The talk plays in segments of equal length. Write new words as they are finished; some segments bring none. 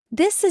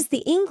This is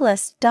the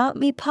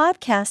Englist.me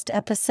podcast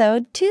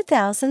episode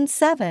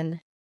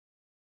 2007.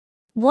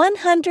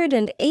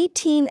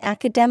 118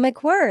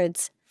 academic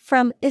words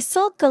from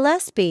Iseult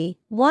Gillespie.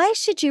 Why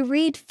should you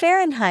read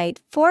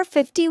Fahrenheit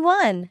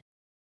 451?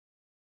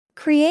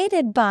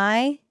 Created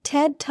by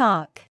TED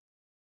Talk.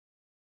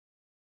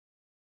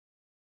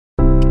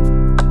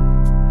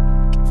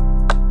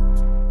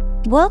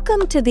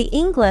 Welcome to the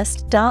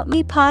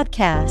Englist.me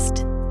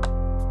podcast.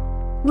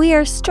 We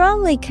are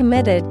strongly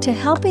committed to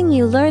helping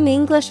you learn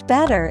English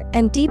better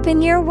and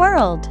deepen your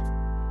world.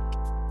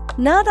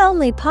 Not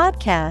only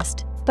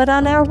podcast, but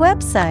on our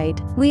website,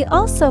 we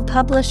also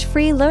publish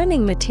free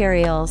learning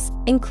materials,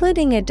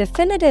 including a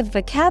definitive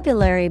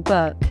vocabulary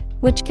book,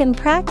 which can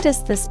practice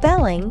the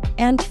spelling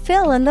and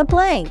fill in the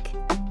blank.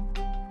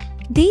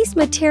 These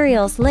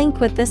materials link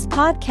with this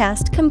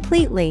podcast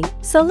completely,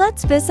 so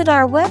let's visit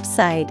our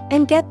website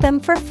and get them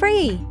for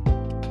free.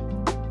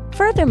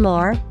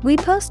 Furthermore, we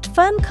post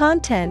fun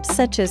content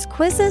such as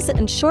quizzes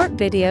and short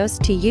videos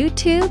to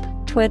YouTube,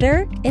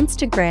 Twitter,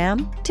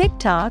 Instagram,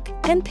 TikTok,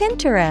 and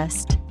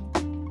Pinterest.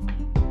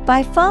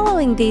 By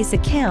following these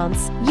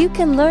accounts, you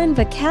can learn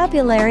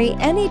vocabulary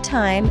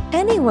anytime,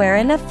 anywhere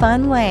in a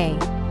fun way.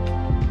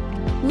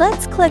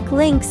 Let's click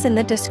links in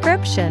the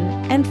description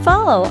and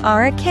follow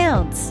our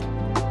accounts.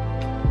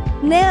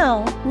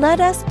 Now, let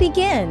us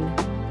begin.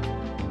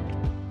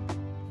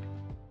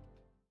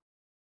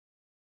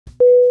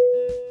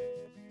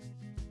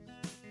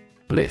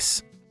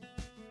 Bliss.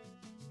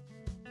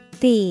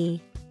 B-L-I-S-S.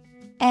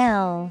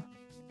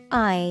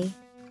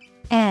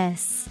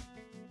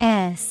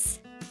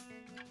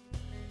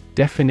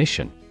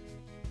 Definition: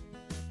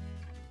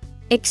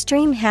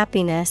 extreme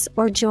happiness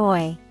or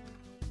joy.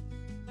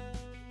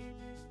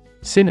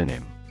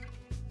 Synonym: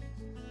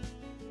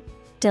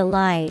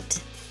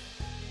 Delight,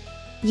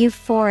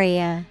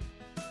 euphoria,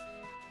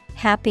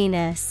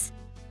 happiness.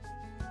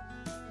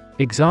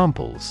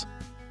 Examples: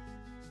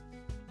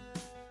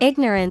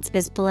 ignorance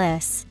is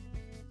bliss.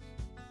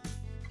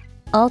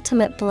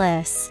 Ultimate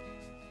bliss.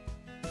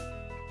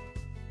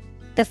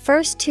 The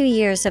first 2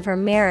 years of her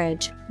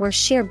marriage were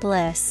sheer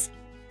bliss.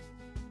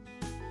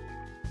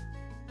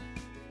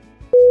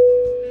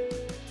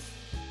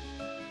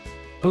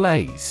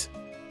 Blaze.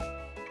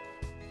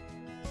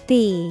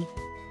 B-L-A-Z-E.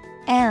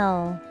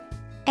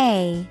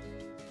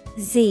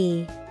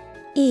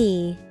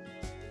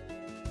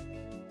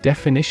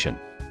 Definition: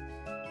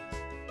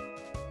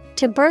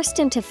 to burst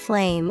into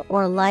flame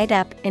or light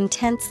up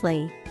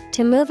intensely,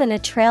 to move in a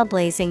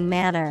trailblazing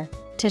manner,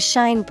 to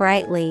shine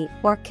brightly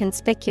or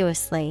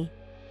conspicuously.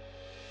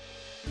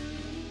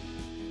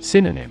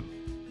 Synonym: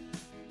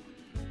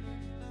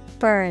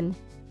 burn,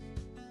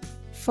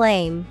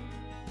 flame,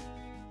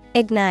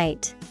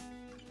 ignite.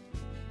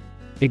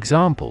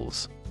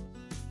 Examples: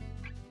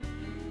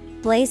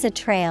 blaze a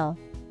trail.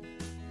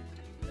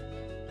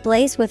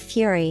 Blaze with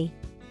fury.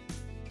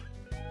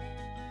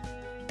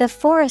 The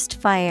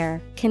forest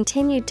fire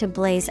continued to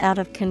blaze out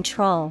of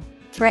control,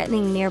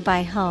 threatening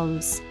nearby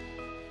homes.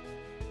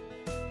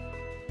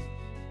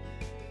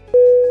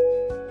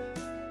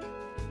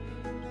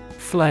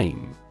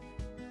 Flame.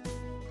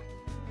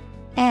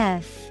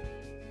 F-L-A-M-E.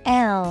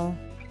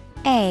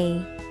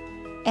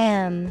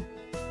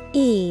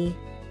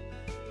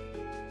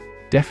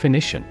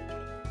 Definition: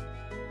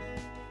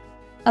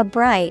 a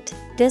bright,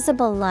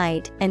 visible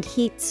light and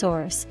heat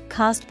source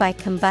caused by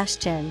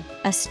combustion,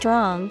 a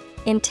strong,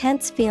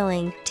 intense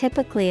feeling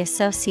typically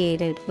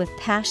associated with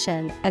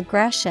passion,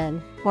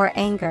 aggression, or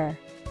anger.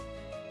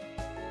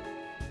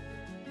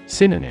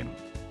 Synonym: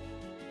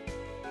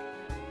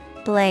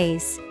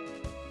 blaze,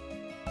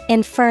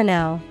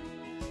 inferno,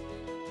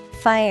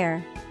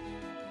 fire.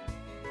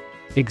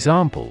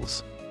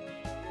 Examples: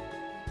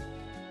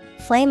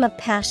 flame of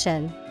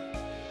passion.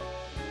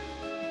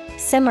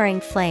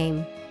 Simmering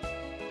flame.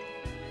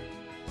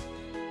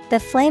 The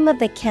flame of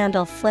the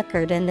candle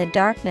flickered in the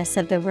darkness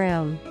of the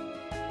room.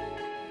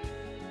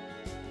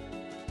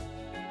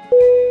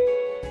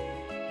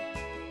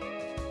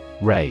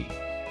 Ray.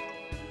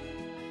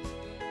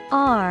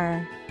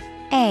 R-A-Y.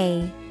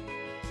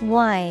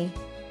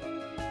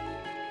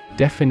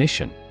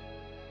 Definition: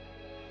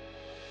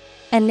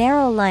 a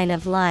narrow line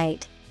of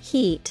light,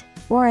 heat,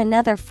 or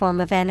another form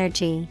of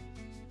energy.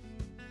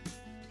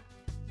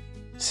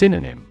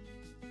 Synonym: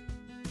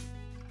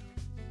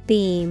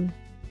 beam,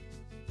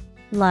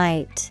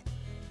 light,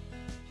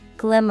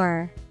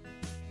 glimmer.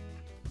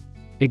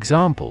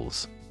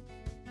 Examples: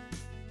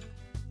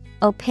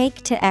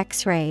 opaque to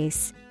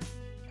X-rays.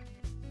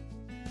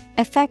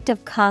 Effect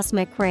of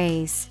cosmic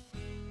rays.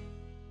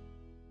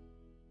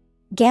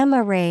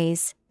 Gamma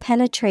rays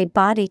penetrate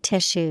body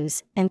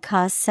tissues and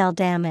cause cell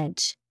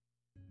damage.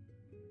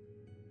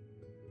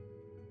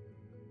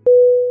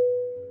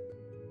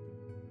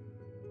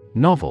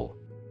 Novel.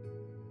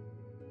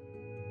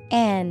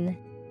 N-O-V-E-L.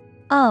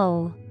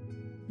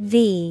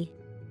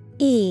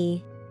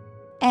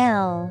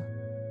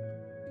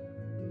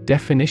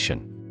 Definition: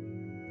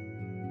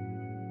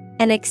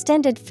 an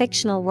extended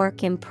fictional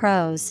work in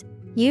prose,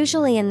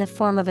 Usually in the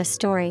form of a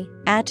story,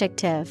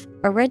 adjective,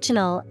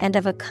 original and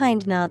of a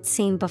kind not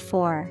seen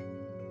before.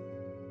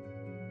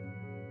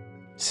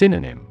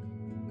 Synonym: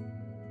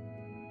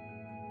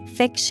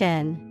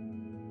 Fiction,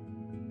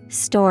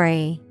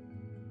 story.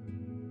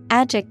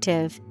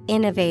 Adjective,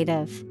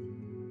 innovative.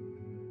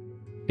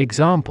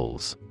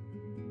 Examples: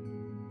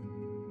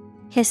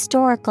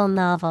 Historical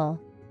novel.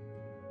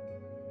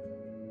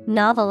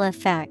 Novel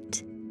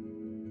effect.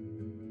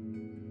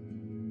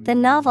 The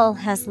novel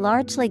has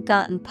largely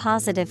gotten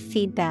positive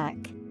feedback.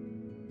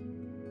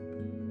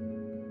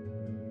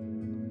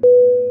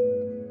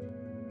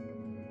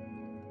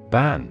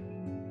 Ban.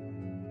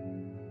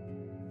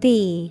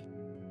 B-A-N.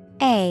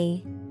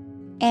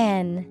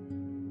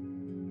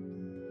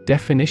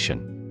 Definition: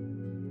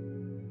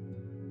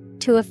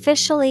 To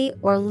officially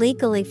or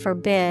legally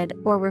forbid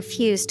or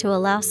refuse to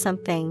allow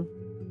something.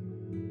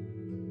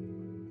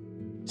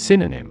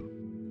 Synonym: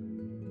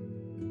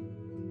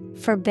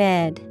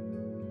 Forbid,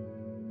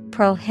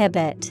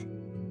 prohibit,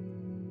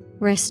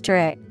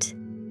 restrict.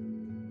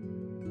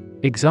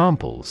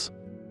 Examples: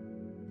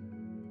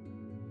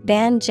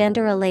 Ban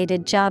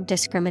gender-related job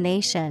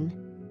discrimination.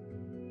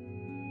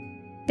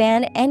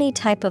 Ban any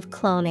type of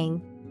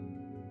cloning.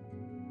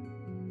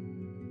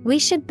 We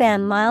should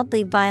ban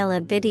mildly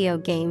violent video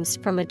games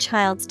from a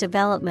child's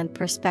development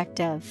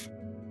perspective.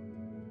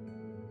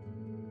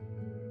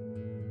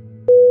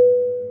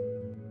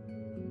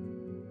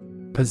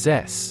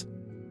 Possess.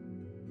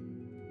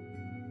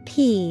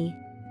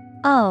 P-O-S-S-E-S-S.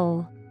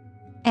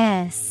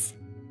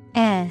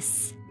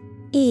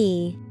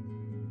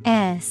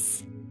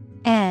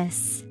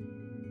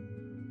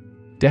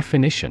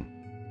 Definition: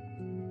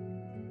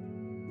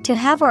 To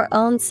have or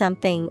own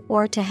something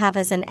or to have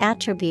as an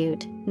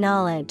attribute,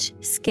 knowledge,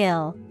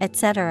 skill,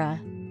 etc.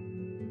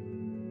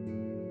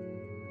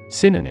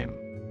 Synonym: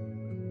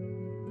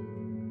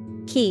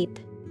 Keep,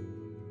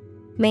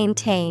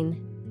 maintain,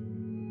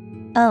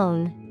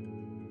 own.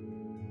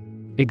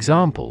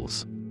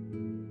 Examples: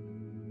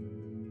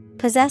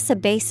 Possess a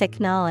basic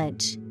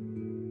knowledge.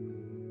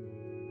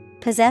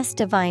 Possess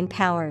divine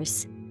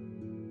powers.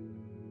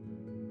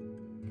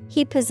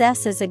 He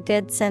possesses a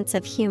good sense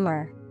of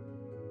humor.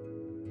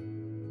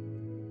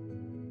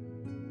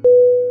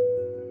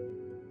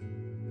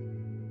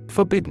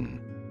 Forbidden.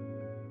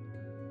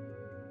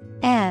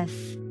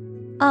 F-O-R-B-I-D-D-E-N.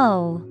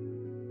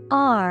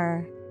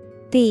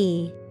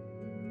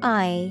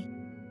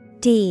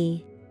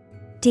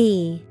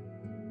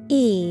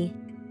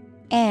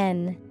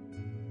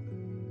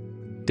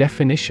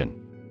 Definition: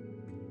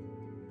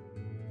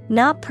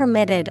 Not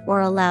permitted or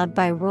allowed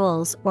by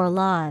rules or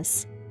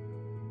laws.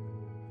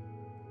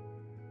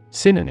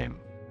 Synonym: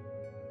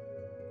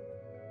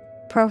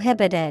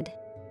 Prohibited,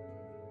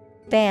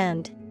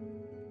 banned,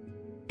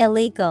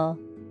 illegal.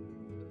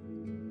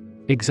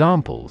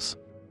 Examples: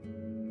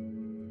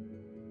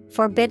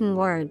 Forbidden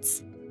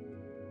words.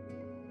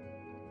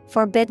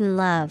 Forbidden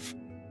love.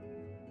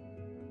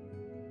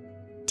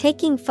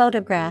 Taking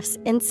photographs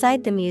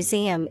inside the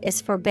museum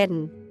is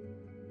forbidden.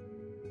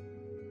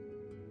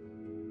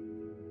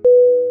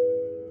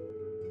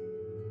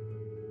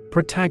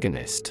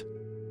 Protagonist.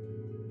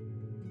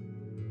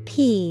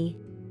 P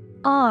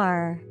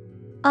R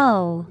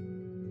O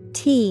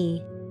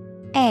T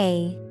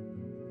A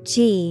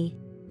G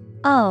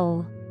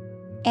O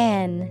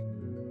N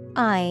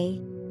I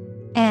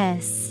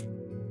S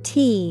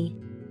T.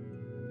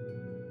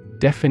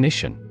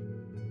 Definition: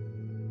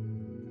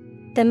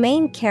 The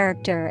main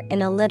character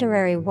in a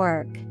literary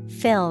work,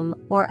 film,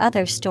 or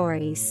other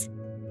stories.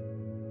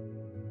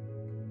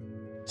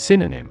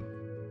 Synonym: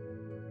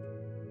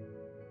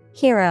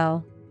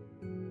 Hero,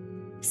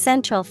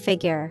 central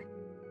figure,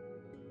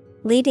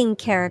 leading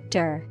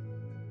character.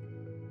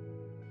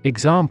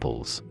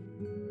 Examples: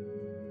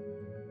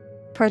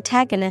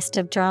 Protagonist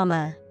of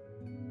drama.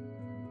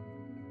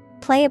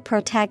 Play a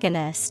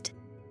protagonist.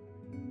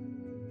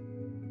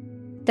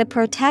 The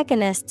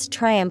protagonist's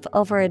triumph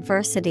over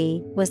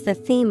adversity was the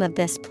theme of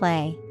this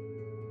play.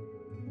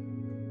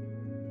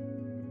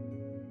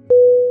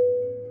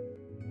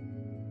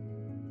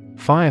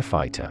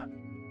 Firefighter.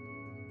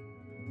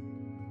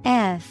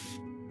 F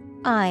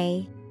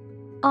I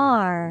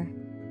R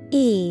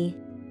E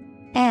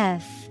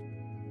F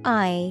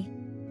I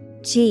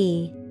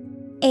G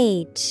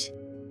H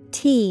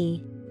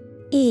T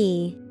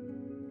E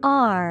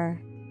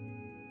R.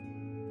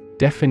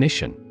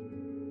 Definition: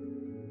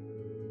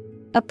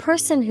 A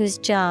person whose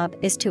job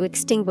is to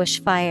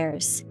extinguish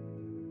fires.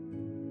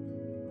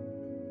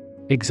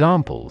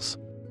 Examples: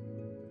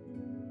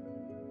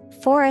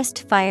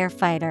 Forest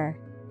firefighter.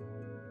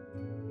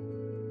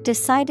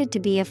 Decided to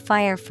be a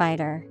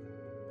firefighter.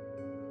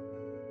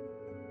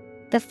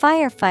 The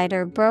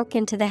firefighter broke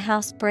into the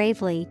house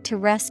bravely to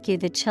rescue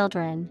the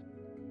children.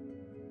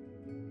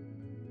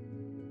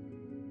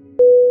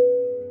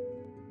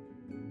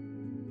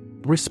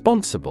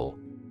 Responsible.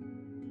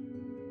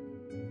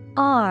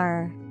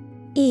 R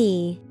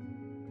E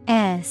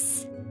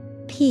S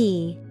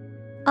P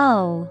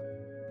O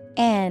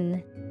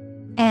N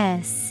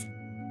S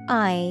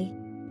I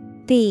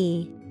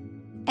B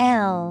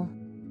L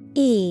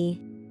E.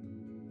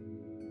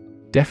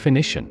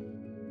 Definition: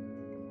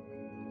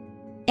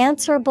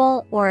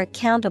 Answerable or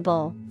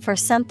accountable for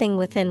something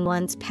within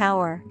one's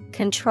power,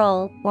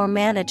 control, or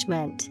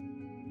management.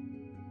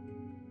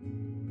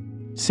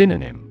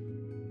 Synonym: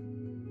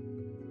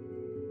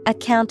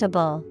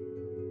 Accountable,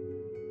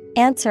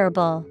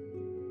 answerable,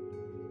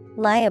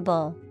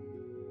 liable.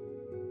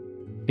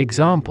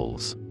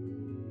 Examples: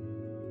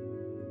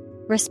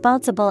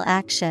 Responsible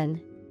action.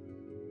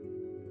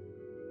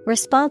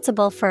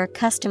 Responsible for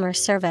customer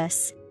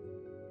service.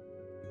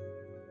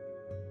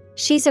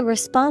 She's a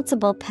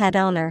responsible pet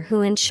owner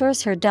who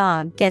ensures her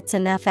dog gets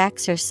enough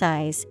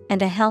exercise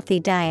and a healthy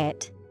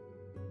diet.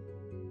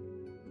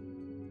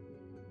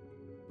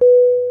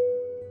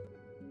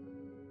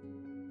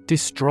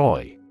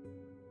 Destroy.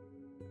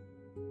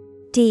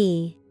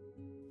 D.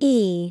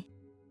 E.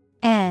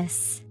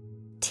 S.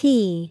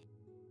 T.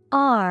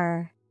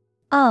 R.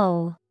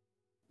 O.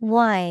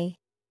 Y.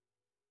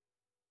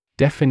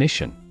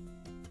 Definition: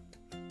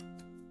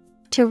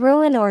 To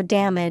ruin or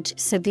damage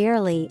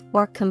severely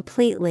or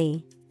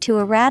completely, to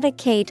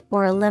eradicate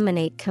or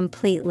eliminate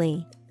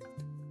completely.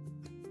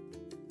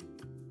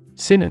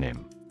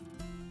 Synonym: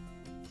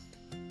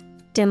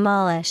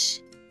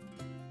 Demolish,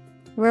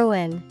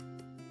 ruin,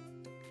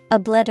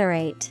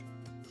 obliterate.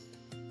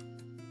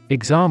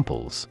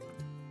 Examples: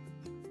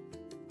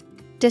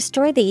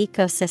 Destroy the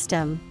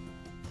ecosystem.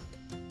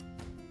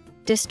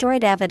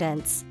 Destroyed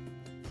evidence.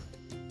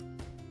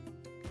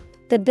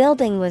 The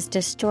building was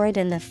destroyed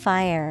in the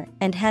fire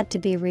and had to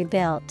be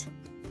rebuilt.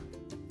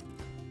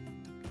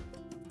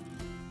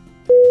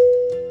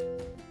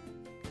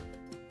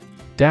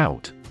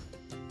 Doubt.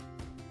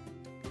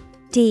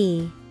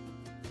 D.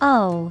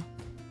 O.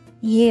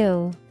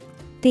 U.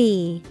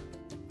 B.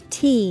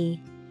 T.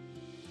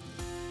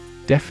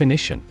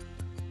 Definition: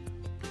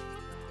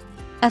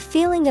 A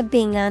feeling of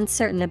being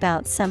uncertain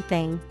about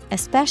something,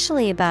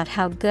 especially about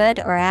how good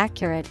or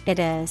accurate it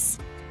is.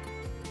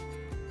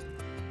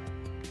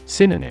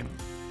 Synonym: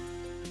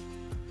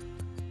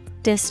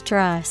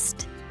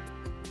 Distrust,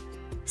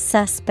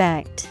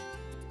 suspect,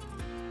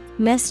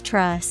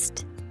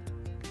 mistrust.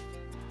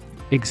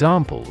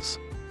 Examples: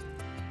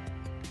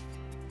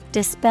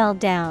 Dispel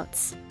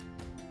doubts.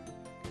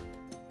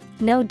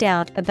 No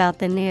doubt about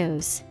the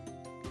news.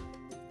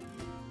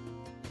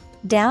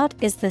 Doubt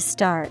is the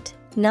start,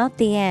 not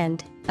the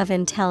end, of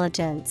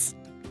intelligence.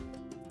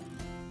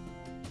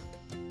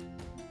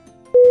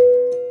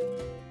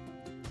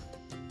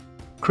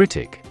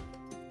 Critic.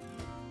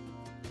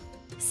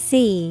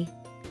 C.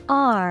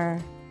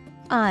 R.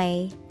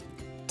 I.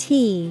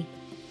 T.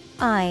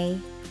 I.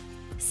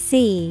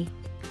 C.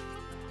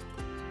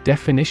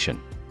 Definition: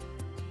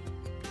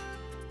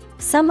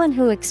 Someone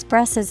who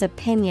expresses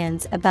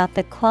opinions about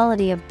the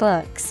quality of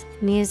books,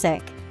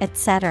 music,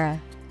 etc.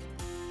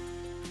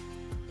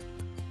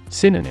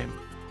 Synonym: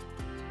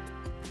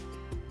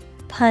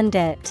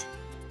 Pundit,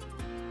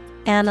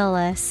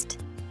 analyst,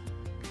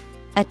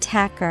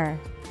 attacker.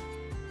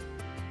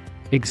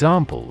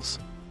 Examples: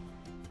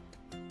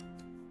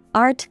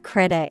 Art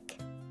critic,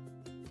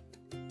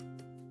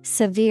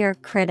 severe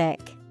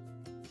critic.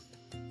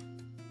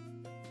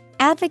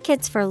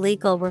 Advocates for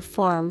legal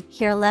reform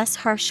hear less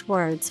harsh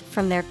words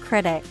from their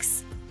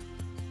critics.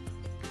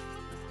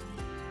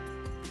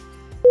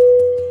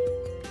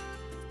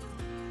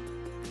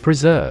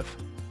 Preserve.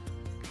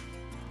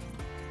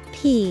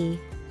 P.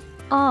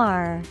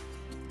 R.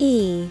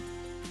 E.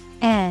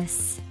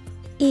 S.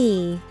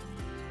 E.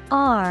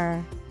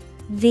 R.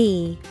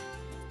 V.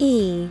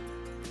 E.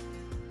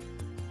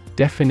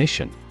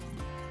 Definition: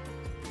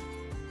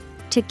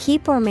 To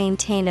keep or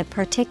maintain a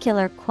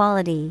particular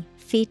quality,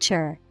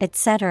 feature,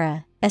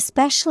 etc.,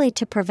 especially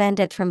to prevent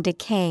it from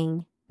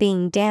decaying,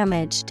 being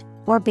damaged,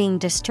 or being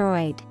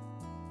destroyed.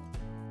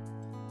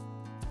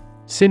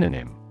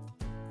 Synonym: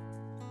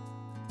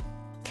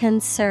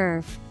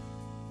 Conserve,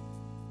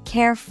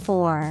 care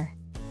for,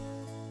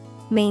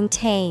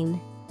 maintain.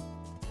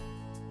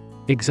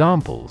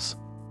 Examples: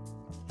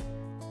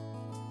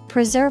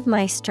 Preserve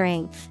my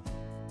strength.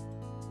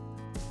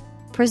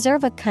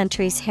 Preserve a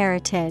country's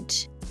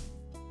heritage.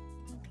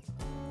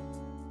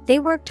 They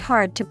worked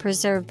hard to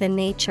preserve the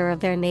nature of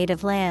their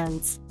native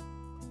lands.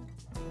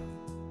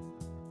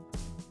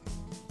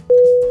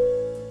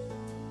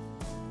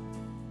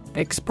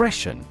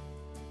 Expression.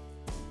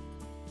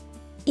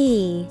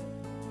 E.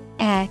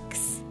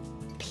 X.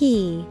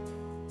 P.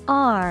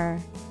 R.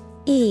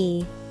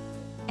 E.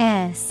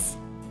 S.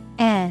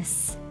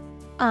 S.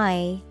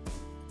 I.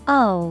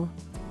 O.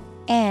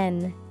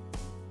 N.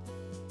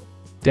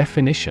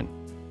 Definition: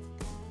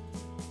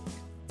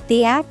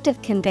 The act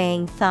of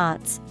conveying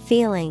thoughts,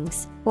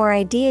 feelings, or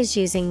ideas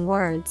using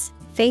words,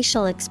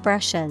 facial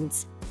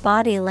expressions,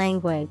 body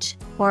language,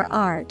 or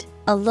art,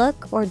 a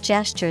look or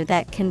gesture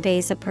that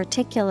conveys a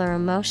particular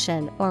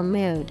emotion or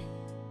mood.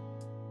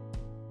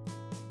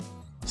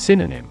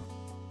 Synonym: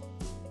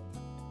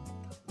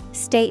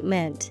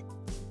 Statement,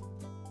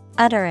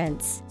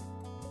 utterance,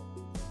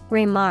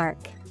 remark.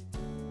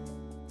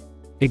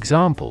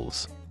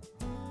 Examples: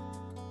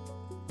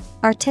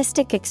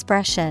 Artistic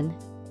expression.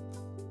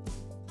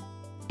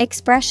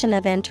 Expression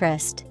of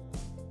interest.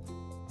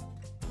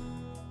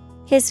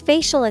 His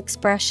facial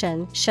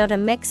expression showed a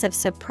mix of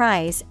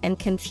surprise and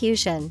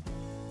confusion.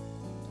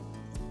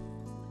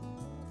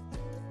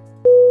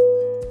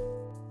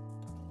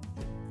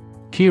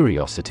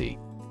 Curiosity.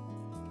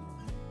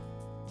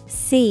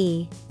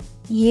 Curiosity.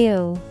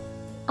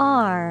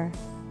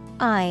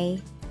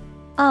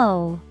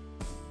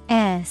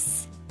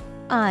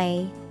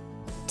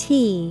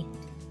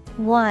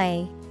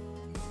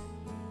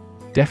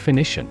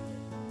 Definition.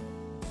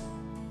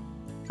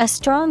 A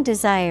strong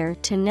desire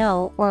to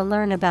know or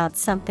learn about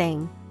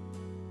something.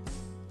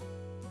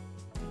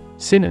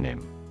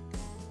 Synonym.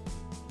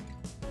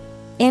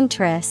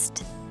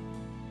 Interest,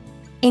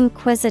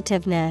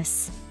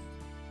 inquisitiveness,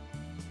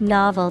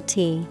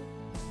 novelty.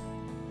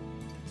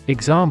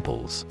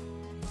 Examples.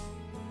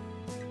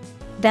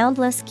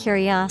 Boundless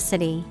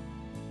curiosity.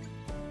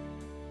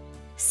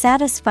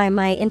 Satisfy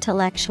my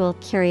intellectual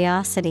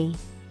curiosity.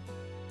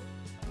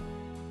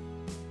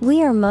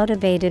 We are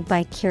motivated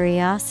by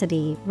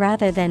curiosity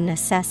rather than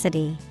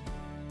necessity.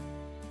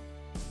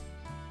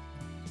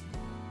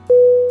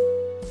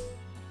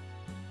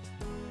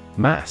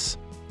 Mass.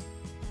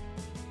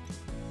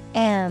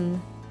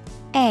 M-A-S-S.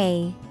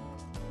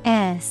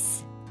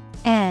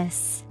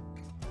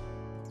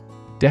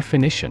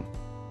 Definition.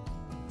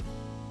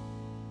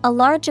 A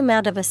large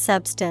amount of a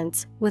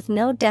substance with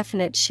no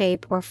definite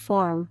shape or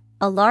form,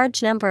 a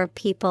large number of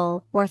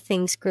people or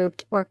things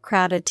grouped or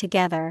crowded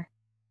together.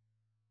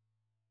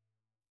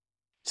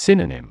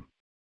 Synonym.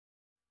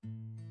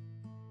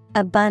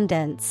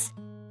 Abundance,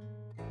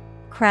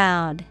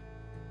 crowd,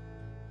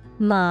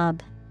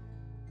 mob.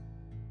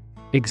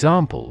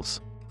 Examples.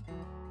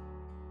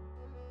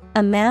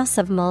 A mass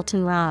of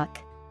molten rock.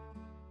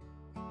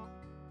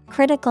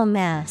 Critical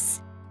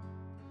mass.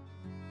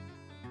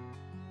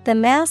 The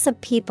mass of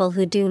people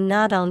who do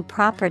not own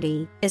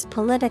property is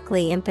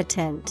politically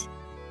impotent.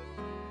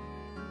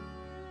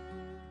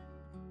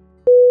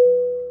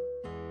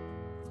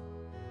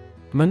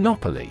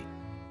 Monopoly.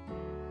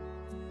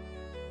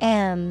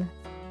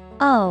 M-O-N-O-P-O-L-Y.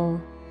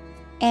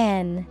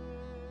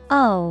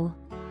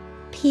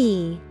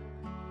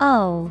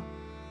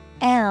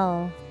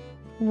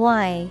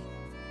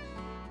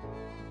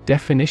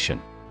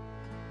 Definition.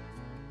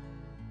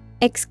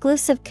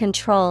 Exclusive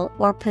control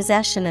or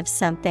possession of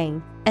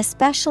something,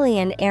 especially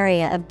an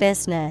area of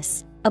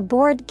business, a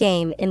board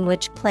game in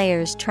which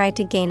players try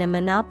to gain a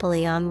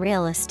monopoly on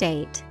real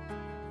estate.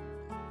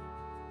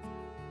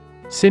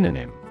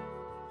 Synonym.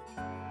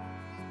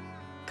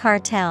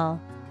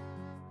 Cartel,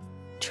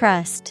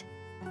 trust,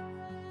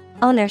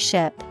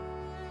 ownership.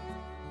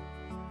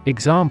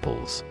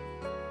 Examples.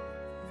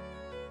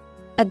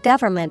 A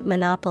government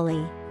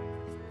monopoly.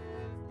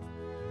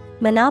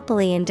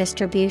 Monopoly in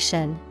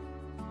distribution.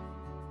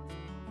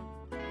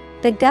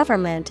 The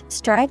government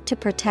strived to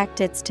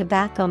protect its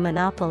tobacco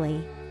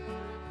monopoly.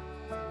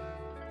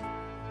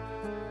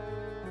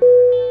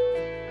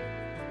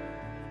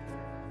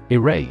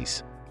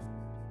 Erase.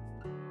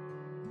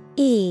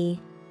 E-R-A-S-E.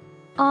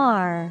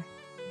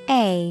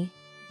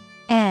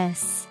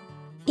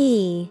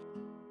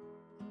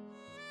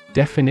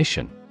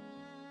 Definition.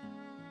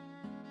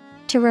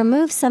 To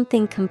remove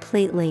something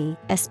completely,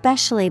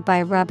 especially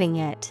by rubbing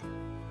it.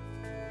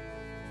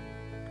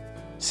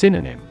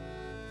 Synonym.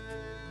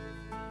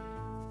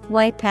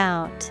 Wipe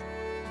out,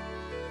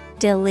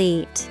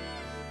 delete,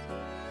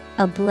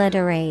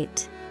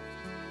 obliterate.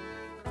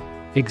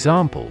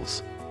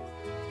 Examples.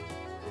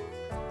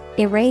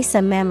 Erase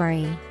a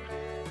memory.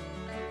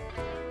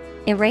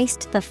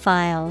 Erased the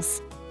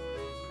files.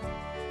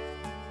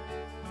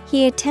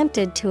 He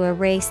attempted to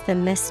erase the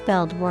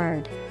misspelled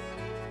word.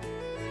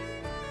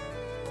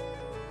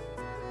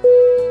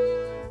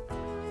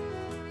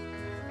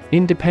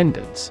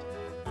 Independence.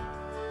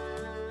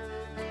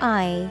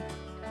 I-N-D-E-P-E-N-C-E.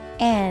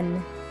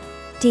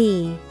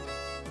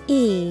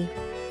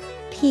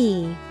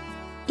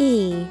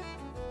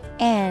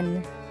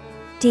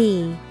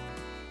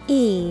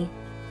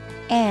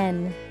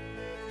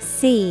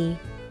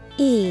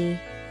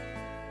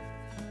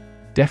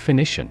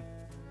 Definition.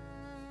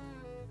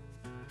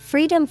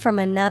 Freedom from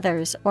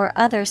another's or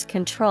others'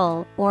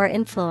 control or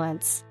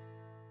influence.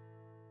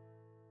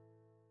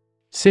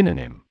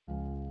 Synonym.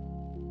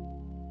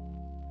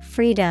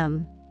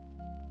 Freedom,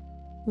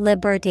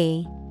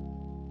 liberty,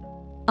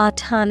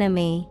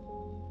 autonomy.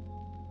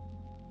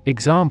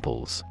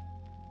 Examples.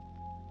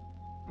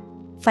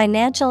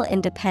 Financial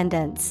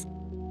independence.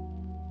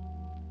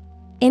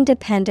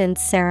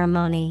 Independence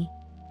ceremony.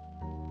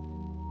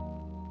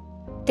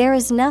 There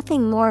is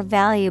nothing more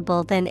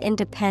valuable than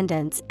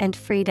independence and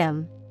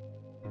freedom.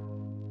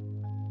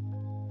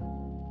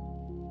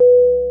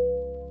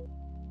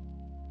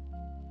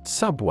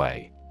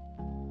 Subway.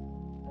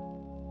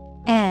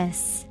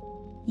 S-U-B-W-A-Y.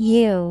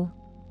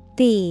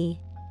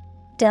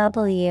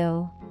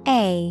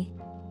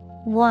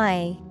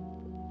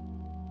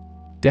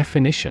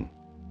 Definition.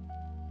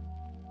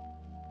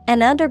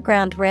 An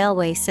underground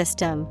railway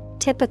system,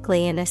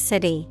 typically in a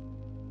city.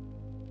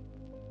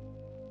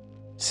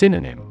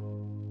 Synonym.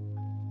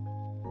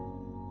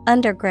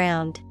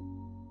 Underground,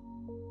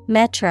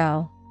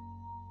 metro,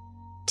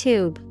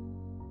 tube.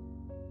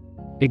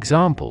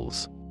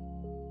 Examples: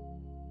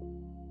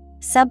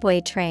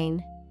 Subway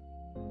train,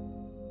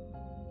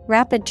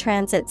 rapid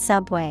transit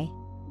subway.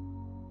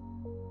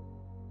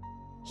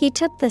 He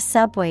took the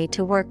subway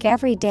to work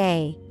every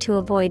day to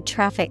avoid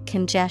traffic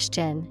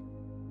congestion.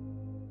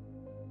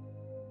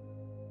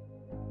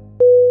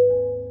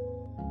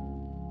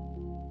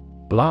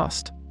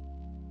 Blast.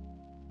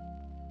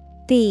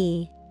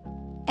 B-L-A-S-T.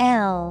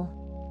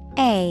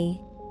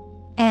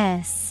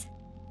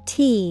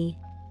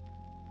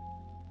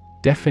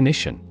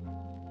 Definition: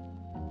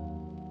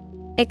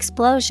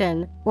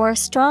 Explosion, or a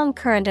strong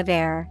current of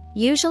air,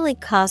 usually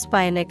caused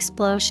by an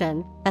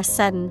explosion, a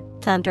sudden,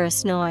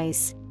 thunderous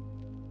noise.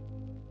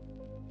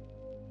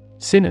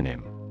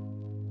 Synonym: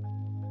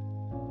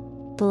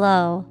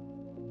 Blow,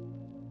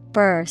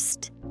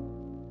 burst,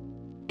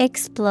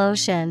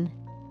 explosion.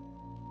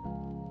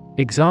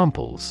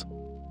 Examples: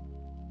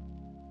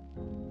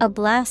 A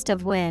blast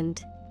of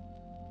wind,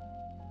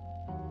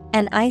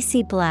 an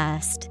icy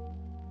blast.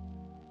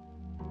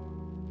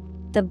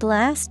 The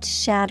blast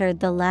shattered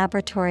the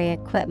laboratory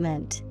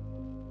equipment.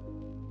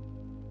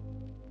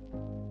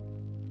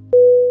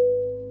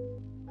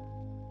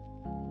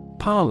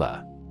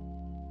 Parlor.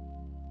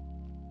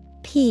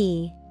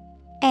 P-A-R-L-O-R.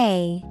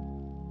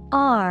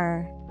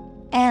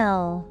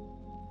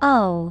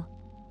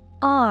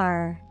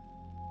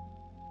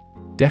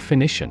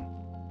 Definition: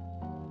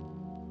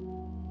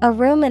 A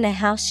room in a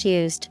house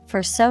used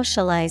for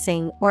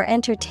socializing or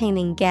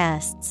entertaining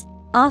guests,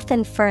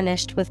 often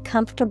furnished with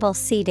comfortable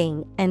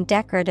seating and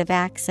decorative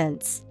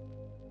accents.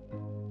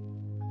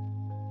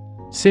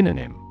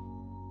 Synonym: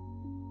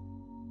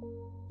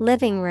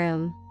 Living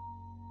room,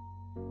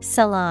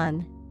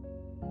 salon,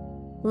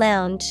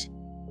 lounge.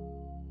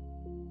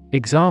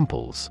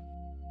 Examples: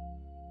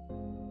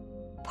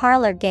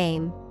 Parlor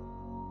game,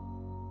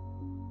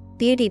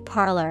 beauty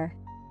parlor.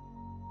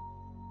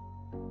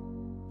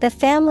 The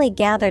family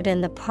gathered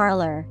in the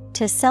parlor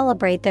to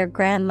celebrate their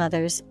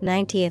grandmother's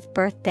 90th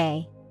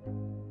birthday.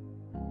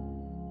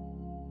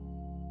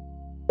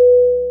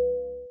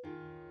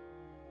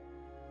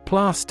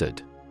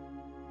 Plastered.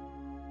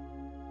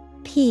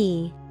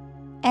 P-L-A-S-T-E-R-E-D.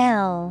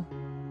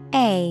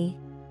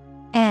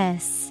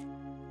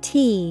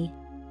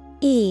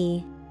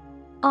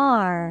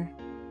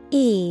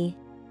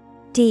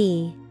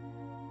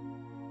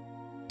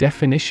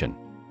 Definition: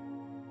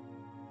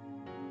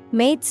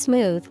 Made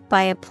smooth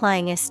by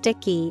applying a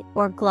sticky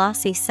or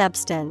glossy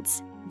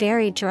substance,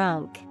 very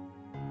drunk.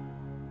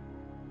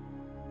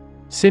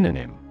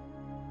 Synonym: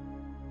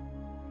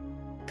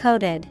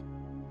 Coated,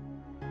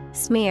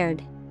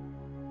 smeared,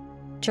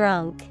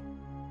 drunk.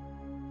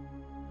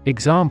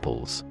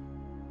 Examples: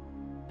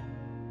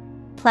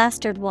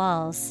 Plastered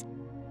walls.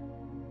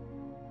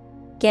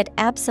 Get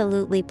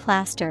absolutely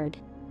plastered.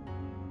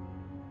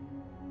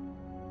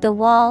 The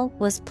wall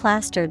was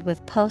plastered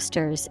with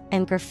posters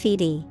and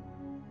graffiti.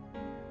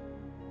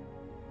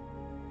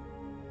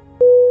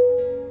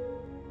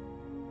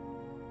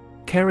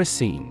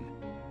 Kerosene.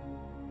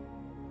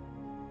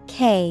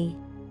 K-E-R-O-S-E-N-E.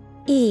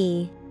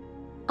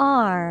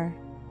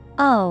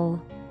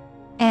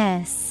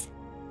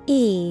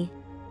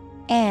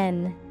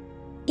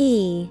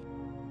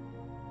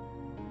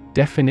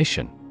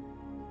 Definition: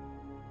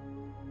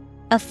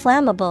 A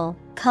flammable,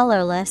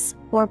 colorless,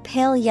 or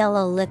pale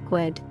yellow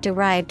liquid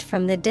derived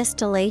from the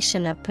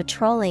distillation of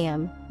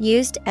petroleum,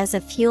 used as a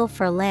fuel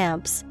for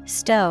lamps,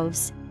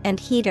 stoves,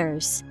 and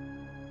heaters.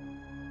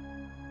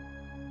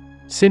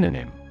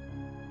 Synonym: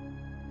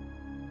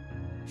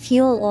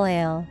 Fuel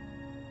oil,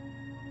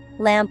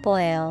 lamp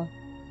oil,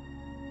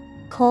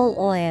 coal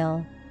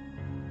oil.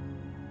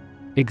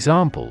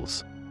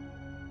 Examples: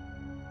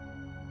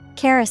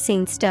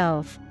 Kerosene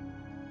stove,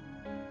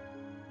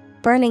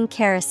 burning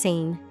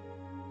kerosene.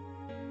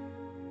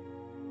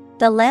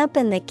 The lamp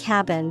in the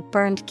cabin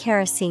burned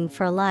kerosene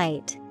for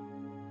light.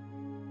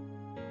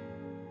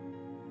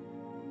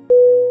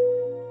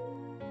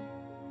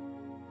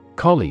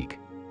 Colleague.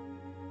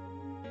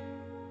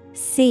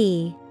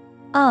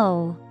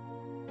 C-O-L-L-E-A-G-U-E.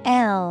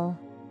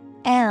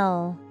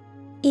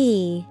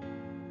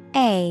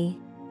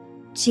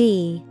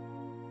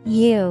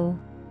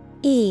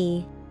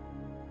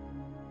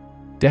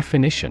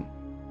 Definition: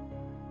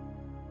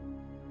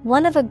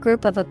 One of a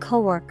group of a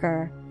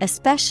coworker,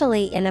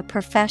 especially in a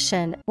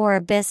profession or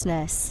a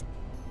business.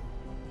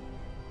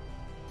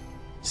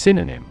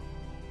 Synonym: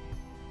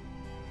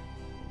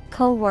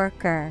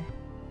 Coworker,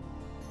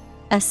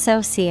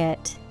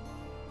 associate,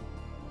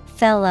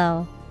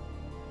 fellow.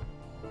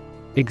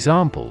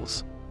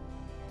 Examples: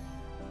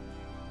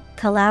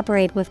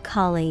 Collaborate with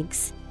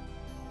colleagues.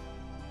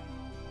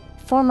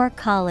 Former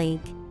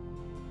colleague.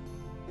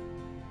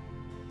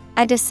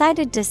 I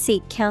decided to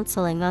seek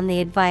counseling on the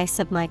advice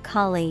of my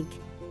colleague.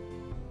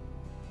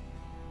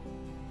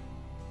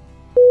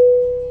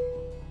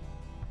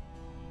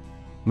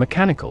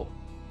 Mechanical.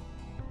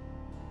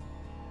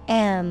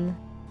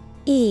 M-E-C-H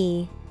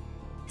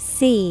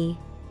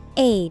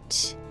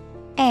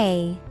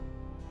A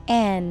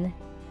N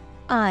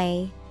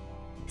I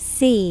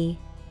C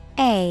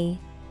A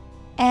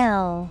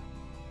L.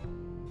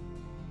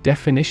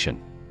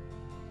 Definition: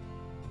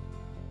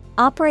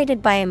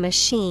 operated by a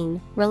machine,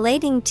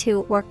 relating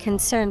to or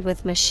concerned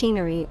with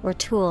machinery or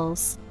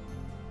tools.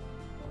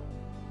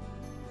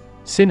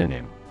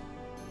 Synonym: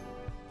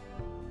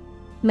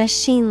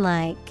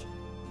 machine-like,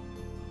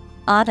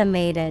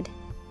 automated,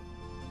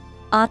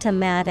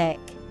 automatic.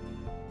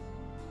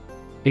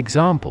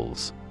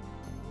 Examples: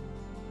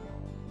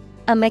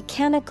 a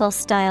mechanical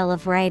style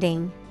of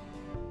writing.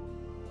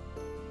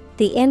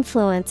 The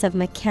influence of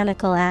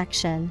mechanical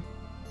action.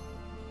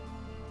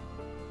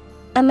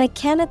 A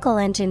mechanical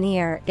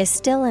engineer is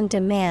still in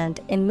demand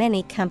in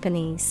many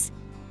companies.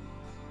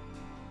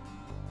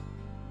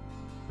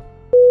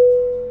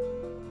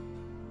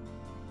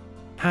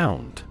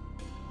 Hound.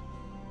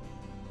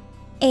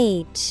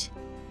 H-O-U-N-D.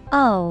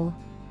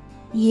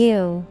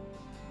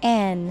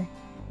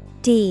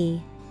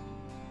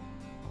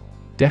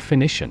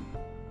 Definition: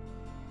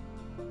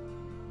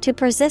 to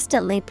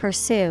persistently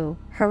pursue,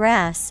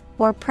 harass,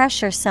 or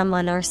pressure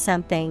someone or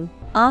something,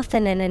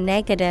 often in a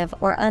negative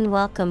or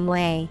unwelcome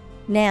way.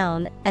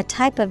 Noun, a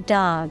type of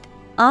dog,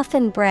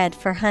 often bred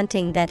for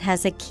hunting that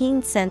has a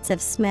keen sense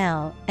of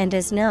smell and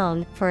is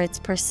known for its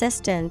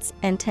persistence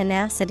and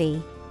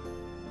tenacity.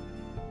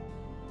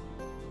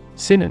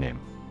 Synonym: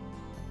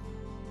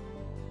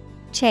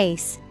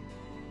 chase,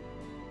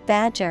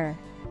 badger,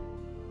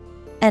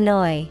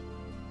 annoy.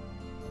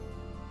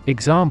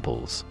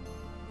 Examples: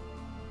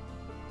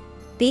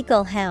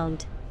 beagle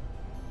hound.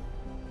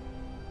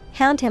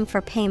 Hound him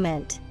for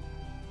payment.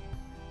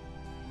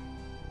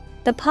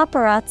 The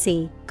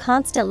paparazzi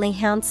constantly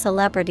hound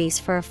celebrities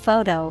for a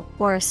photo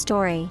or a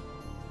story.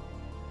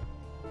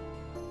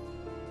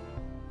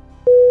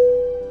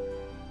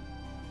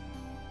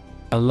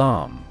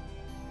 Alarm.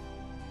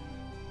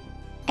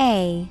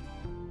 A-L-A-R-M.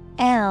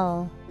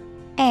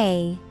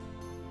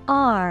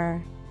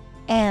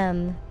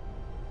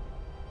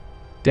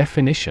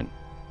 Definition: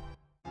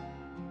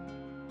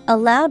 a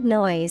loud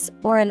noise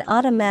or an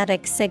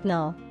automatic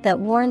signal that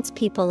warns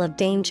people of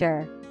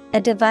danger. A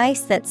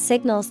device that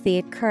signals the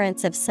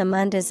occurrence of some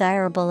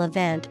undesirable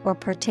event or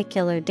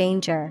particular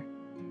danger.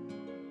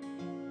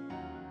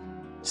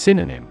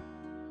 Synonym: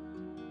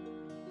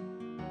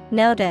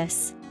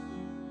 notice,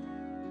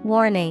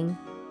 warning,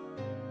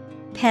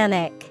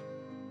 panic.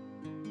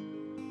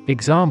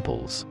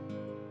 Examples: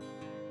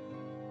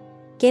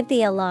 give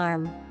the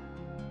alarm.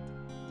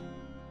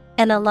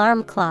 An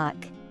alarm clock.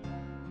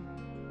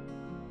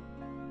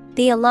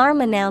 The alarm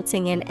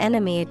announcing an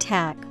enemy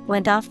attack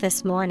went off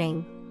this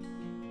morning.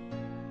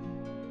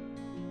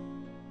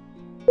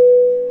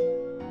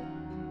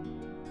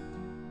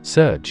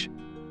 Surge.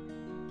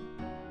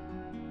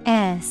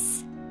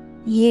 S-U-R-G-E.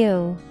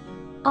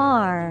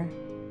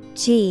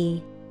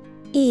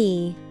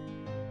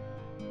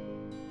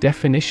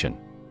 Definition: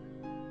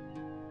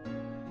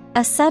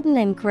 a sudden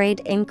and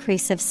great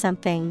increase of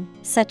something,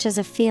 such as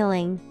a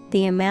feeling,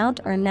 the amount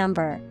or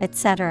number,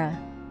 etc.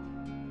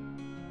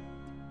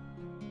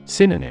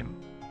 Synonym: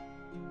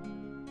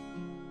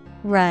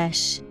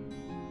 rush,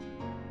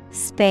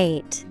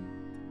 spate,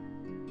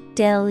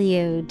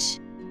 deluge.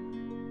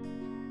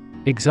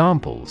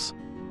 Examples: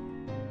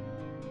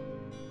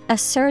 a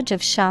surge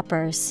of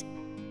shoppers.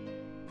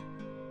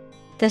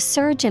 The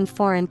surge in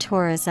foreign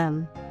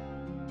tourism.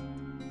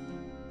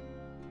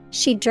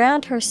 She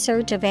drowned her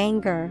surge of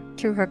anger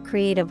through her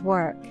creative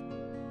work.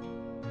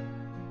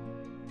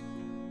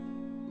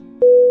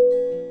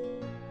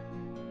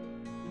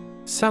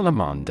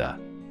 Salamander.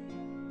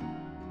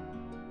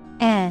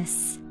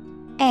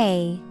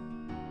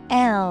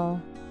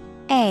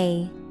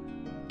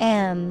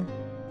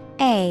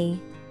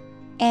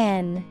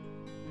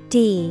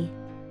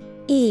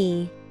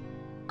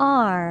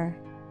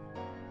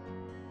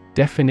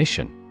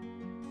 Definition: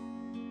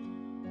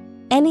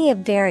 any of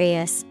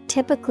various,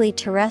 typically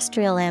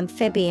terrestrial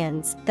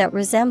amphibians that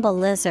resemble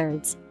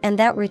lizards and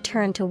that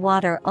return to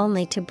water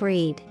only to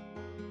breed.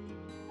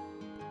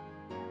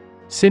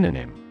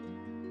 Synonym: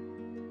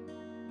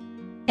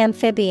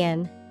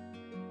 amphibian.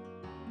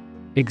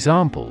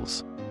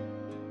 Examples: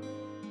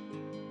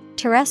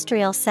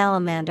 terrestrial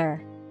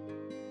salamander.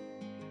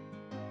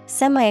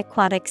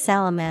 Semi-aquatic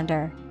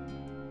salamander.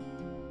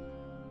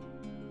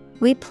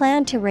 We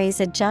plan to raise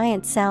a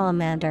giant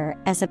salamander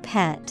as a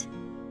pet.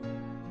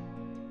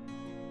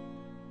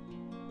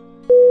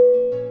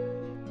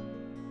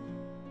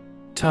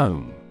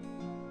 Tome.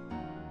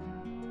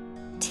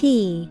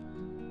 T-O-M-E.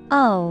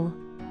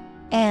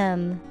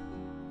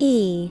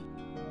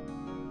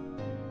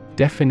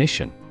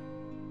 Definition: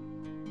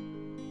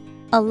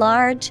 a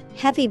large,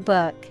 heavy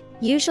book,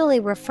 usually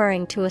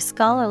referring to a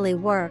scholarly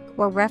work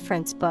or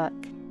reference book.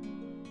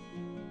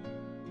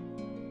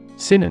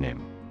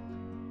 Synonym: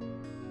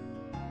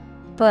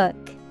 book,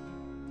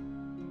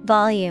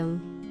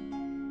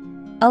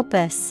 volume,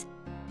 opus.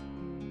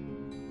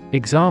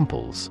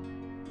 Examples: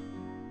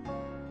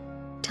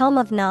 tome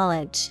of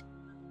knowledge.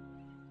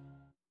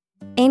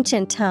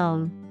 Ancient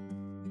tome.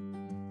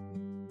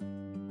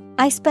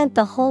 I spent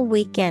the whole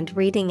weekend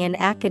reading an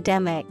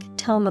academic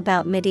tome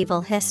about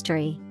medieval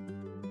history.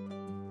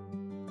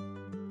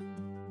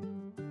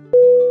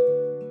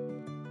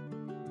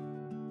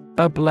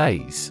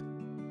 Ablaze.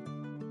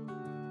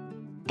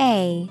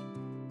 A-B-L-A-Z-E.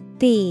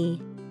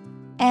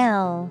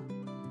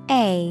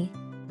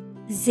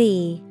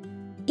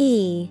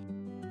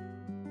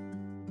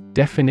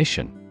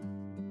 Definition: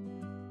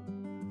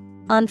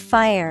 On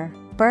fire,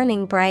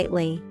 burning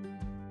brightly.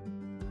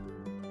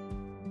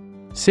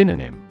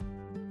 Synonym: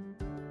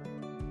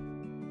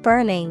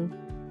 Burning,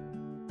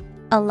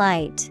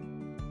 alight,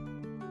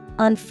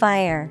 on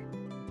fire.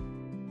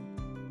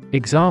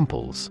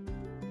 Examples: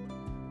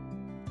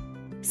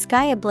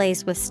 Sky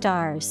ablaze with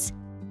stars.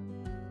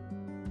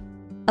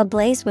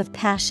 Ablaze with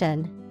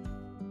passion.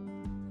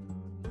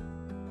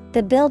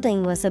 The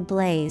building was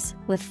ablaze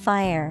with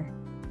fire.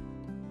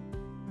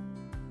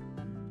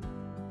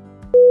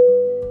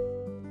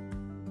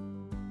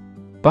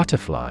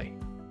 Butterfly.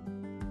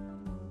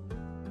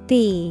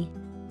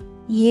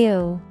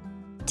 B-U-T-T-E-R-F-L-Y.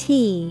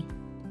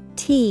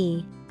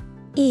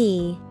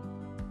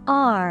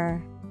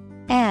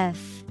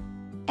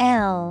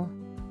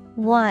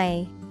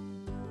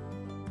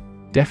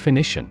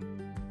 Definition: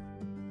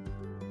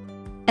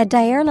 A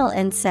diurnal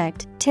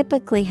insect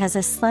typically has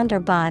a slender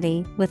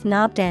body with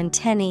knobbed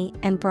antennae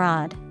and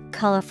broad,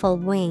 colorful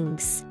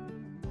wings.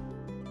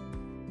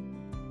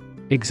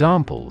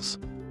 Examples: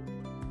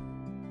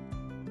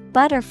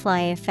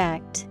 Butterfly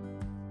effect.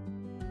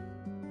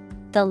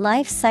 The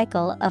life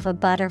cycle of a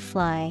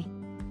butterfly.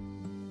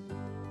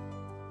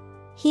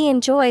 He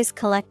enjoys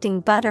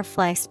collecting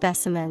butterfly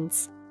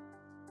specimens.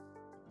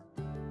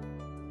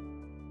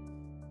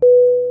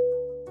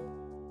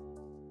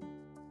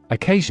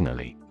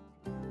 Occasionally.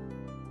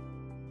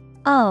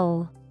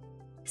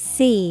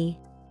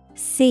 OCCASIONALLY.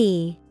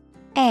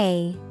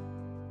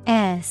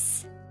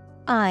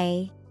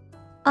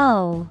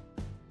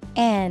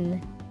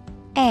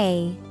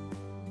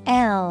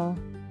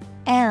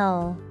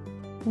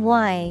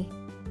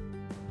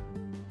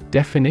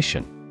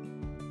 Definition: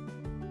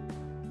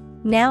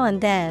 Now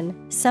and then,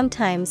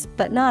 sometimes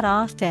but not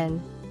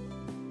often.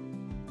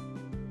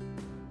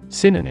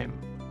 Synonym: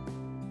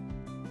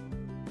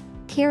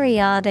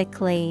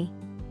 Periodically.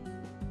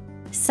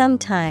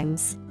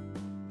 Sometimes.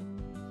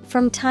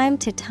 From time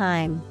to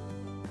time.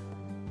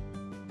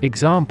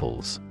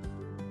 Examples: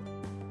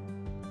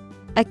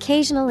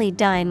 Occasionally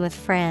dine with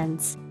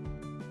friends.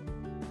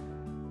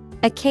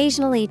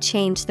 Occasionally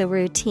change the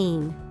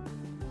routine.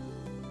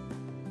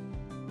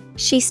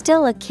 She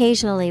still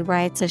occasionally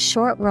writes a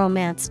short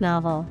romance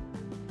novel.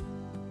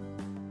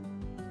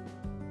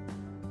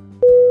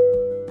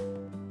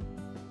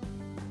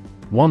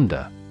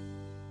 Wander.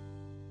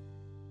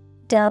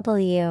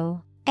 W-A-N-D-E-R.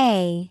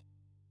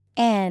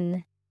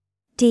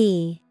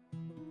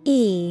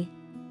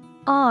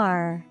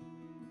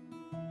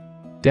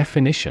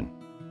 Definition: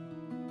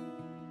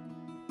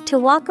 To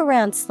walk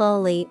around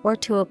slowly or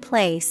to a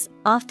place,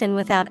 often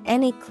without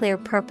any clear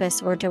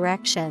purpose or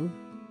direction.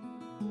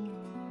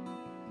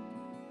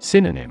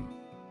 Synonym: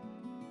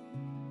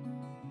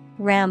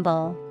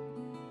 Ramble,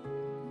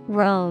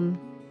 roam,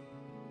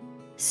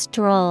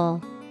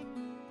 stroll.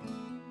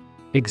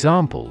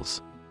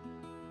 Examples: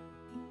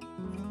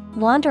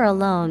 Wander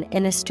alone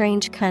in a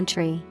strange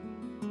country.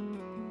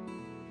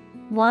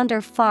 Wander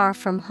far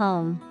from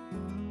home.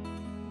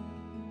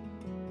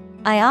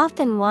 I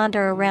often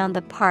wander around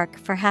the park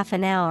for half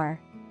an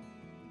hour.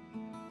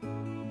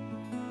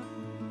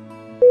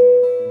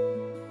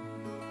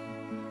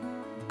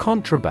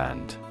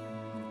 Contraband.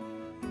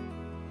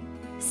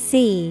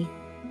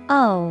 C-O-N-T-R-A-B-A-N-D.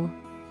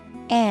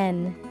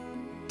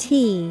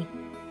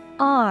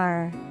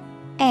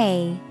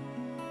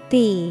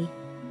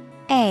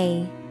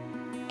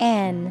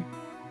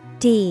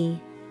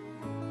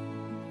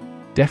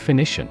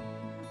 Definition: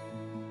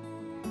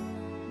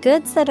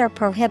 Goods that are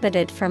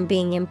prohibited from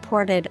being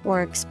imported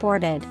or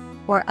exported,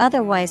 or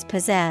otherwise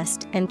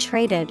possessed and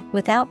traded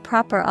without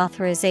proper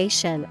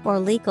authorization or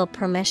legal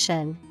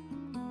permission.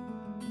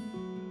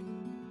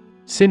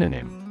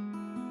 Synonym: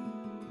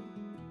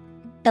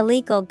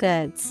 Illegal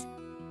goods.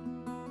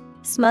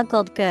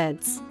 Smuggled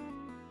goods.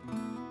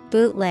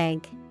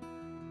 Bootleg.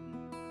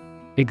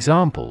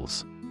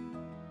 Examples: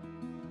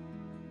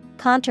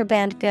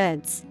 Contraband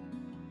goods.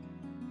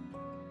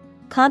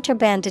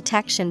 Contraband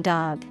detection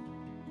dog.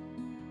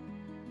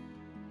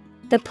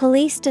 The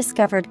police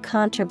discovered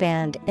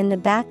contraband in the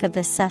back of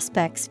the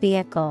suspect's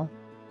vehicle.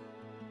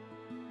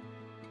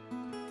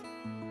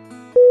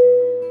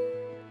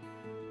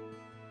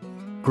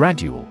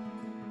 Gradual.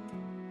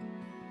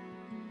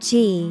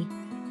 G-R-A-D-U-A-L.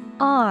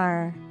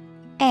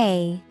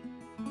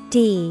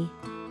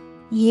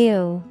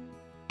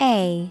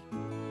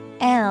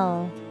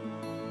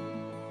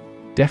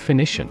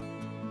 Definition: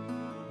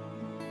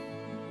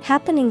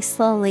 Happening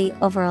slowly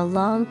over a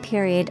long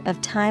period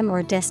of time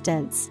or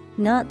distance,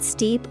 not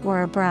steep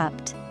or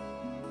abrupt.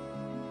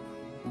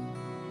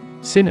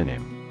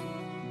 Synonym: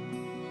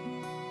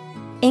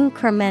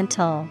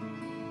 Incremental,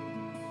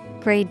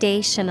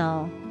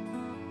 gradational,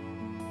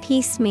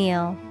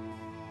 piecemeal.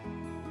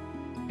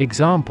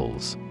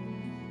 Examples: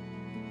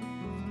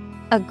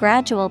 a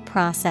gradual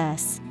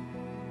process,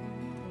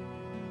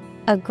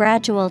 a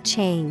gradual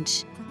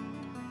change.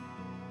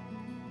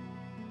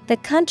 The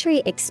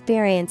country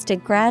experienced a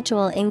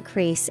gradual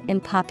increase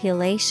in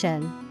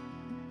population.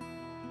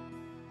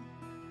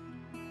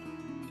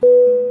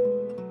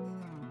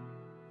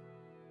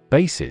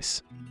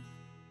 Basis.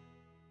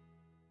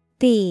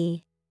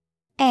 B-A-S-I-S.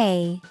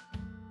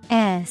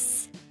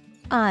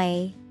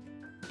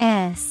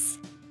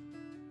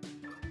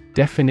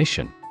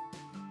 Definition: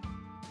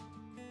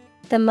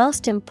 the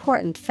most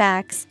important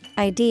facts,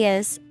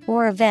 ideas,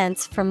 or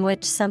events from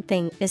which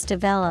something is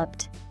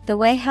developed, the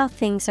way how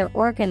things are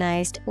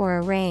organized or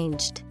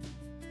arranged.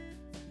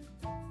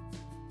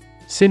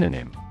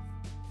 Synonym: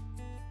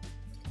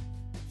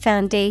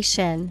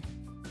 foundation,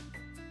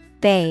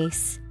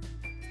 base,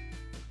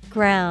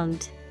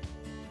 ground.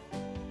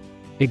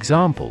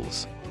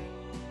 Examples: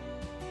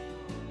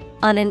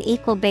 on an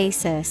equal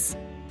basis,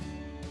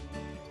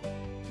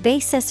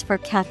 basis for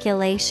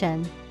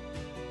calculation.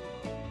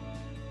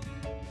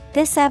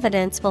 This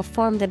evidence will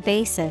form the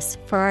basis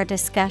for our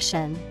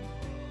discussion.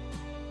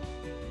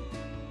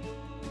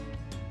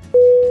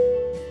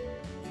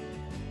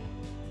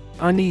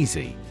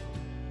 Uneasy.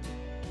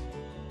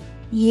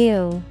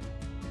 U-N-E-A-S-Y.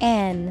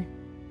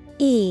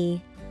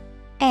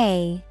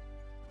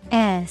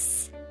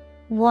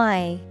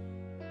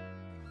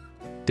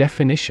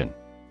 Definition: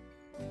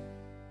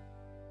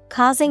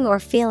 causing or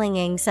feeling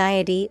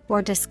anxiety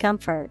or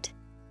discomfort.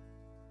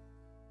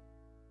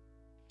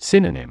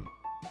 Synonym: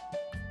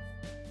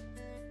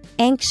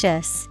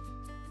 anxious,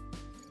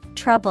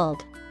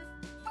 troubled,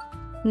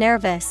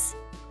 nervous.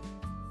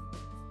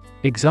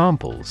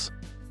 Examples: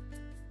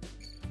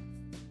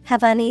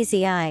 have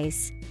uneasy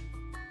eyes,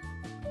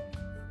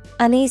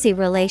 uneasy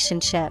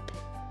relationship.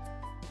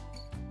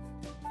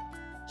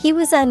 He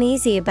was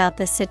uneasy about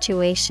the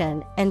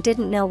situation and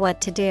didn't know what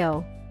to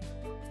do.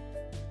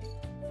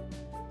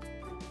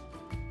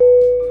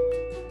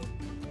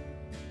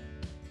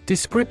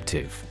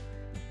 Descriptive.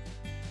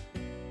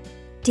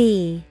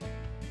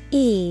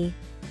 D-E-S-C-R-I-P-T-I-V-E.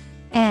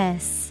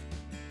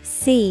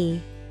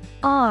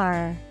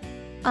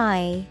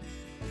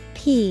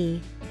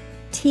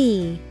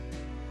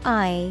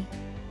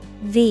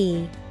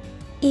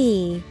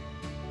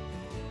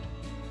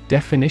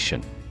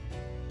 Definition: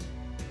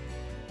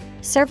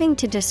 serving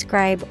to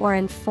describe or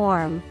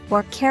inform,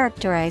 or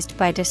characterized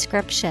by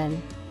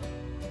description.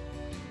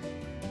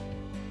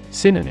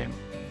 Synonym: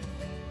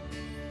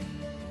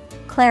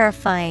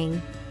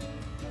 clarifying,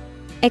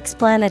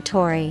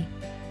 explanatory,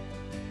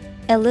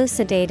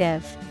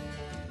 elucidative.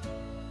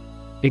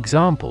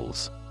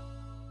 Examples: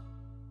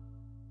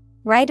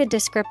 write a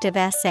descriptive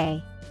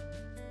essay,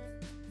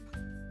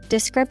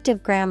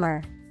 descriptive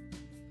grammar.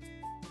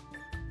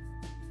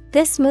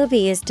 This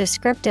movie is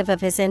descriptive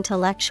of his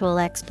intellectual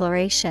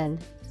exploration.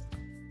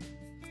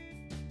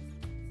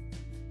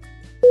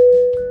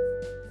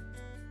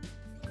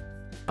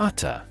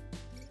 Utter.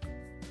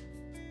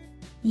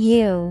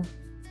 U-T-T-E-R.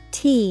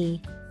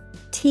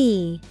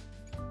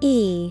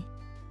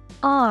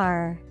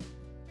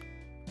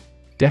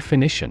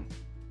 Definition: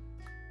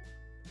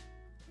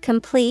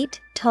 complete,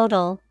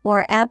 total,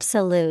 or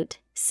absolute,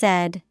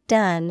 said,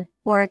 done,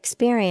 or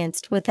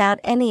experienced without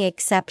any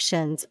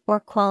exceptions or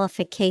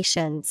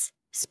qualifications,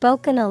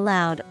 spoken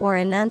aloud or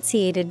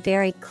enunciated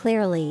very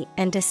clearly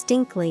and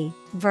distinctly.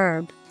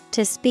 Verb,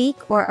 to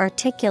speak or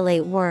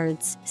articulate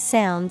words,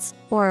 sounds,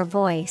 or a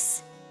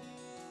voice.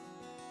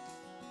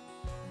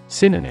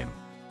 Synonym: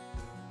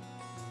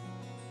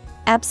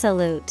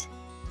 absolute,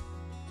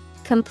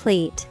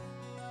 complete,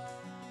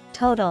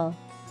 total.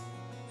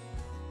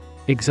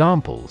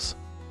 Examples: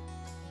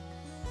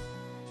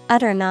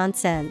 utter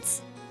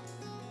nonsense,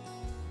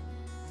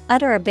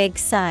 utter a big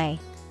sigh.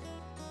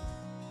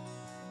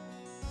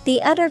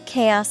 The utter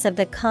chaos of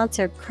the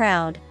concert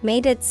crowd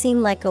made it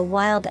seem like a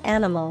wild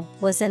animal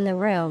was in the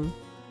room.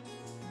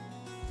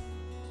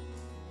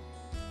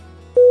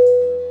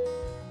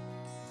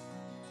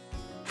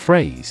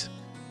 Phrase.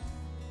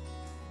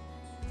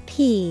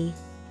 P-H-R-A-S-E.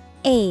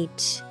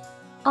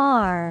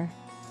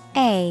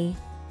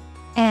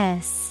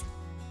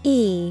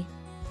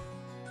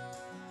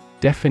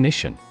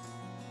 Definition: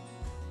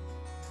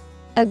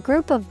 a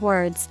group of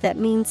words that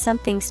mean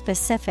something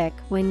specific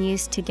when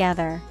used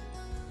together.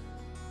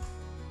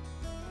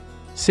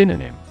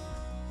 Synonym: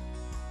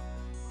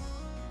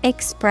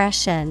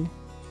 expression,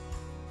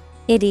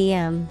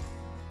 idiom,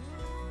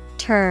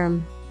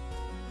 term.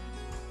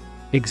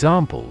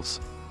 Examples: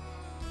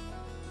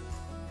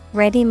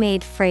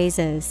 ready-made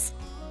phrases,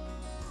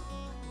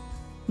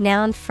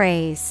 noun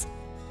phrase.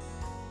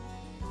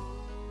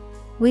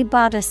 We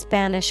bought a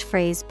Spanish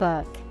phrase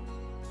book.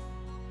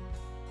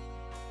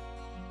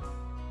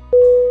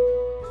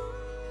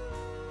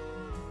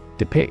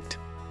 Depict.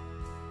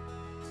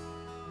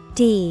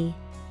 D-E-P-I-C-T.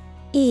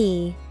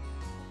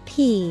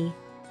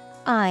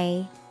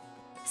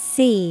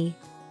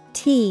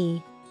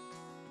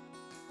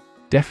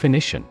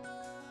 Definition: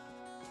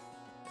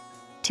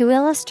 to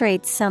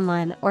illustrate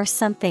someone or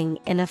something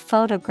in a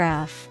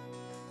photograph.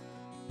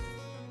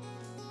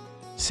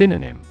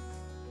 Synonym.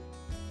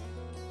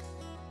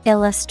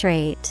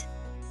 Illustrate,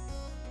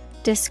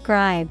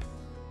 describe,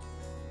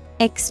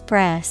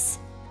 express.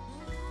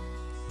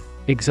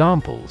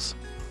 Examples.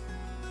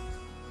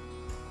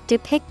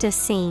 Depict a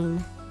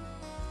scene.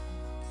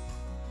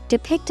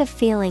 Depict a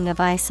feeling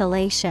of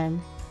isolation.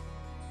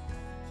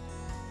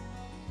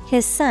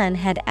 His son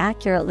had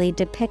accurately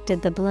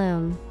depicted the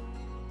bloom.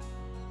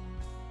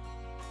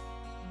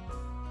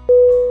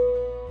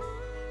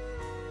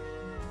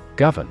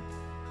 Govern.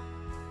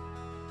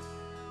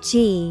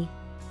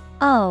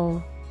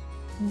 G-O-V-E-R-N.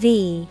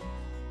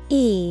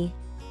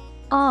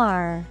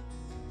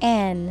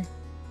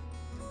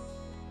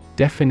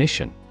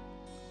 Definition.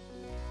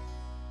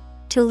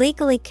 To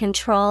legally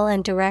control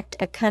and direct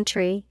a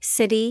country,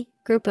 city,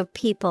 group of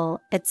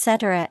people,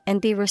 etc., and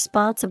be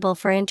responsible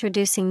for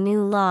introducing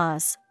new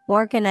laws,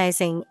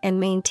 organizing and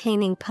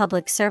maintaining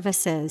public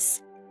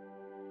services.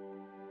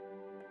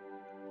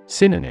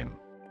 Synonym.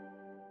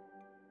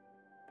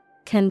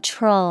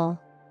 Control,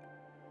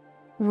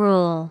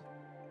 rule,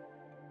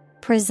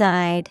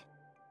 preside.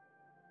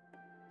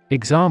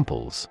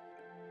 Examples.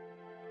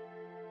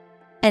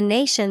 A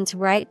nation's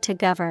right to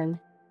govern.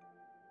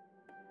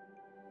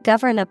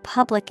 Govern a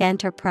public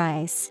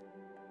enterprise.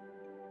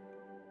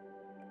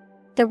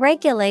 The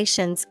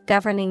regulations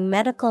governing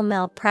medical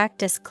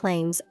malpractice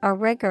claims are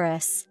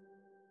rigorous.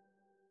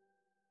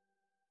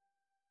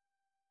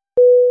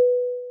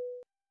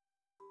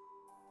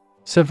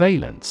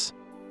 Surveillance.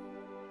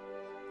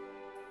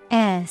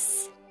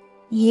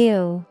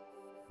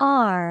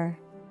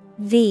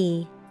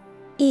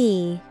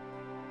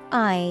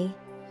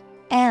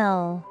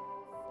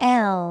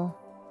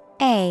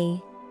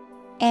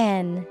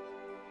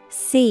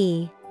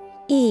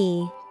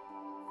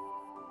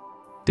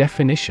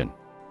 Definition.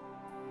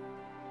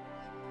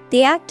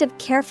 The act of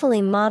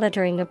carefully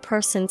monitoring a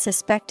person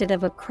suspected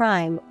of a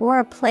crime or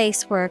a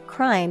place where a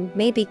crime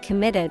may be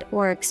committed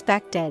or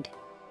expected.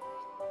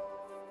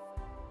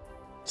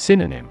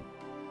 Synonym.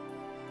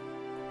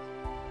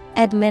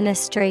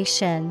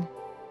 Administration,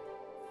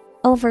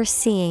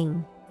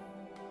 overseeing,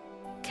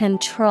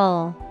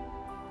 control.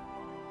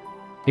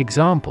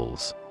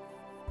 Examples.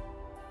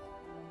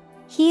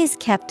 He is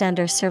kept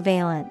under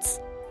surveillance.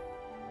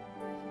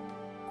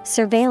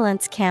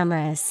 Surveillance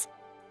cameras.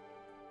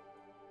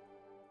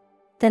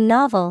 The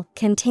novel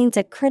contains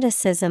a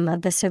criticism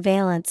of the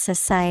surveillance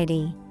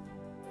society.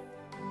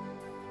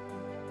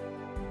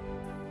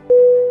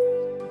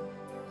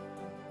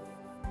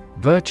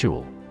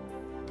 Virtual.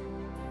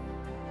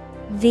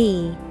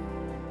 V-I-R-T-U-A-L.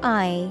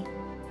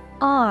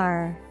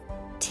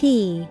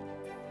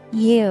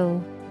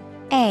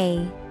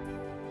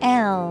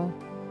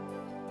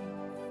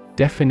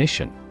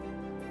 Definition.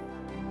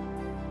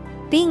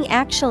 Being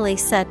actually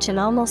such in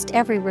almost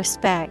every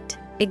respect,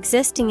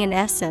 existing in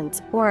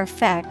essence or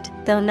effect,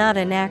 though not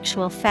an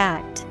actual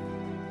fact.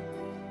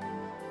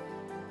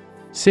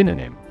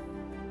 Synonym.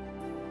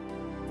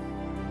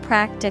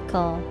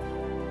 Practical.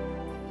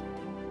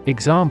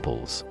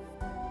 Examples.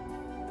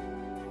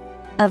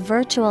 A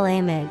virtual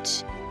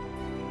image.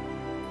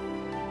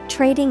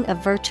 Trading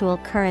of virtual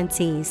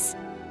currencies.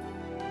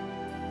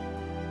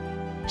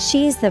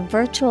 She is the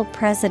virtual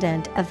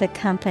president of the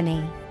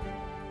company.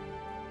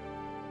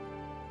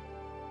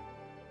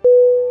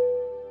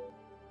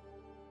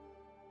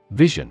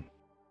 Vision.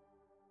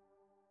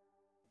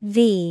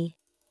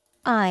 V-I-S-I-O-N.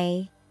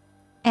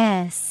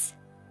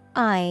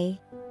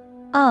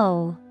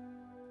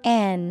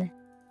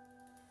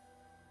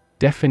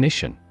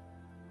 Definition.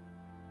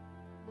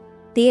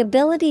 The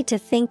ability to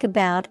think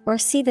about or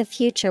see the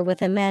future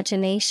with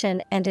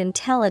imagination and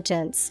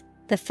intelligence,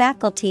 the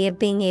faculty of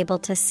being able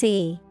to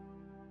see.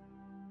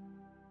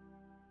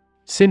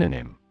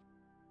 Synonym.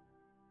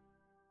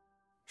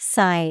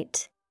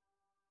 Sight,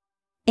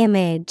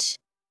 image,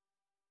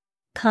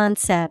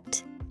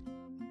 concept.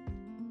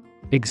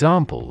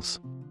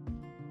 Examples.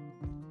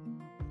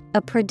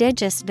 A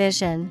prodigious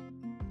vision.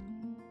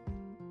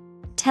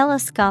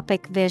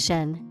 Telescopic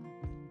vision.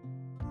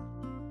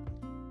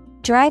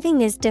 Driving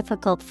is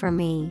difficult for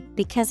me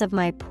because of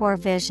my poor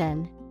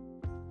vision.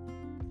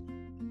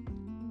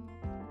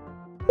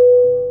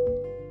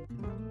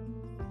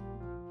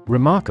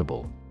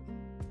 Remarkable.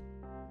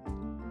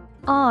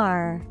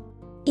 R-E-M-A-R-K-A-B-L-E.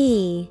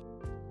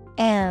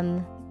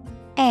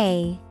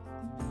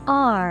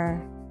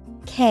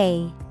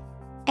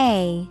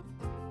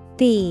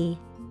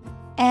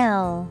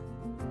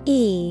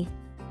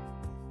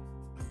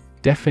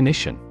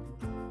 Definition.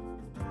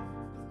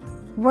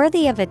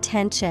 Worthy of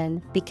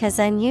attention because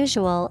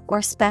unusual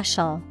or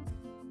special.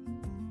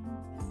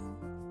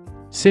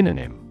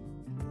 Synonym.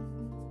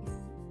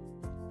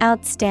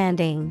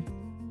 Outstanding,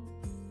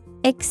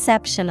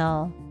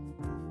 exceptional,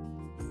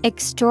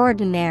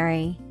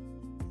 extraordinary.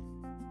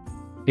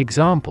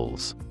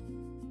 Examples.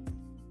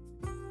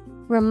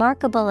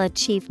 Remarkable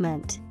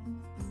achievement.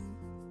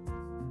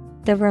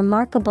 The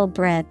remarkable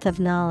breadth of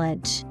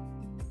knowledge.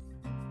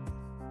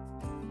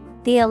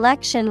 The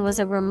election was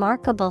a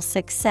remarkable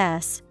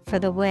success for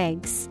the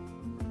Whigs.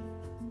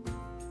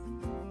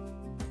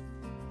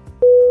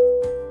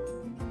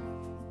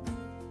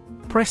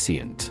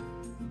 Prescient.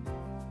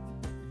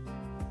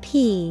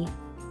 Prescient.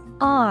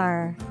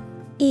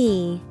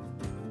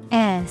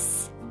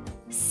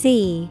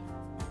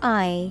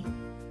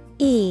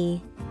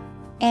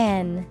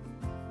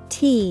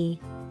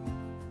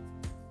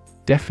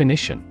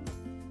 Definition.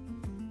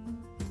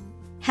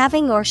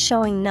 Having or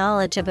showing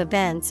knowledge of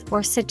events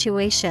or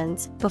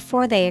situations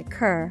before they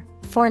occur,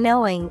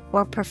 foreknowing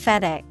or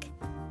prophetic.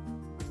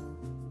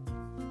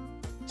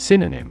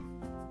 Synonym.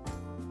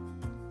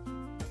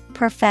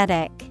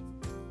 Prophetic,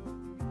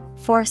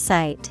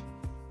 foresight,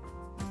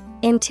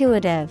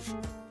 intuitive.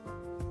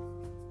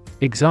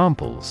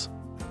 Examples.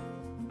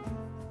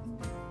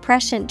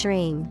 Prescient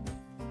dream,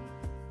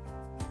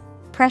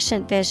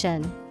 prescient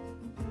vision.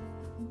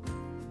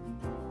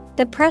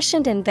 The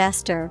prescient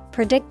investor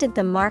predicted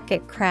the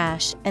market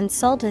crash and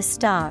sold his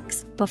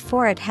stocks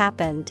before it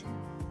happened.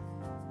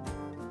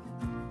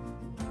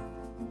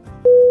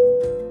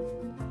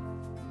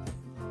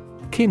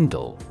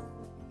 Kindle.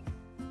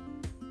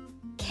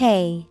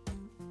 Kindle.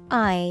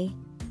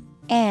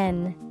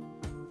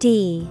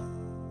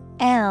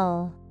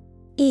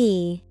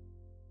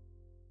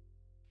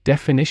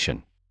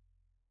 Definition.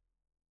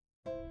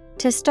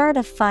 To start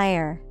a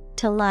fire,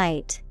 to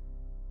light.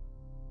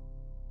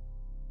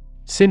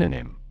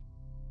 Synonym.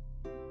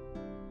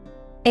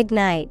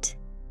 Ignite,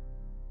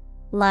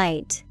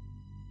 light,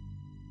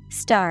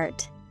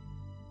 start.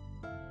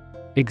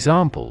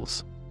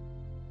 Examples.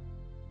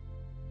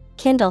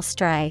 Kindle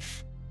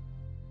strife,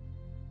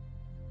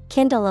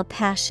 kindle a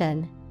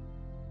passion.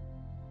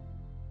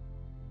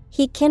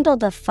 He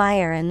kindled a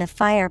fire in the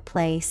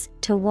fireplace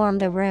to warm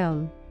the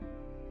room.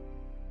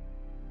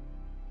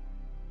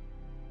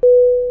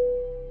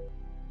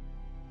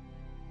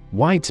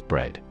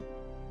 Widespread.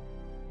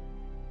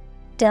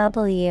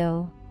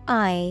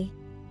 Widespread.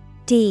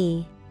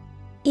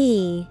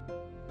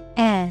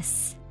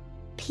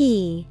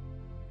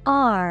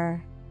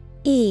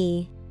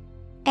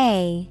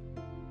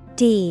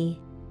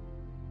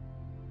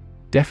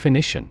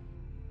 Definition.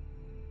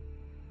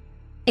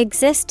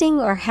 Existing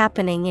or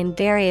happening in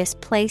various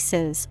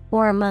places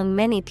or among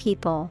many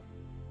people.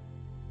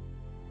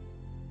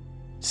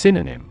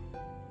 Synonym.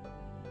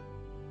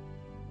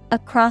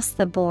 Across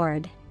the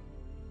board.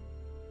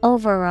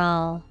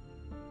 Overall.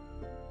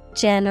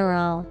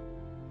 General.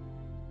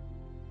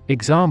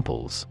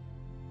 Examples.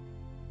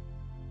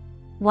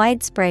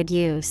 Widespread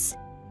use.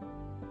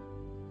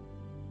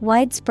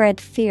 Widespread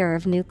fear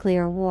of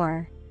nuclear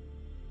war.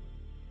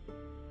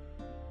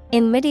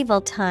 In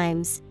medieval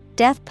times,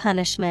 death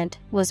punishment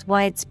was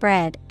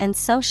widespread and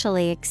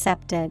socially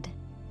accepted.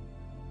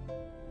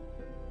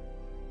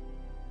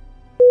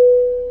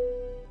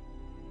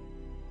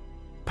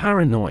 Paranoia.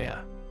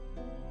 Paranoia.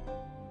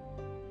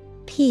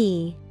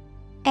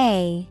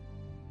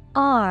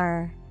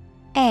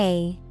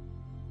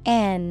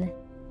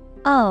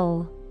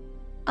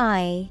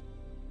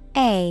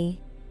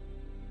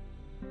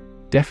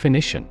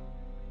 Definition.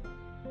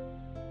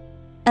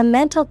 A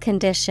mental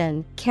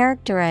condition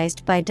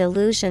characterized by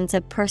delusions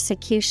of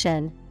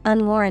persecution,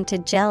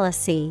 unwarranted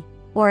jealousy,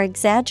 or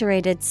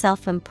exaggerated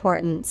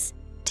self-importance,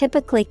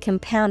 typically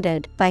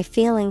compounded by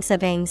feelings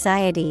of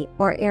anxiety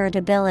or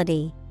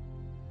irritability.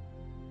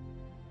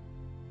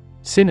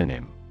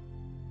 Synonym.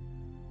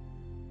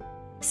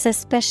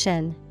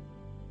 Suspicion,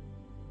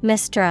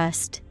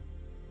 mistrust,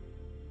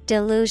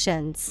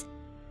 delusions.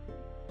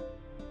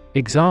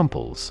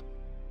 Examples.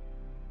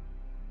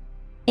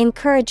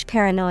 Encourage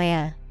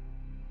paranoia.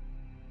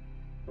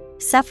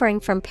 Suffering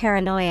from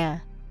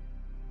paranoia.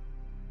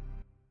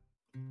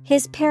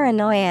 His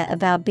paranoia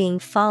about being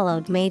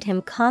followed made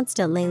him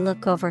constantly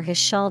look over his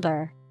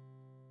shoulder.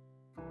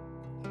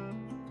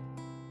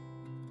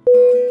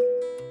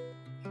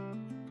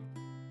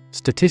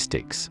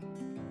 Statistics. Statistics.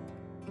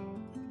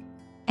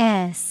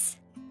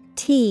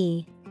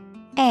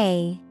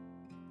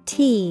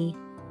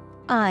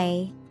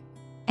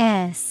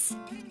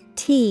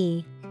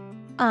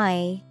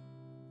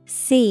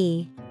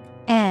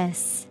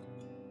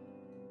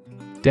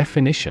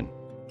 Definition.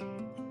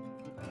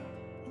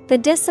 The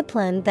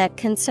discipline that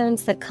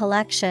concerns the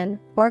collection,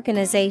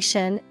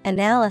 organization,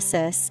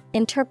 analysis,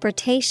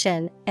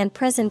 interpretation, and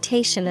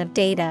presentation of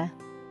data.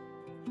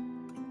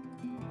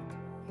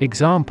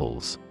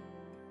 Examples.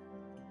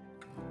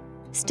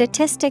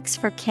 Statistics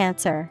for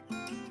cancer.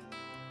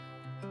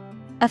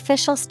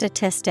 Official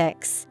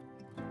statistics.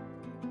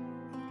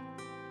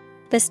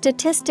 The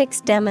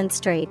statistics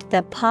demonstrate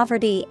that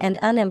poverty and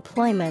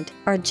unemployment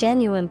are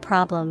genuine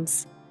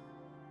problems.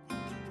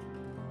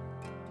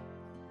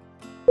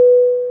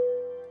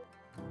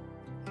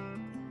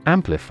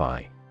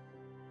 Amplify.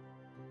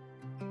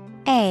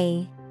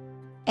 Amplify.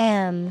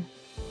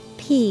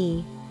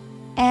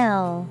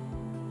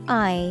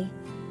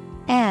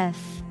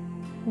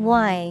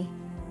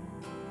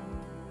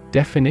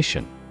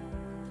 Definition.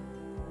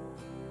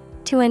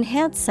 To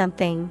enhance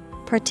something,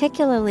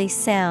 particularly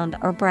sound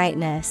or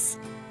brightness.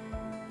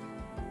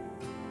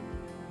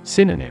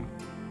 Synonym.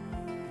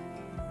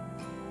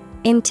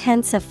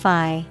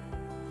 Intensify,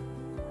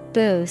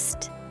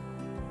 boost,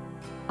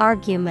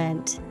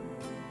 argument.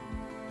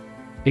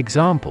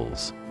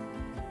 Examples: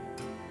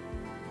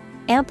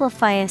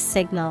 amplify a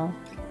signal,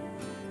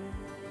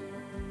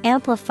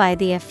 amplify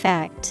the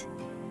effect.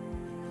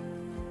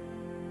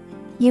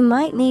 You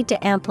might need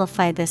to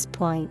amplify this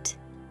point.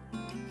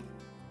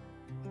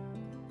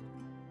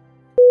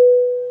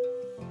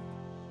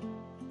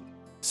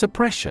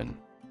 Suppression.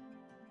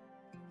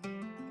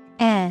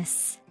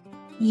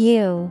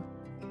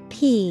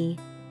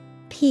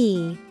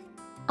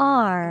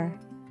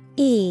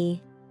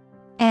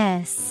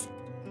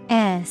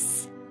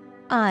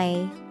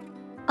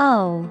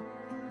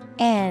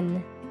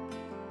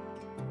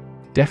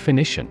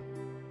 Definition: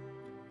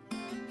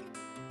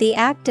 the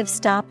act of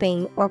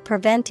stopping or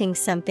preventing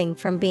something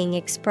from being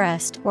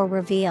expressed or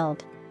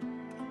revealed.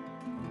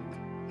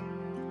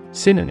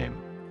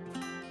 Synonym: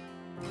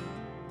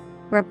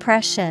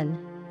 repression,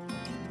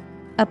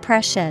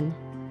 oppression,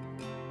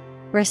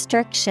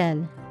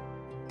 restriction.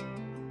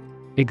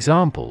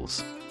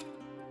 Examples: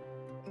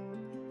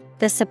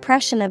 the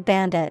suppression of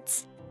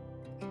bandits,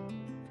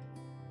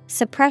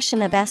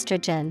 suppression of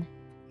estrogen.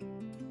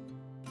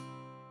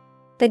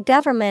 The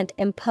government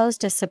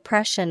imposed a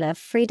suppression of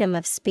freedom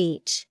of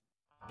speech.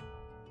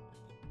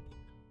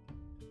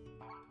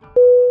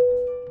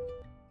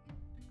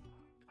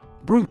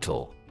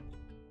 Brutal.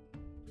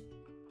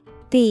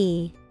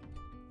 B-R-U-T-A-L.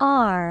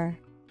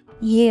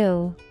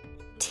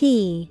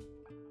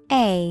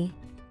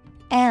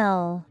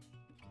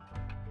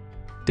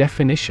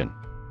 Definition: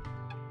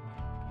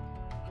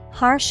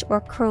 harsh or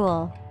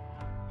cruel.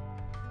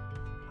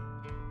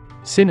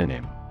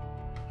 Synonym: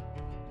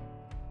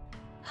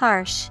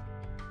 harsh,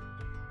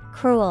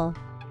 cruel,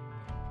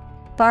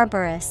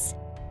 barbarous.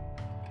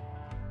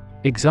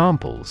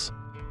 Examples: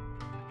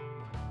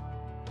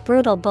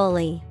 brutal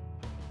bully,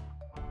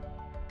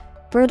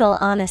 brutal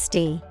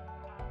honesty.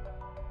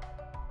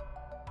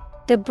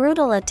 The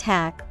brutal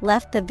attack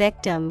left the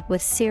victim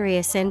with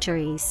serious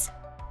injuries.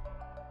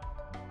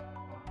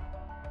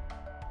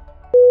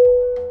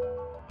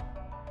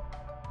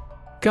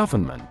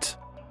 Government.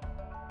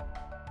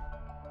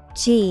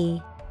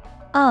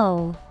 G-O-V-E-R-N-M-E-N-T.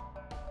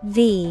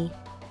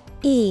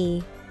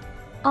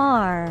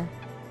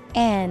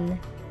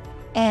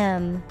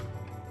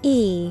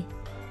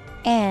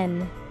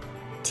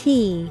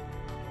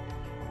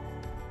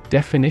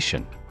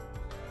 Definition: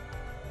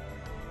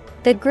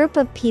 the group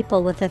of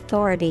people with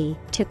authority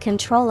to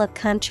control a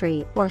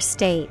country or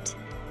state.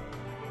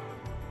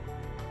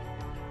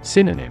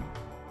 Synonym: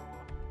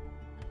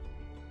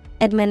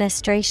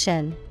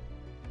 administration,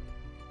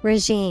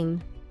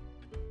 regime,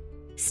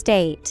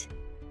 state.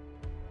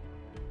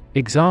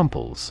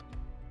 Examples: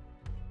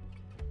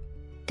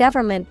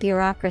 government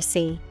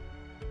bureaucracy,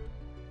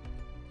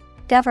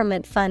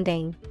 government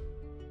funding.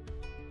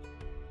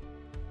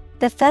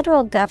 The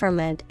federal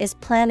government is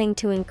planning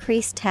to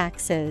increase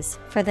taxes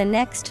for the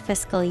next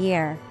fiscal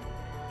year.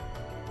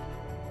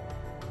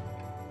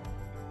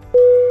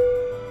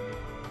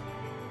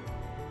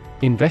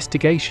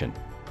 Investigation.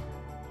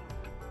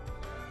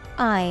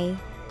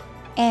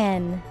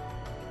 investigation.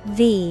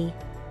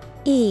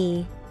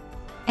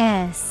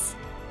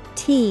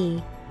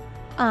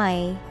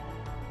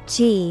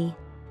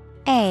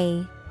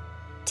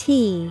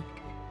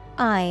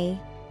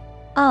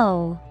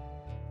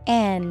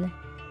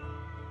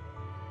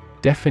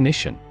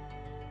 Definition: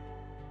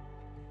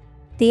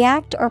 the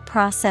act or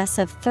process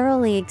of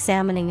thoroughly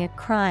examining a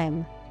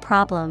crime,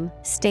 problem,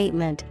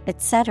 statement,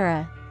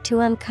 etc.,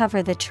 to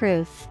uncover the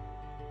truth.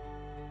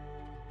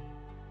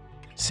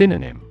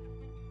 Synonym: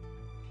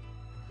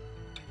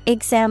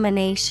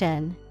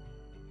 examination,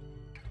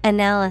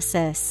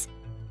 analysis,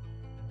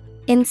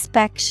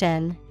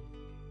 inspection.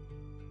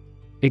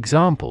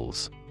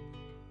 Examples: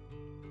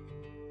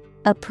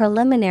 a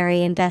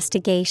preliminary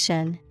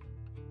investigation.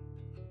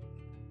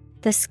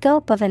 The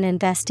scope of an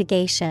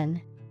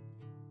investigation.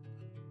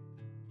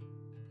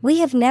 We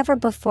have never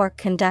before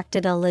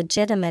conducted a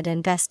legitimate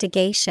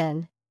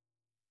investigation.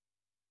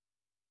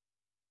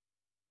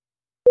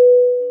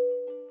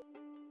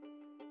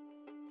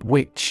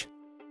 Witch.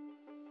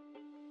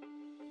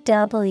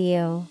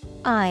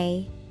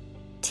 W-I-T-C-H.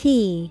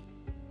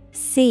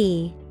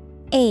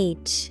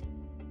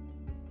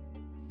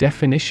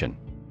 Definition: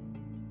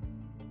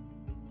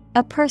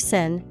 a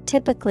person,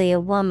 typically a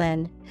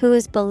woman, who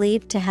is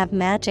believed to have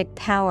magic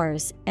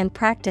powers and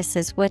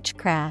practices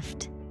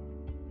witchcraft.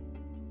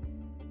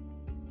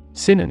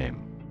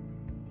 Synonym: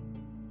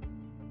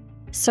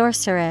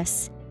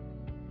 sorceress,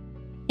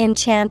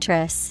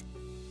 enchantress,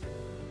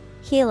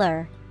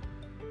 healer.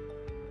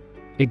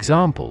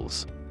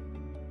 Examples: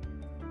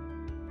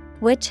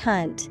 witch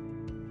hunt,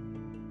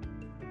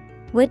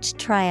 witch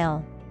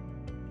trial.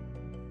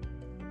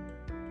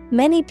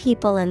 Many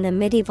people in the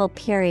medieval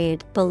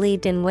period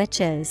believed in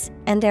witches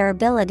and their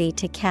ability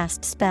to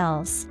cast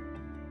spells.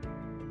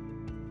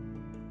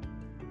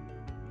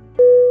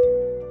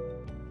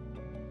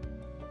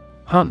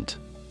 Hunt.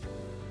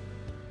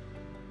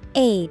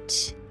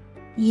 H-U-N-T.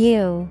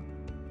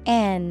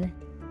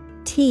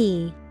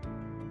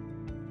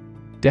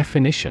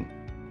 Definition: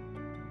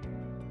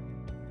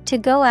 To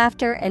go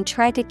after and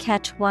try to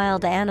catch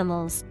wild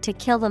animals to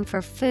kill them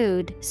for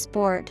food,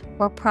 sport,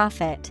 or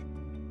profit.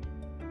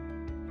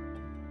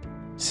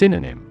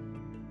 Synonym: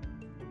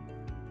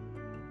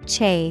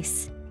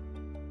 Chase,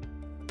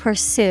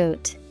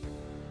 pursuit,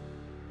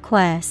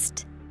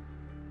 quest.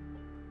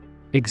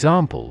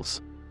 Examples: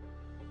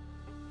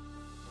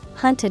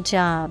 Hunt a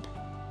job.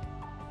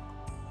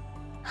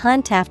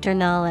 Hunt after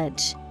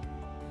knowledge.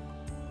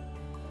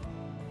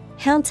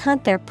 Hounds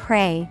hunt their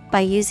prey by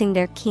using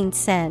their keen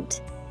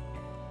scent.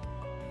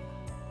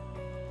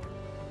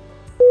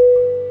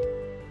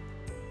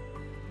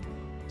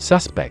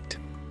 Suspect.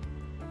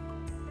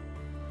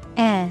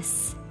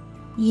 S-U-S-P-E-C-T.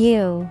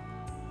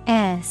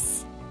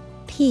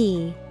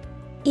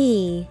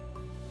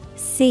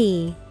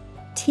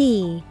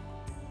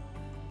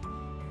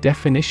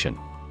 Definition: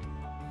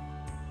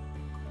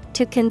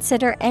 To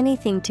consider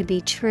anything to be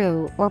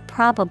true or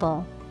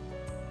probable.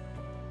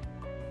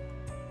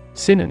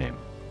 Synonym: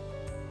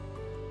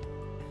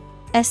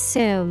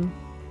 Assume,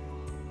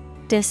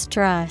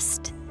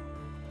 distrust,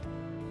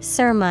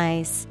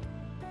 surmise.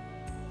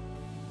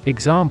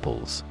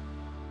 Examples: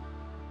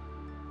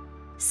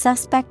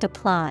 Suspect a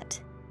plot.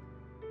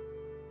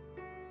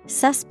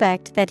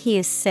 Suspect that he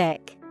is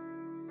sick.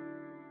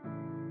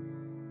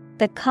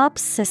 The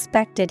cops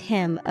suspected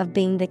him of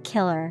being the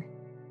killer.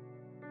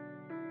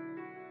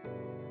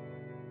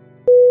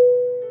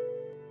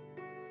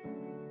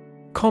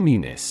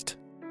 Communist.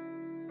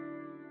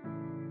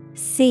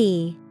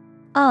 C-O-M-M-U-N-I-S-T.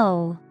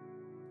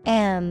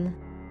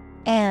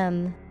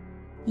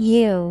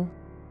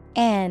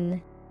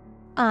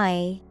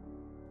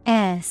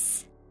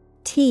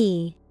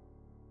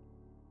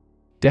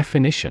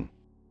 Definition: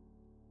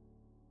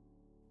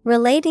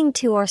 Relating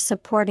to or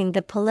supporting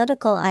the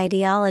political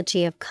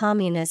ideology of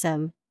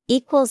communism,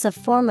 equals a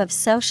form of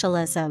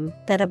socialism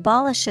that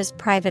abolishes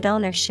private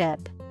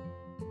ownership.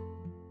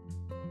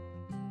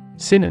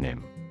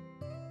 Synonym: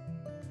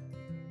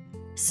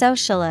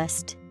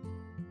 Socialist,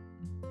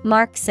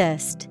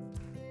 Marxist,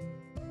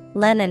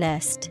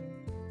 Leninist.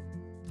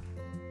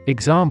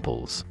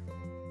 Examples: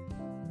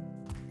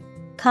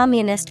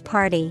 Communist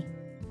Party.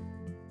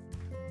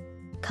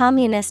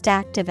 Communist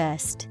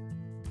activist.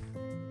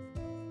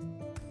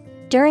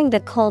 During the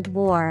Cold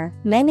War,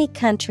 many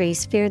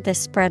countries feared the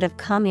spread of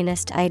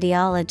communist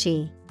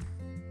ideology.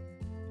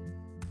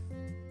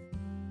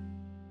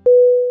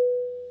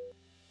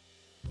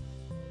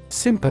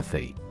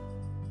 Sympathy.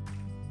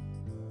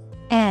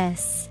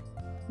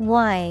 S-Y-M-P-A-T-H-Y.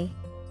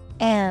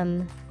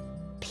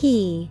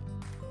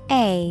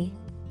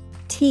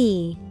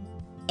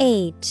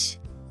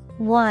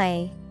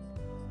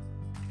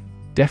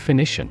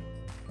 Definition: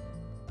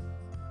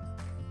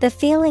 The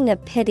feeling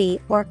of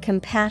pity or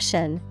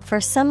compassion for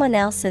someone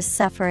else's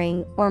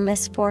suffering or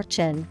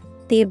misfortune,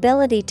 the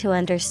ability to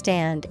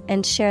understand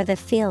and share the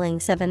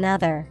feelings of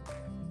another.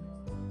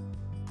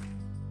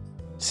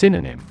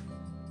 Synonym: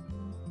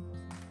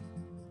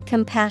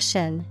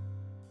 Compassion,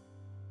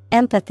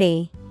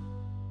 empathy,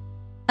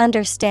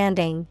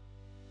 understanding.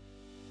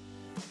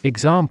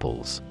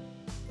 Examples: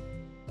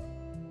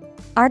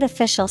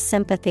 Artificial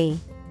sympathy.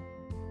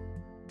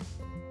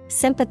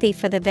 Sympathy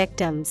for the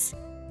victims.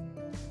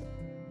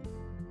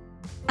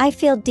 I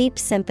feel deep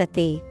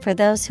sympathy for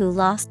those who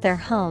lost their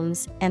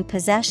homes and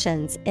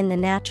possessions in the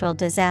natural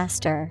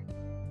disaster.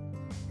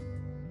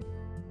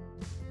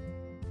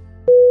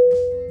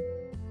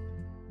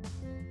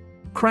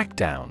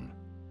 Crackdown.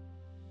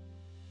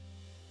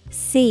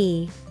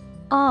 C-R-A-C-K-D-O-W-N.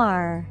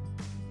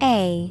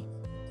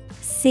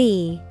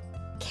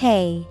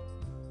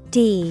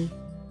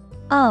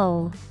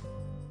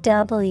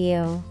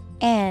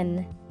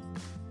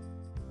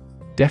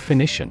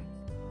 Definition: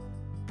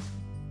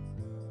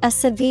 A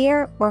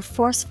severe or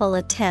forceful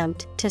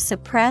attempt to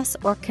suppress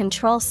or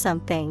control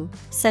something,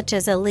 such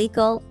as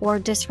illegal or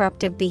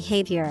disruptive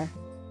behavior.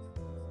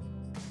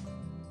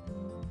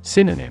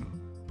 Synonym: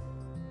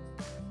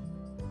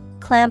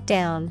 Clamp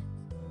down,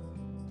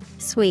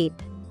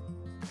 sweep,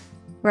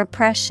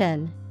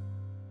 repression.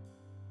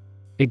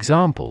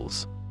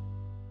 Examples: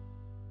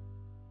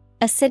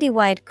 A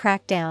citywide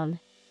crackdown.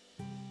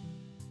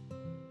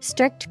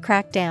 Strict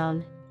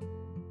crackdown.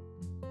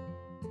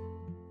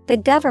 The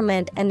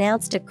government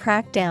announced a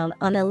crackdown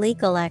on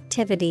illegal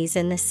activities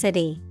in the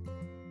city.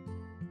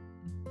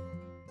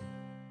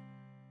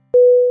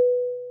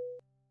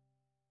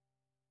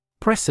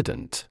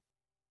 Precedent.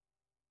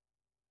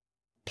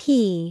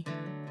 P-R-E-C-E-D-E-N-T.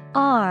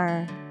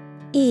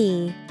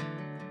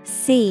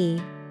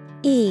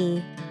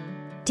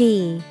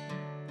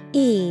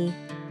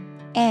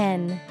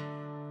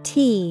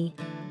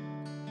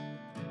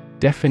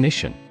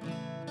 Definition: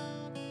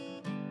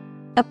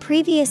 A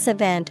previous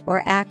event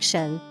or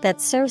action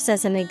that serves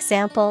as an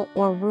example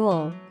or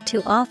rule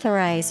to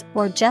authorize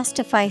or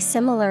justify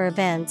similar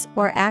events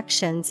or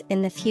actions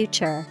in the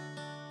future.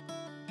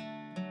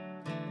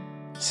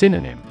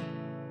 Synonym: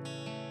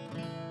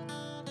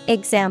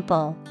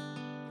 Example,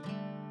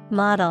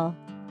 model,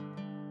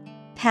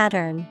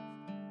 pattern.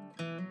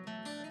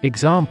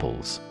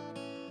 Examples: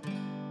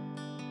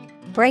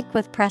 Break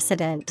with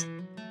precedent.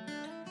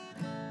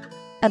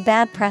 A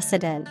bad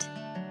precedent.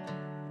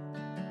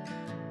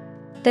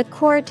 The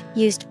court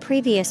used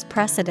previous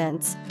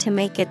precedents to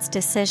make its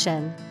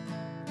decision.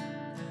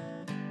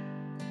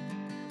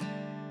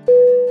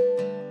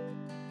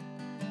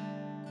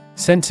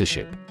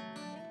 Censorship.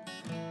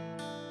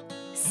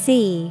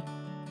 CENSORSHIP.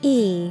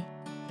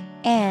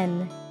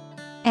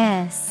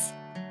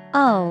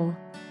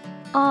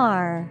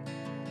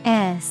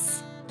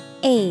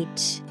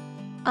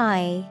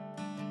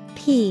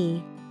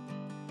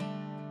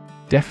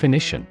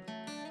 Definition.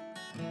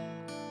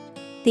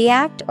 The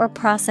act or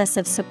process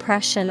of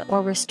suppression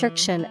or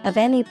restriction of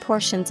any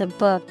portions of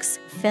books,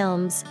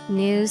 films,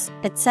 news,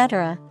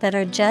 etc. that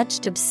are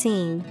judged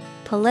obscene,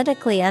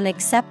 politically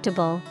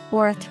unacceptable,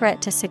 or a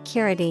threat to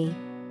security.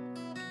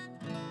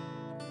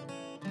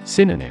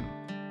 Synonym.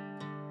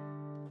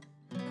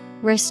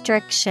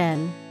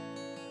 Restriction,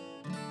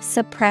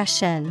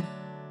 suppression.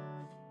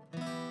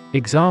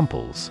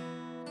 Examples.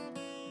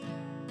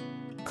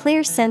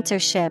 Clear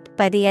censorship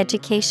by the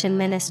Education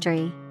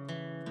Ministry.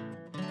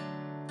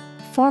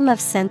 Form of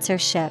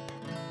censorship.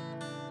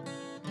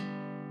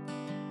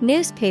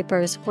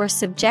 Newspapers were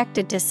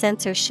subjected to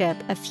censorship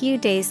a few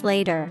days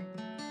later.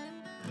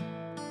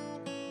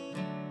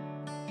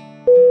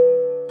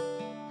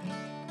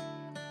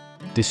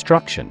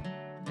 Destruction.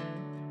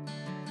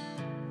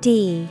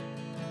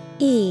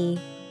 DESTRUCTION.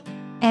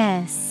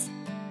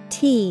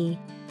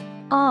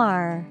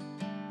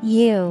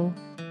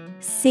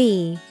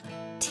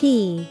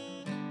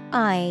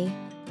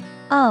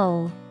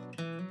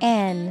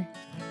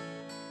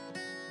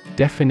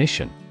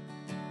 Definition.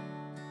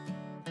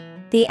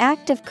 The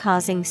act of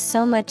causing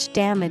so much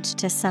damage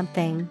to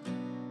something.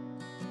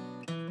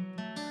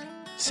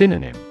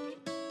 Synonym.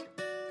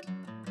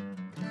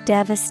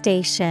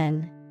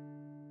 Devastation,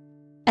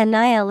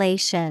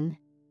 annihilation,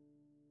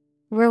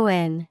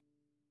 ruin.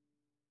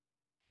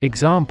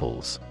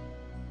 Examples.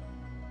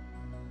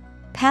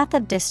 Path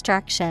of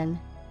destruction.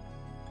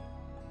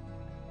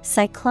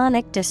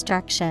 Cyclonic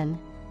destruction.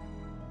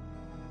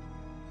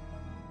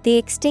 The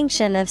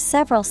extinction of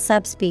several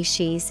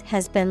subspecies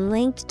has been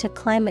linked to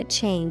climate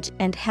change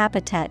and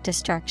habitat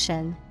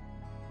destruction.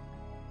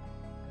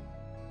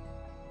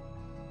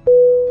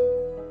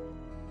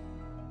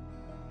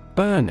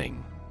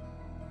 Burning.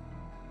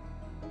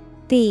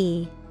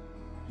 BURNING.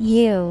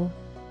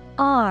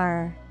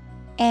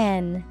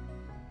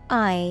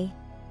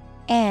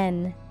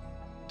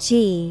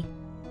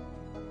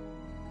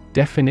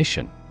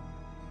 Definition.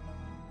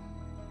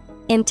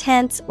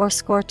 Intense or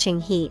scorching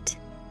heat.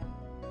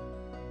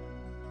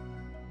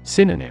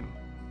 Synonym.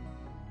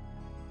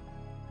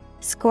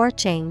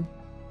 Scorching,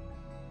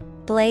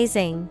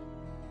 blazing,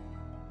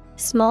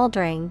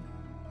 smoldering.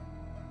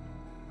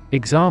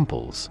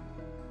 Examples.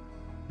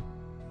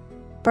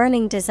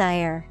 Burning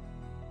desire,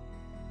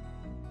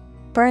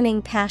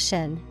 burning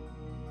passion.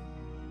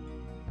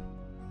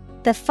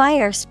 The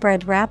fire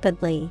spread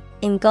rapidly,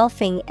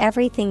 engulfing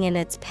everything in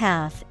its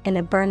path in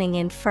a burning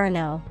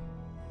inferno.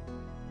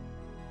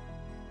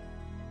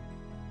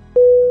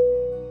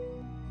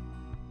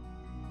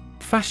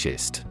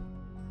 Fascist.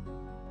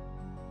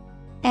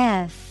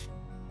 FASCIST.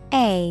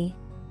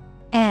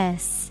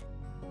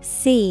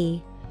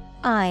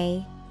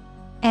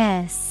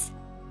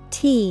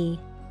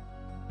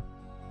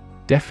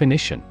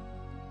 Definition.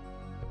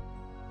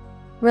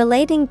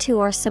 Relating to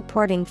or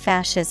supporting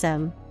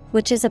fascism,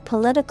 which is a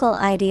political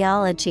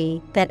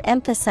ideology that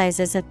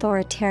emphasizes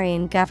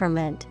authoritarian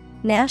government,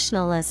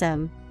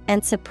 nationalism,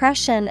 and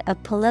suppression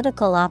of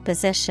political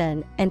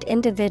opposition and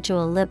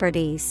individual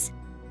liberties.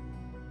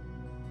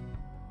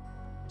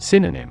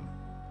 Synonym.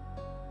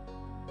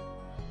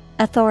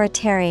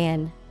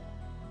 Authoritarian,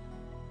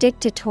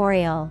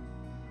 dictatorial,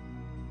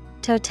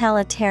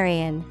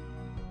 totalitarian.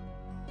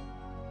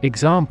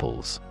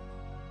 Examples.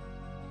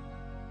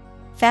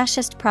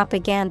 Fascist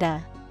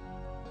propaganda,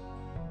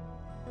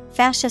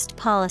 fascist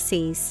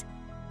policies.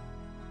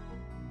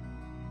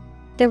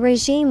 The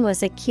regime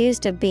was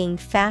accused of being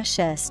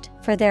fascist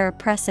for their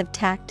oppressive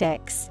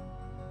tactics.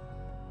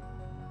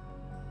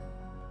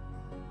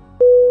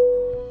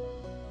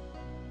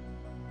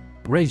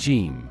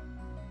 Regime.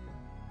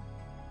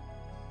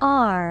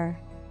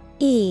 REGIME.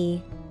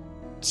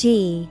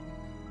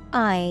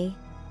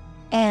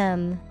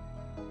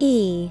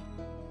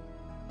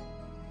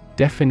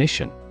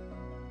 Definition.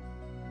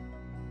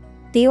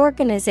 The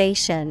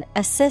organization,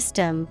 a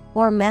system,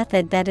 or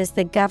method that is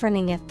the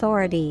governing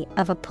authority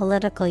of a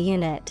political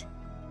unit.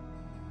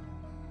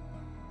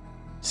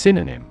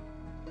 Synonym.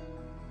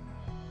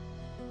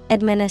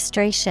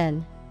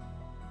 Administration,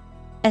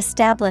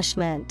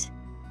 establishment,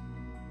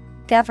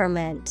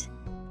 government.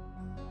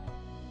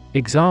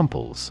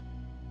 Examples.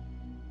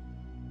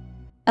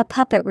 A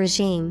puppet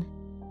regime,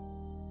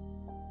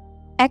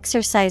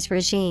 exercise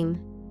regime.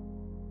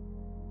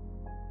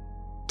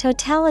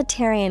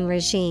 Totalitarian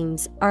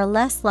regimes are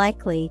less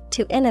likely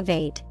to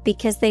innovate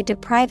because they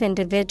deprive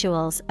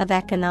individuals of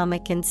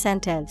economic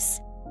incentives.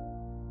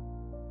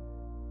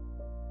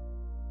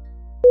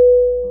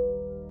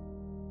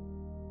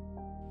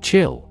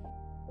 Chill.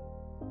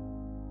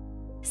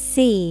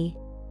 CHILL.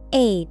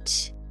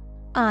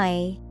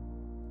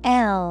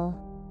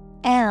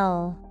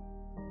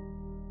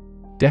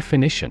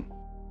 Definition: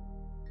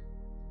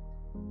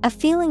 a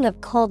feeling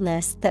of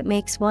coldness that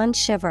makes one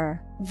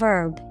shiver.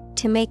 Verb,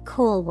 to make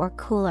cool or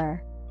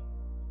cooler.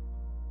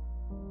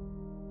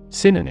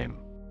 Synonym: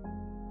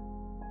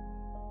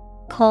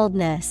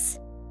 Coldness,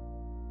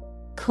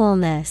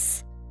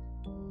 coolness.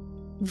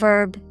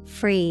 Verb,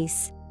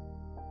 freeze.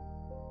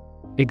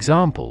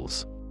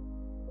 Examples: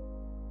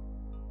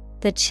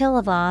 the chill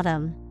of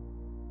autumn.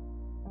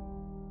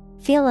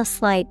 Feel a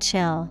slight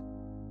chill.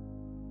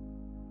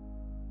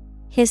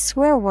 His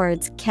swear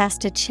words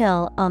cast a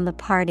chill on the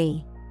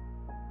party.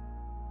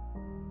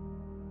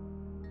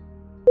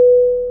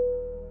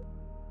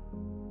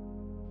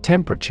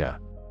 Temperature.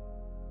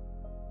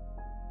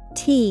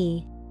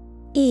 Temperature.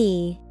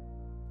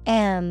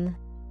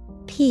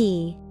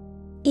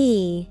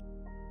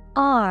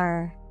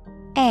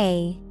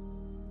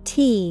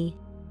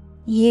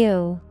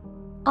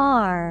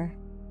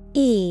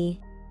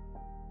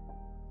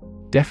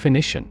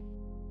 Definition: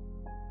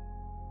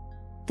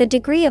 the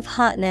degree of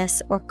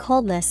hotness or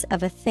coldness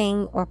of a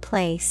thing or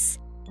place.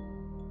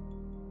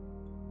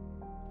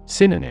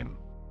 Synonym: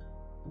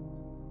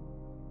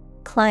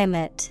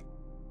 Climate,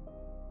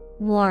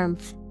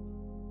 warmth,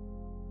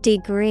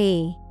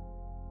 degree.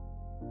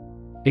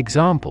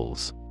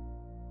 Examples: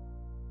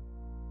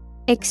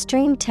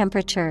 extreme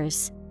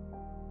temperatures.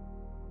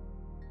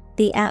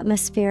 The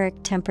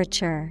atmospheric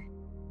temperature.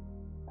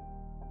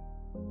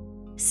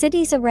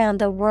 Cities around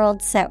the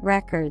world set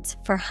records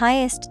for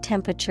highest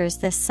temperatures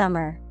this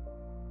summer.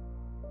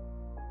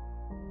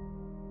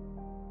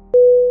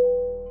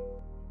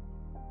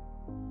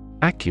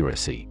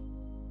 Accuracy.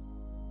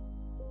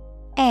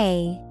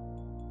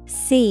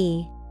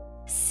 ACCURACY.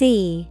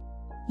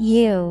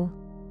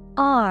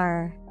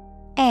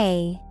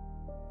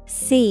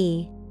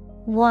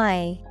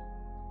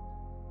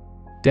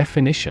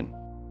 Definition: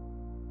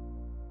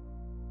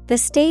 the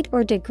state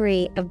or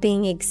degree of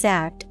being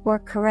exact or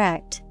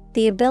correct,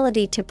 the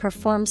ability to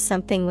perform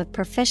something with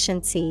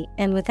proficiency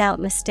and without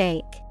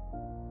mistake.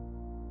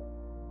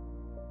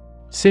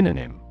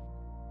 Synonym: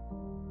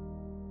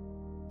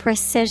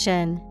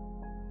 precision,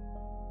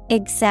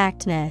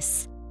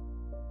 exactness,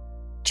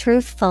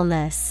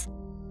 truthfulness.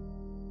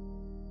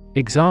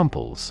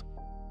 Examples: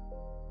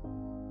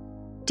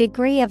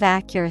 degree of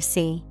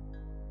accuracy.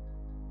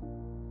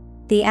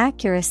 The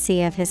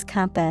accuracy of his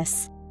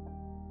compass.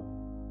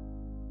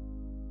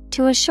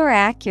 To assure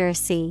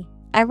accuracy,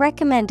 I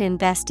recommend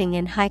investing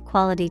in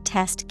high-quality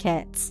test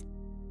kits.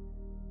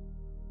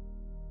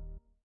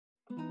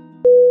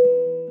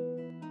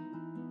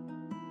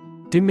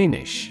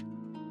 Diminish.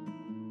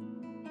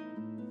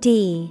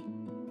 DIMINISH.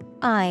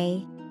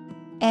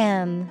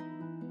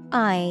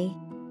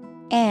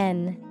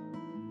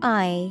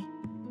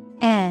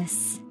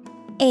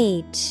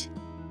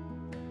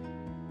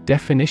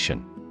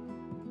 Definition: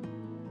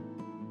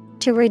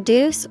 to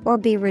reduce or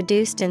be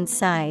reduced in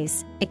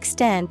size,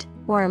 extent,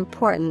 or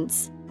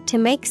importance, to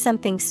make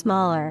something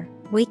smaller,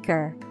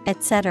 weaker,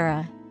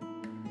 etc.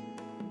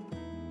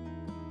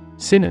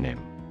 Synonym: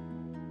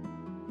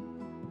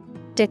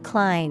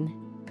 decline,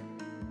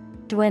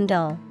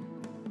 dwindle,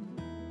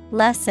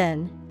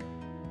 lessen.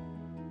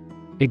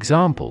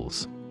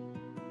 Examples: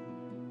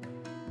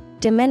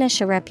 diminish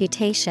a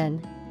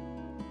reputation.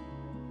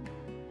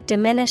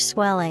 Diminish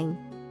swelling.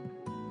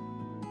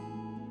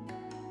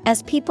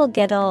 As people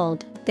get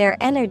old, their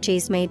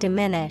energies may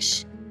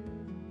diminish.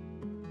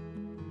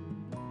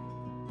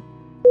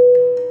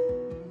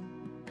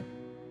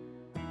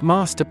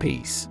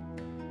 Masterpiece.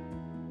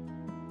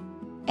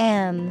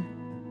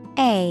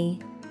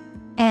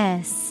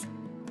 MASTERPIECE.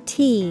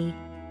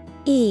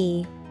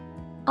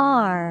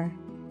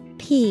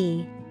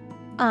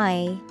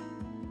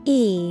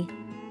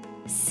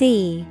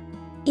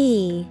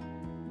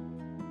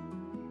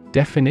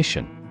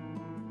 Definition: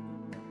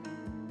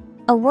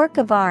 a work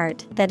of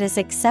art that is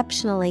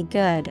exceptionally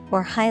good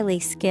or highly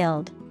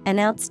skilled, an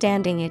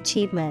outstanding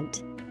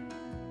achievement.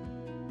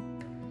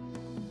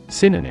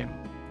 Synonym: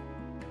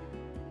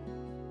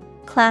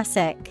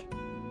 classic,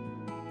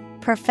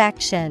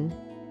 perfection,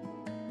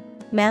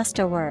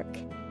 masterwork.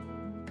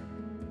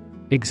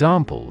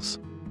 Examples: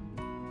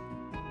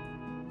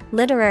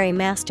 literary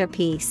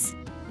masterpiece.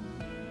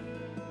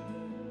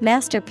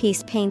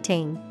 Masterpiece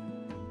painting.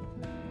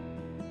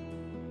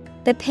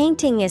 The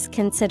painting is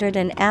considered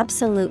an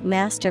absolute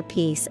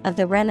masterpiece of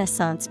the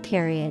Renaissance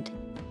period.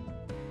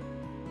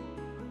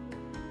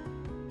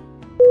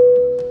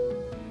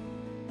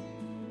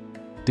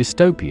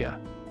 Dystopia.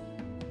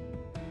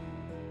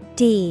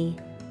 DYSTOPIA.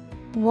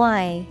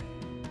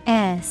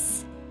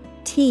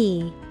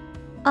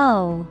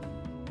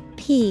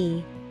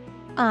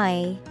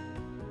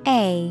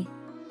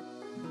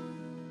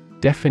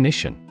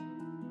 Definition: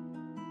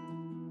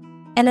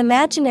 an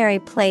imaginary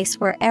place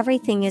where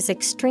everything is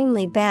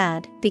extremely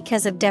bad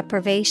because of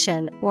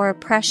deprivation or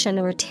oppression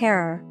or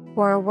terror,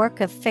 or a work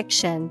of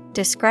fiction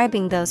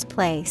describing those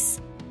places.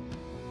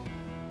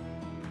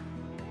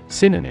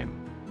 Synonym: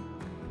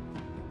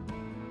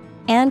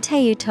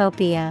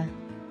 Anti-utopia.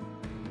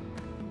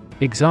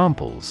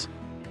 Examples: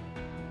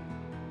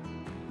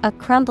 A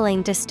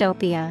crumbling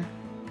dystopia.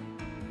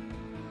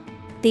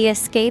 The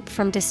escape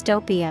from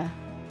dystopia.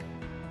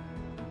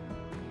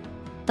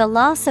 The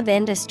loss of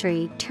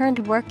industry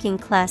turned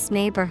working-class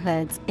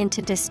neighborhoods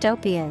into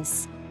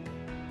dystopias.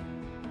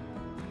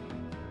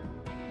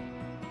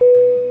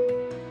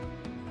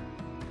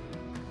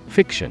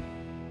 Fiction.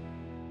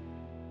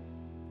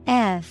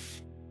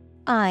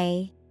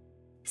 F-I-C-T-I-O-N.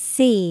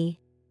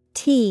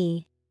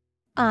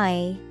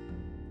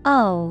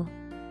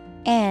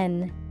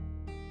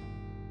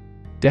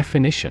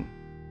 Definition: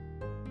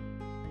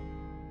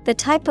 The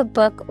type of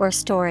book or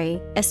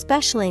story,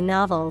 especially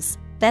novels,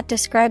 that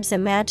describes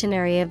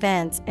imaginary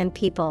events and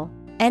people,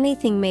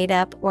 anything made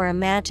up or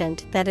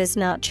imagined that is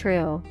not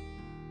true.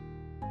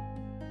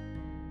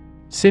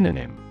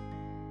 Synonym: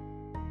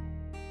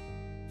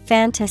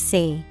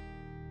 Fantasy,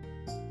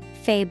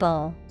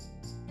 fable,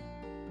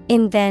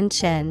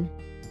 invention.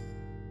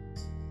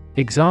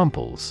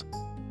 Examples: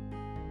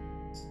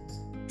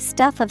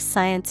 Stuff of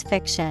science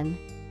fiction.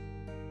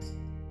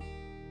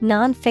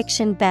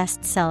 Non-fiction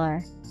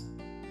bestseller.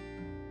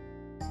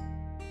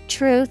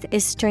 Truth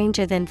is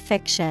stranger than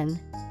fiction.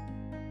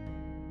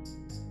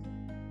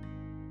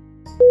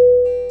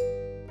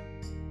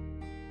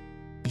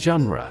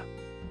 Genre.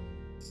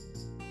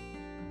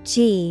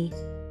 G-E-N-R-E.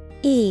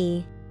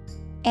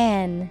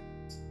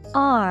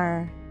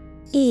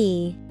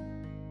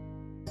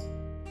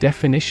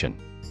 Definition: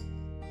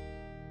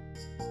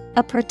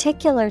 A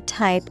particular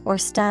type or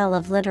style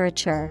of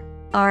literature,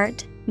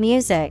 art,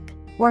 music,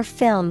 or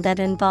film that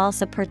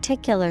involves a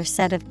particular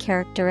set of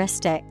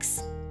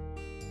characteristics.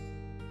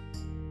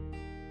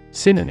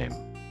 Synonym: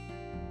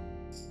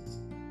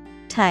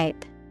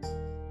 Type,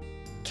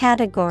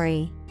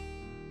 category,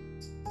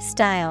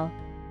 style.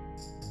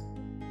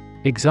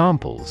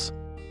 Examples: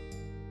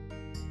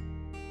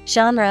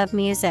 Genre of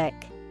music.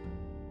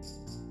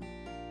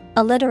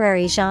 A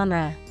literary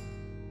genre.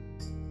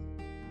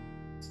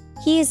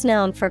 He is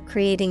known for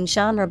creating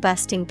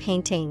genre-busting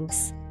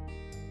paintings.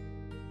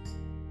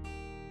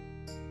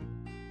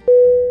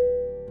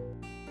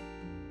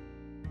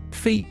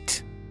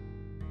 Feat.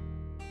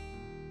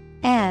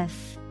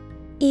 F-E-A-T.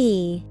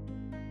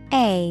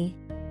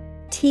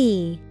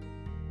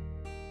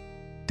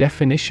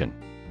 Definition: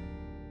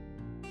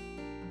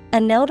 A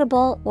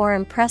notable or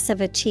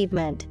impressive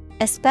achievement,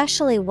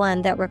 especially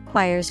one that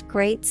requires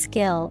great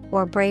skill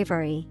or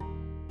bravery.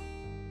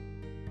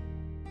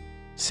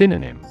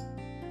 Synonym: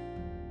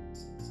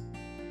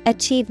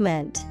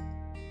 Achievement,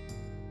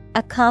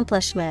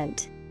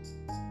 accomplishment,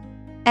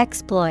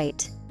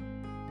 exploit.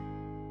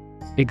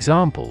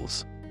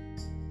 Examples: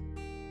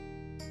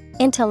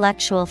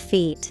 Intellectual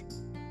feat.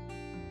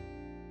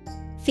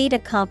 Feat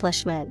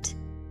accomplishment.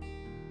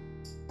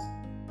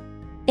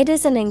 It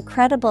is an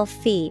incredible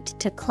feat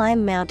to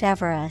climb Mount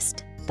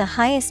Everest, the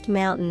highest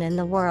mountain in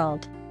the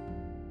world.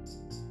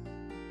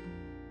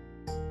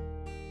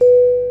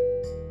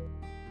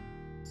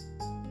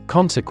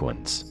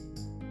 Consequence.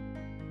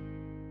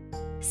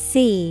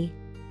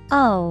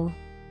 C-O-N-S-E-Q-U-E-N-C-E.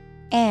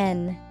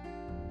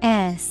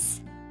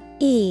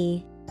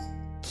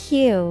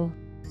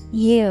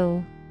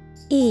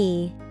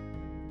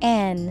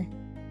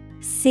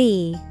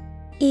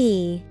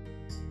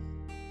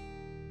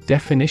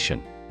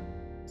 Definition: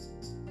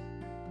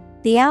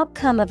 The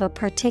outcome of a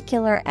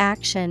particular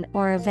action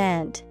or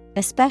event,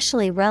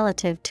 especially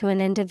relative to an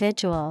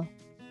individual.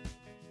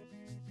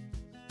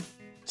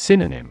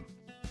 Synonym: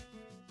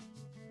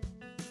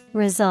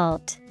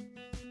 Result,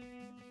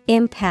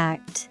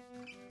 impact,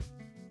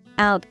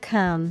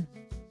 outcome.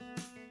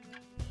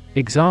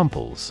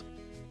 Examples: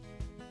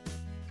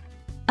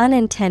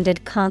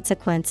 Unintended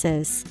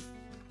consequences.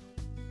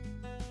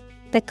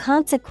 The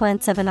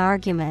consequence of an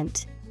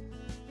argument.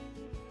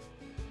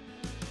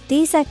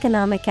 These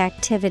economic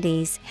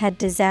activities had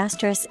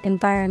disastrous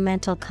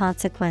environmental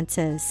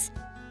consequences.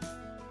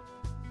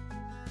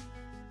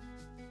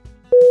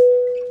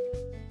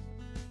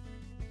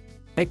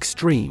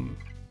 Extreme.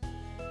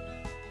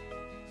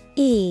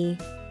 E-X-T-R-E-M-E.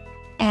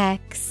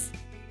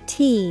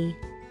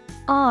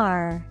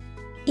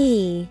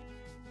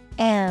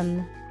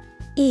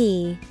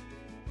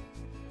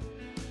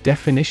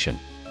 Definition: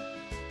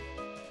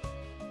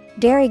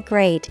 Very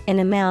great in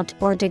amount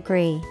or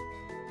degree.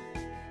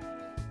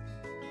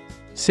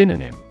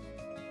 Synonym: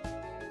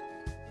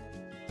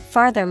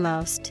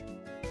 Farthermost,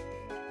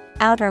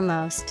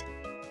 outermost,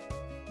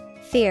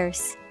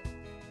 fierce.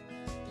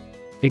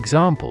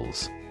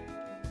 Examples: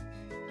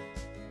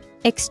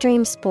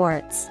 Extreme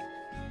sports.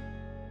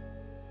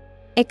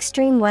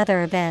 Extreme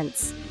weather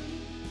events.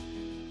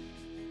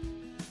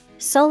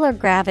 Solar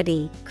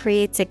gravity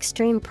creates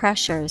extreme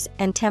pressures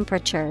and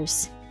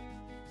temperatures.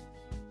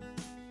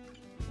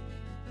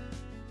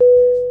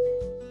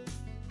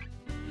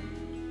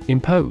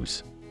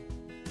 Impose.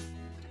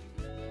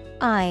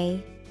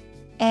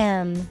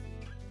 I-M-P-O-S-E.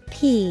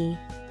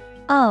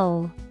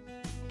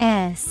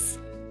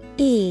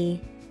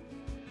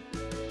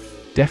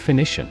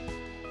 Definition: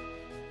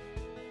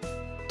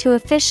 To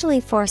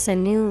officially force a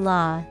new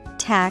law,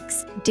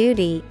 tax,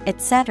 duty,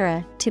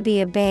 etc. to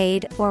be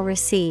obeyed or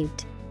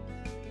received.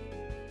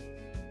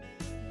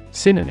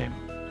 Synonym: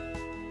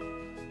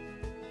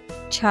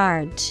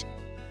 Charge,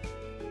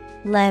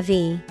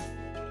 levy,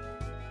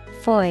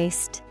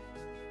 foist.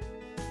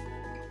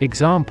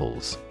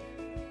 Examples: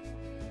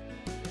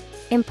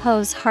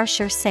 Impose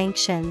harsher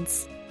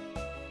sanctions.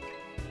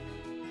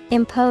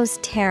 Impose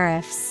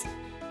tariffs.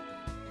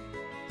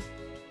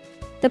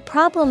 The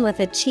problem with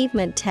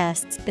achievement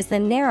tests is the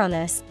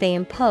narrowness they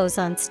impose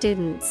on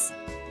students.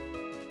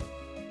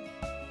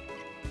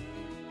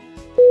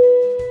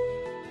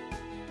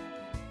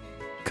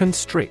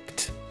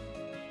 Constrict.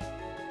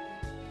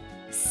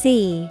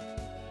 C-O-N-S-T-R-I-C-T.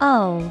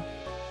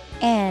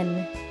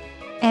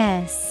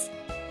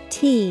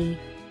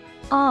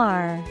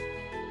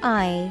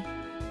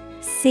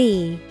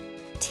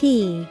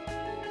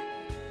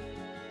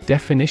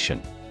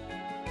 Definition: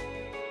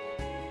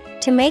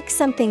 To make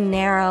something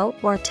narrow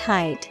or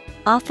tight,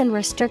 often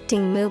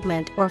restricting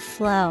movement or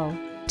flow,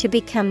 to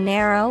become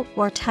narrow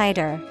or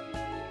tighter.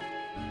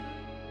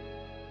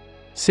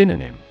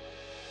 Synonym: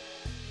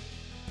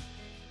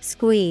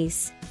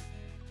 Squeeze,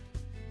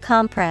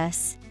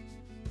 compress,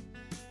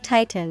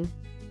 tighten.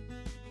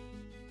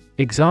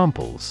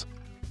 Examples: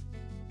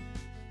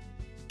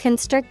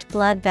 Constrict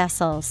blood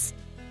vessels.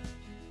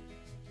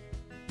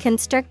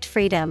 Constrict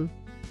freedom.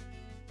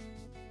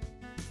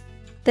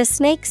 The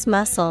snake's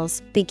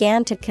muscles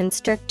began to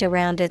constrict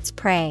around its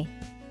prey.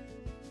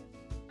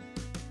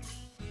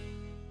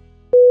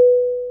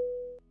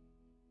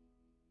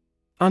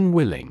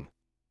 Unwilling.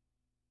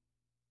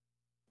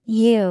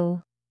 U-N-W-I-L-L-I-N-G.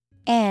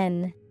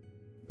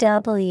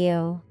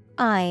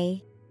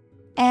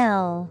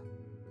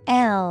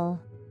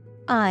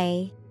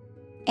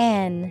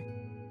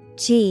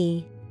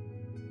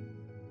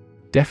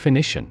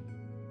 Definition: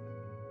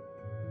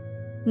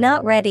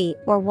 Not ready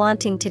or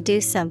wanting to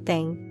do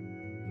something.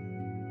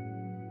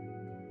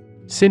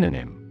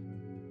 Synonym: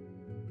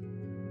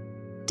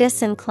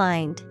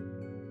 Disinclined,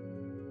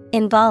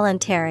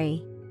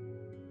 involuntary,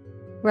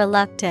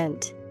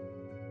 reluctant.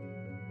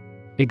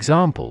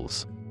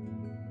 Examples: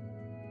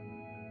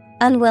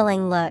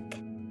 Unwilling look.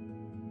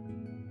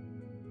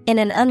 In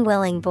an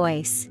unwilling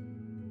voice.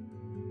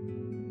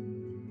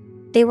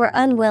 They were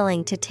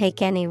unwilling to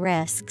take any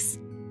risks.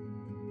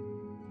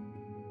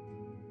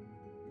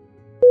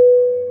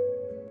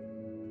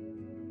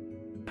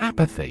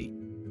 Apathy.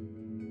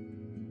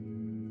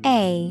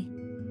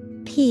 A-P-A-T-H-Y.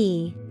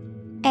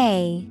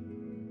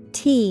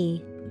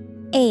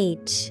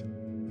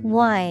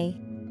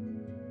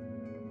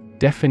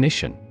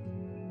 Definition: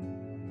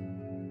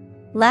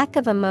 Lack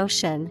of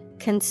emotion,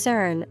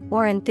 concern,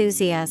 or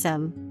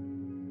enthusiasm.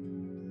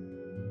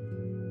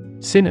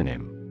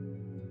 Synonym: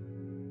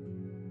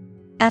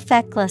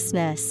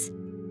 Affectlessness,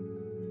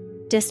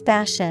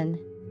 dispassion,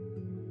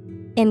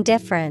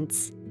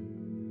 indifference.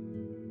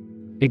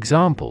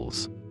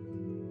 Examples: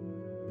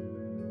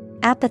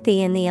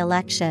 Apathy in the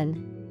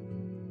election.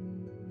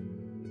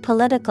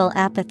 Political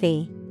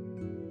apathy.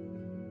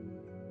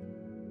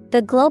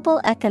 The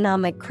global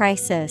economic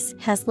crisis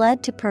has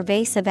led to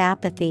pervasive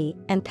apathy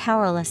and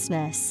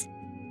powerlessness.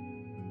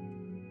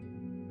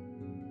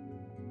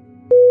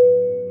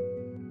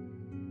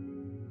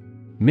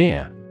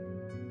 Mere.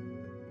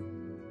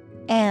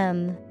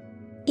 M-E-R-E.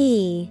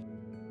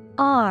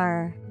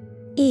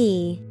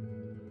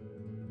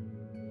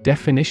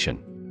 Definition: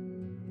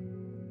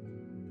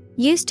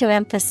 Used to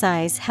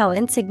emphasize how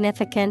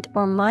insignificant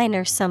or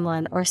minor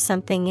someone or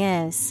something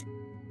is.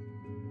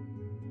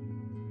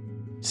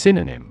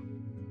 Synonym: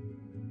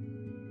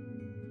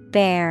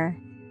 Bare,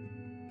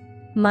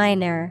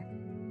 minor,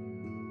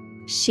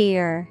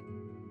 sheer.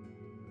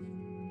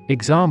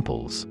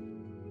 Examples: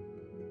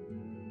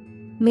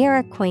 Mere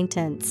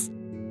acquaintance.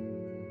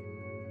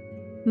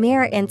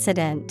 Mere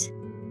incident.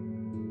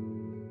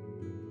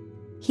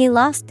 He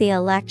lost the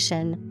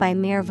election by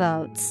mere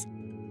votes.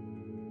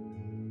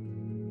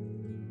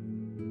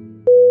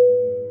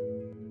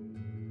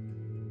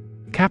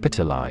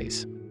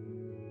 Capitalize.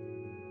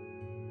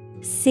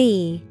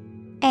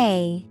 C-A-P-I-T-A-L-I-Z-E.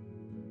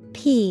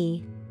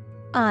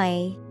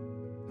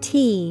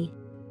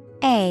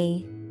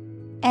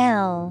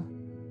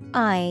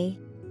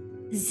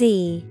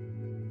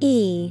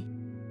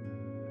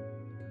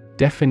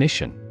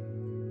 Definition: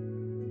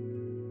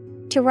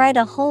 To write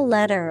a whole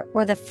letter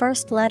or the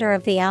first letter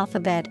of the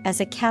alphabet as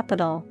a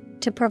capital,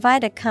 to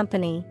provide a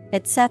company,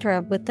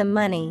 etc. with the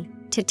money,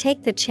 to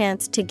take the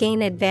chance to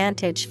gain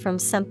advantage from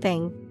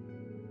something.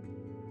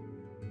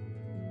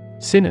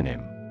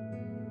 Synonym: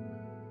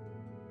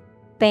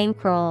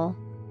 Bankroll,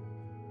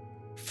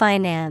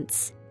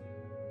 finance,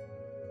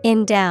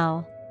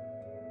 endow.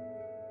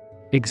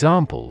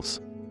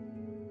 Examples: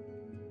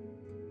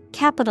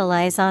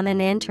 Capitalize on an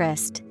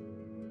interest.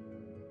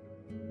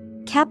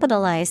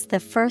 Capitalize the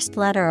first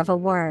letter of a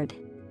word.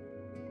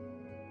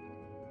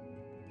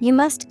 You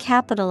must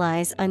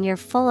capitalize on your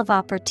full of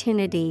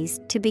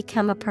opportunities to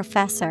become a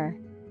professor.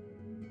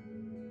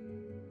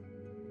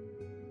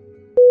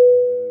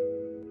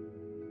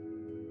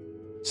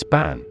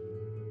 Span.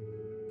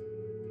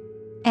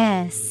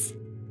 S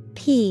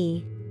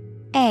P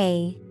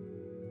A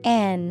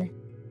N.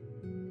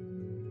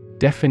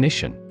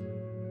 Definition: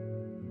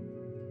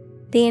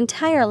 the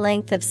entire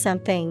length of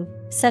something,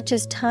 such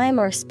as time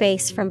or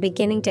space from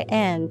beginning to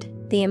end,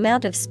 the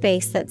amount of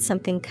space that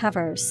something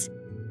covers.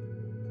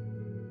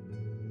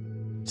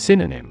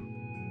 Synonym: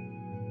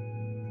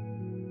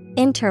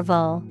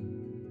 Interval,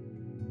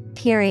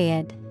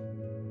 period,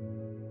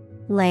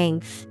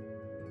 length.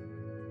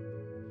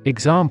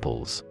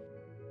 Examples: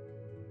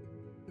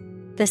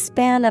 the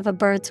span of a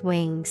bird's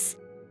wings.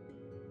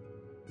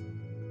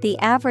 The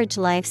average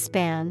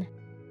lifespan.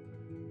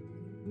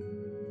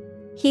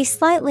 He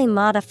slightly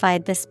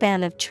modified the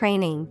span of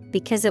training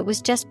because it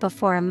was just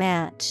before a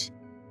match.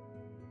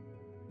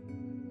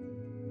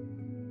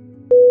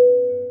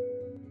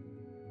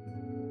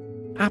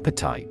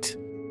 Appetite.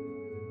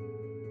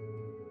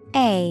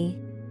 A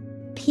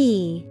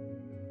P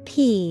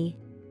P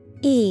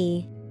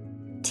E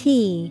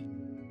T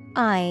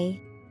I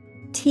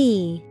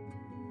T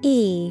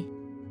E.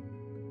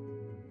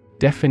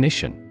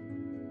 Definition: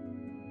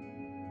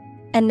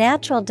 a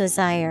natural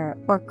desire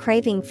or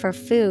craving for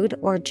food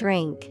or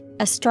drink,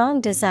 a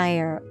strong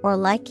desire or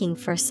liking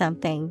for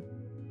something.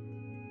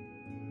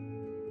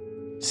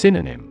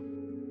 Synonym: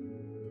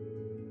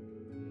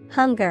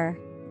 Hunger,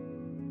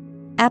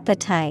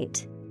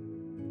 appetite,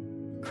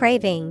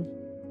 craving.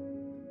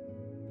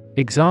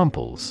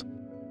 Examples: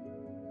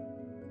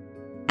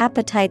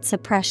 appetite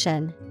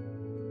suppression,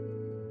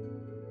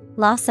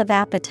 loss of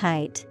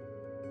appetite.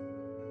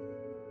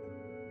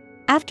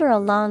 After a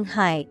long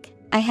hike,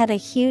 I had a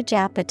huge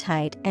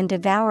appetite and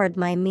devoured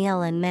my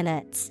meal in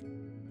minutes.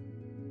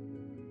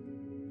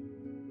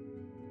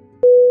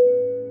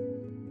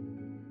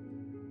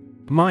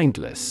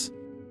 Mindless.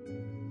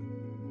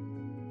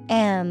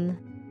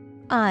 M-I-N-D-L-E-S-S.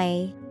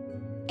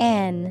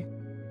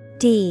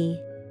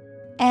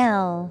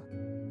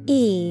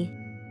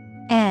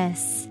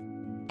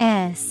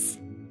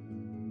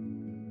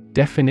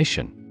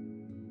 Definition: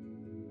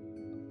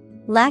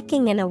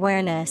 lacking in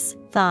awareness,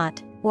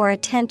 thought, or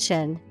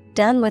attention,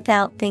 done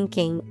without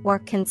thinking or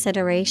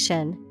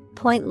consideration,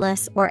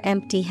 pointless or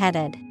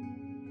empty-headed.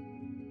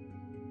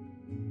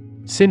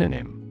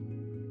 Synonym: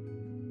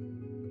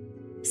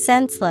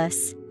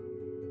 senseless,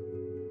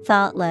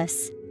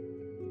 thoughtless,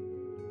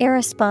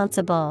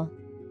 irresponsible.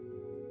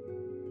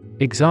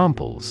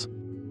 Examples: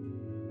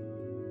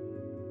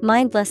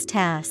 mindless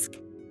task,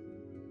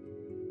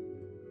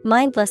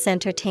 mindless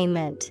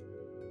entertainment.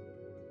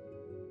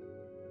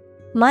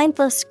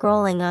 Mindless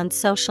scrolling on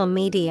social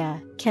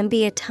media can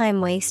be a time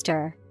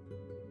waster.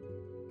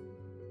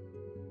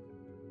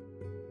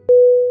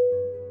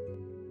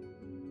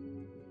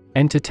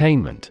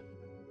 Entertainment.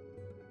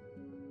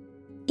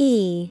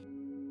 E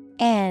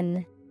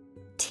N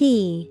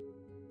T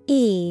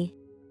E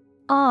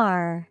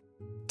R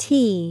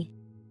T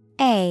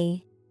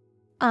A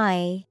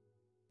I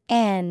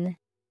N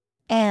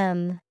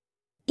M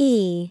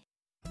E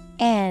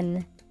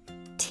N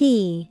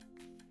T.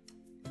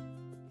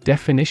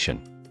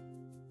 Definition: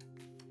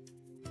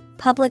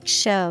 public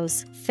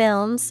shows,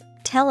 films,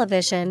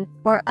 television,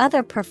 or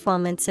other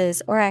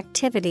performances or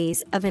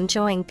activities of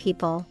enjoying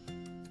people.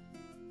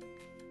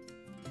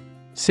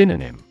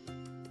 Synonym: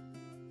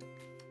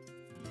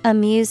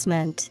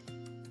 amusement,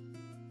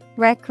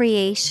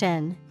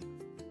 recreation,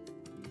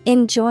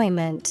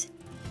 enjoyment.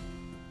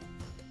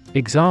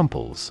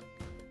 Examples: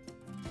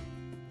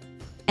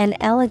 an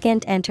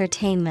elegant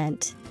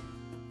entertainment,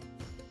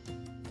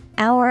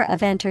 hour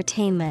of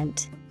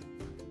entertainment.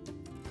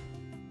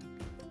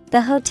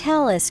 The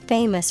hotel is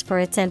famous for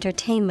its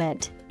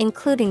entertainment,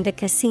 including the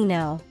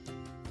casino.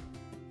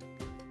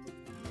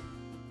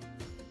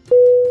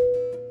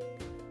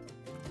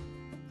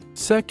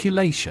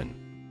 Circulation.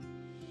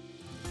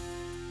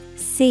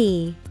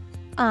 C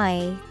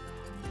I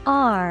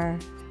R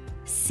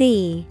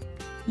C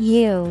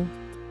U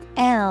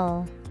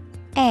L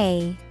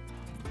A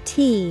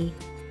T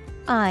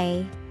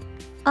I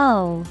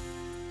O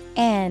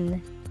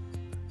N.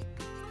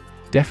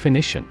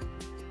 Definition: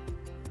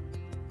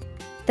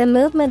 the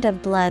movement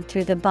of blood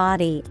through the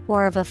body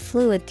or of a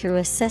fluid through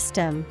a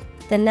system,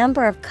 the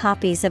number of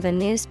copies of a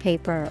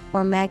newspaper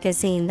or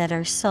magazine that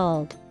are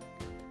sold.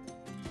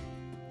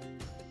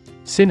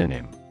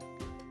 Synonym: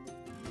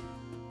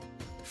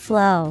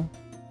 flow,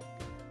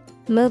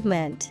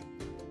 movement,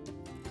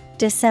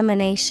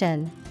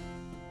 dissemination.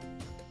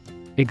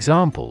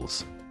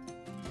 Examples: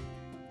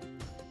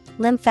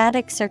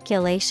 lymphatic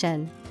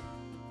circulation,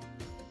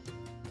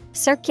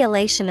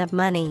 circulation of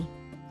money.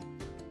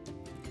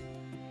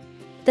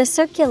 The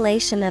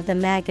circulation of the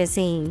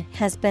magazine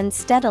has been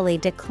steadily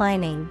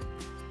declining.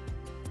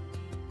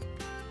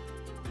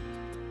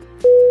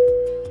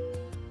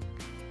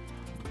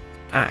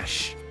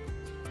 Ash.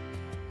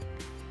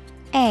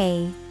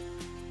 A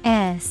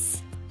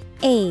S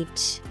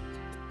H.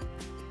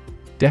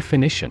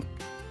 Definition: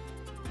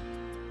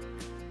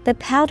 the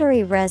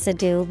powdery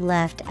residue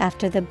left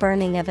after the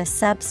burning of a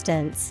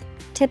substance,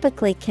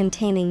 typically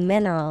containing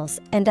minerals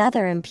and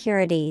other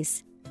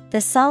impurities,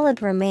 The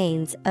solid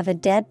remains of a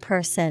dead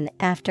person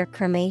after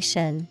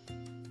cremation.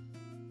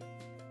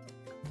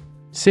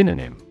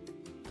 Synonym: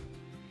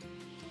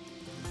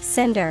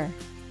 Cinder,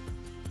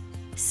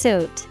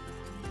 soot,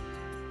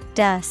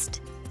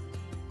 dust.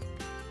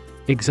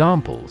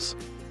 Examples: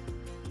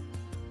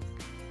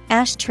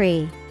 Ash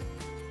tree,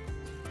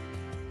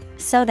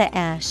 soda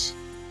ash.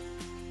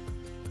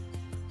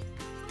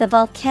 The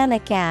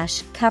volcanic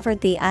ash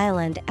covered the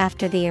island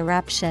after the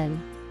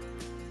eruption.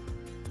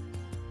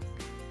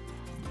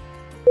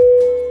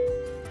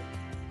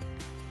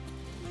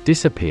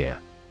 Disappear.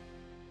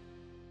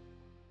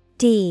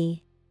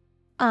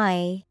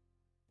 D-I-S-A-P-P-E-A-R.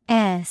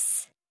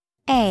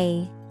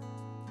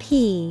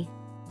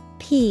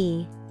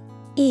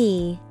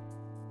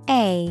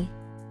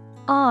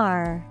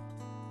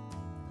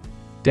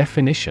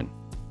 Definition: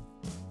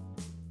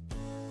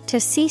 To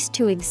cease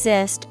to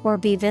exist or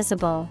be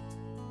visible.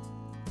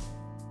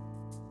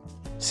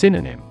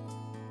 Synonym: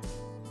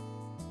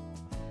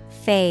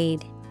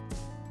 Fade,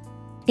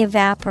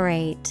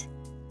 evaporate,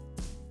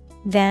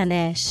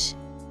 vanish.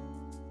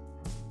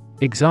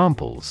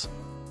 Examples: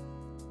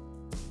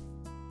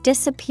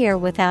 Disappear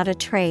without a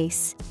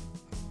trace.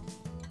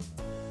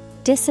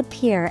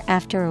 Disappear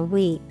after a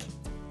week.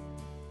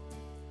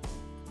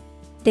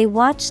 They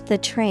watched the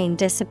train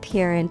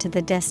disappear into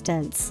the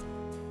distance.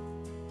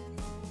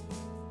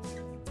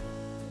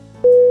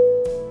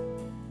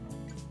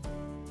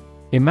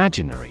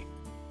 Imaginary.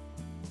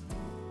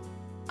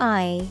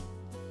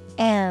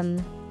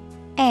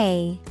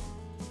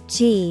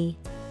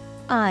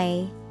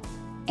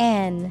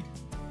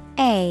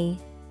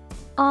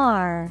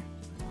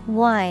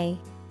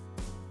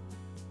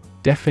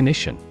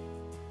 Definition: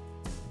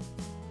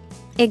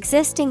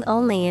 Existing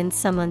only in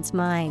someone's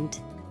mind.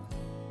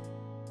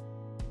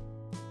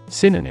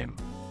 Synonym: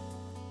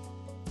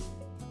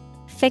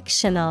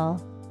 Fictional,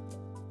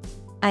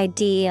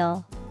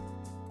 ideal,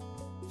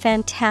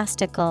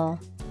 fantastical.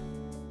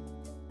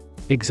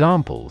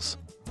 Examples: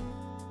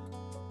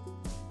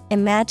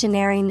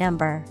 Imaginary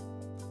number.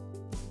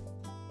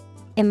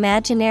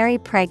 Imaginary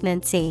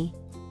pregnancy.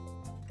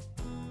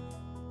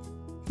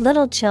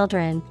 Little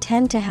children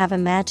tend to have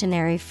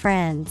imaginary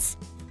friends.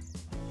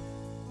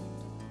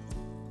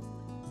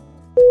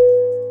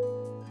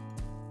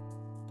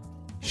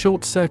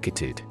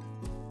 Short-circuited.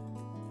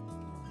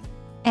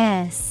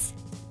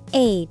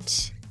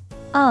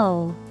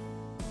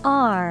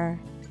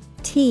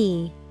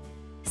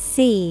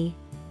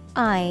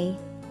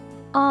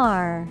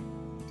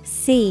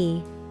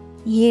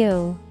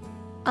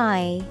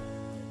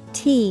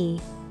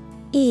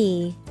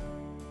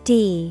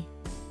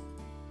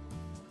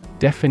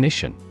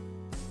 Definition: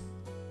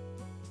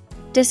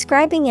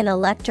 Describing an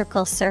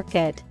electrical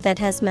circuit that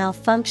has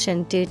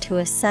malfunctioned due to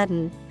a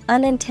sudden,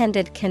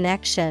 unintended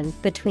connection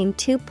between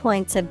 2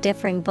 points of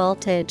differing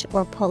voltage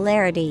or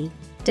polarity,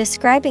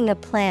 describing a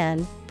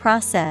plan,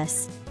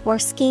 process, or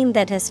scheme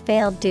that has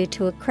failed due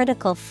to a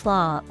critical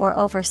flaw or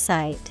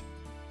oversight.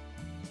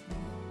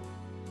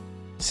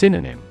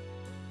 Synonym: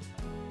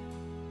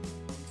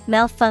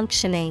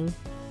 Malfunctioning.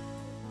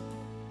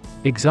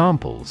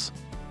 Examples: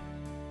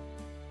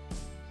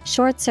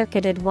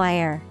 Short-circuited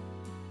wire.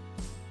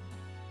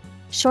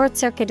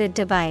 Short-circuited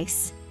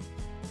device.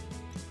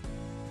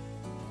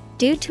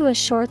 Due to a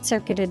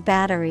short-circuited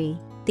battery,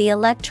 the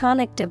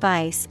electronic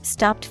device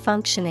stopped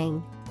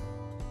functioning.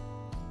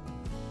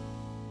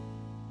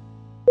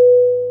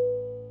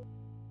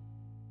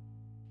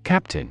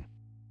 Captain.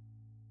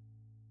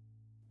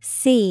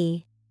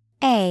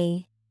 C-A-P-T-A-I-N.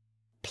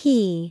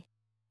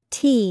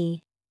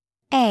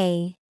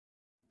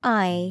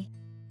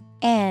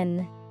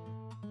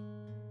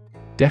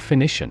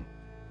 Definition: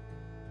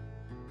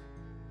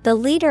 The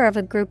leader of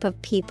a group of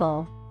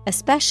people,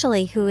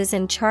 especially who is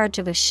in charge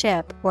of a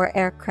ship or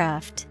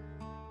aircraft.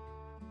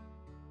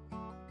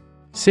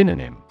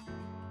 Synonym: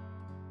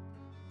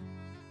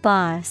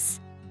 Boss,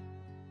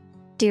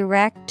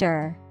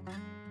 director,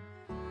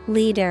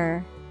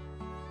 leader.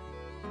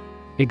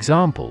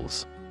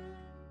 Examples: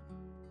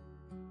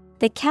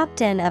 The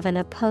captain of an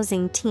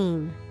opposing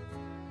team.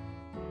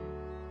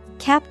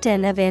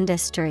 Captain of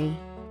industry.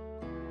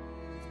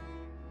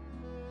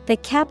 The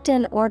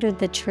captain ordered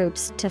the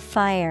troops to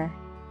fire.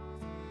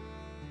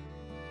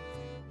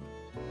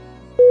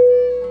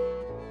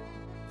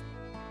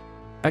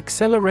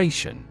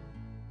 Acceleration.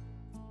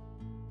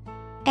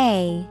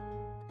 A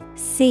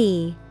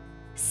C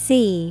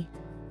C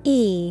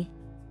E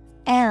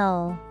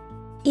L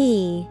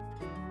E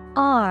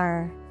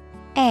R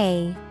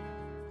A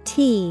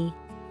T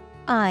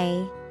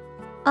I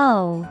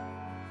O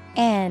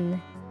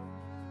N.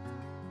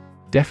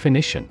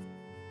 Definition: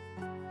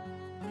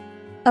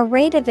 A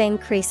rate of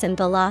increase in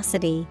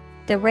velocity,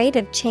 the rate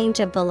of change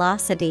of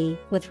velocity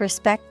with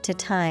respect to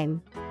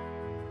time.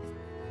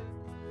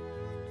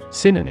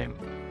 Synonym: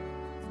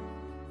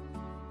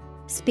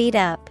 Speed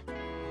up,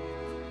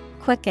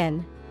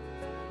 quicken,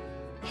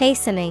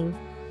 hastening.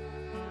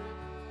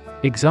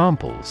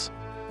 Examples: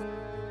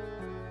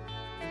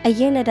 A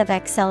unit of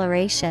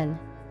acceleration.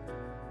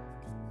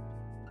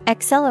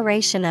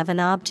 Acceleration of an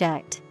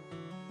object.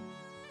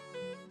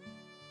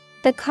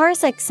 The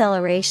car's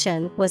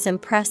acceleration was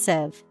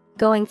impressive,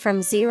 going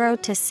from 0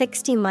 to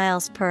 60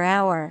 miles per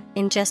hour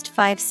in just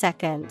 5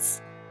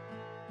 seconds.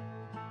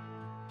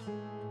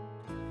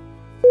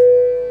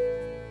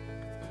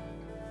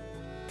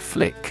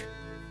 Flick.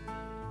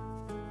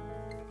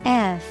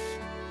 F-L-I-C-K.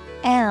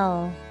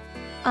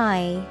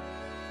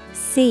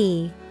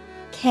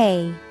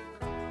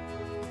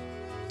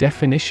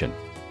 Definition: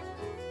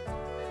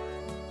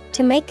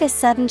 to make a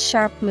sudden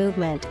sharp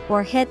movement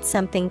or hit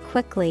something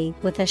quickly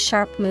with a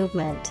sharp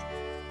movement.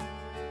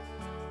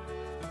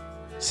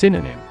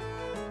 Synonym: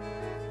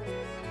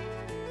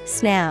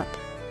 Snap,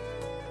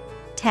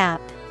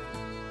 tap,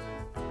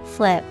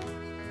 flip.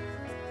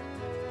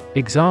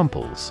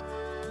 Examples: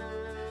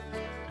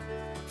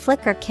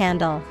 Flicker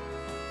candle,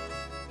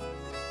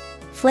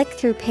 flick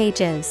through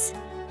pages.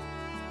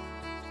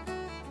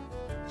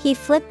 He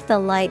flipped the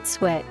light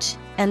switch,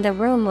 and the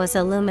room was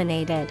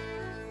illuminated.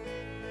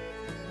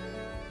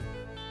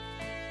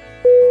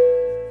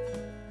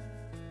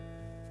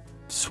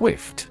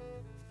 Swift.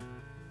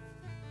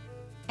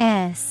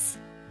 S-W-I-F-T.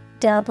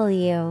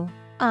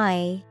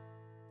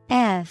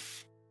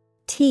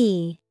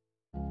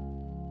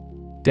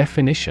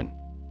 Definition: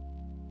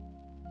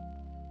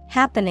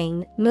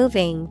 happening,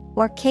 moving,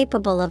 or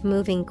capable of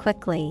moving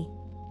quickly.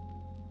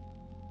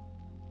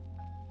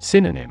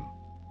 Synonym: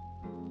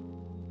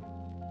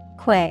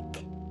 Quick,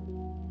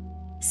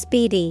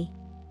 speedy,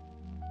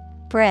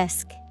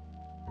 brisk.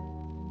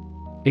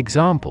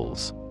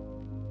 Examples: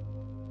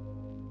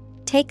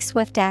 take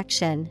swift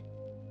action.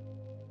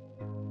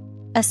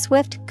 A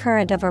swift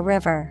current of a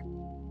river.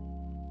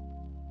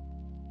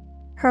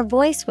 Her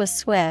voice was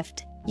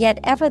swift, yet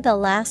ever the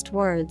last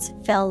words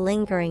fell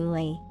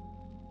lingeringly.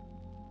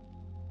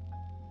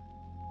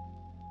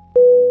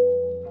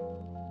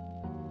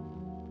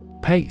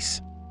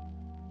 Pace.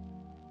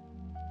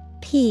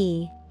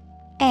 P-A-C-E.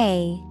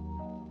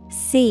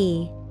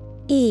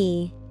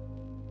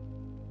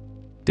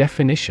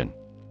 Definition: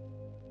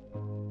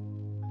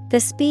 the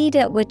speed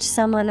at which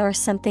someone or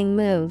something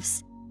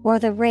moves, or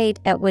the rate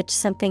at which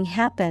something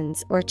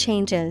happens or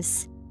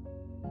changes.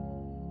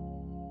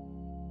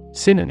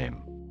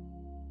 Synonym: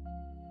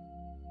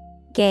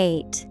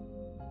 gait,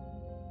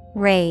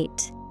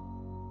 rate,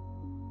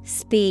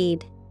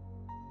 speed.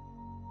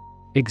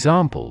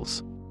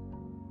 Examples: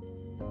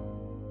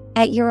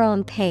 at your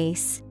own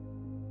pace.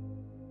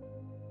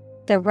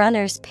 The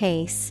runner's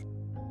pace.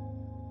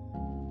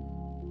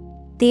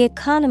 The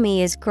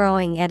economy is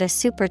growing at a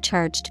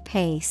supercharged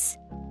pace.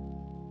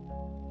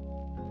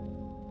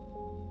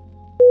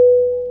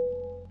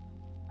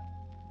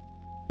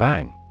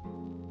 Bang.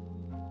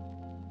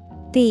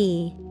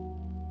 B-A-N-G.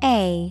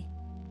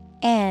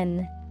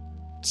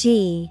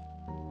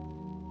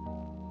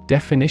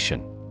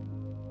 Definition: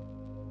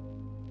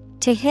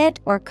 to hit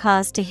or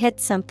cause to hit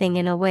something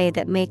in a way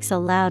that makes a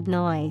loud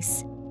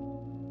noise.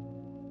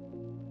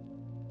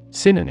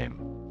 Synonym: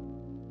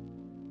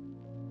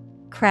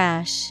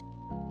 crash,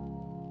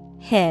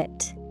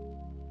 hit,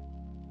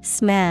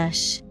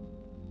 smash.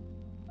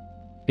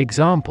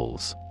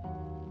 Examples: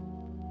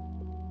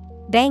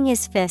 bang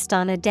his fist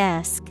on a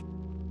desk.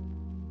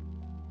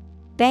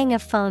 Bang a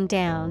phone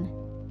down.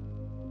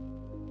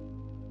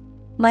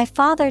 My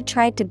father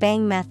tried to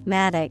bang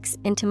mathematics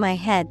into my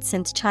head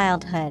since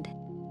childhood.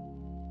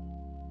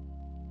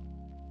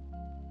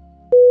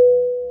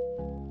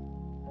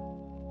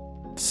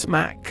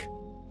 Smack.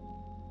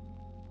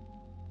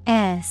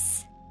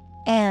 S-M-A-C-K.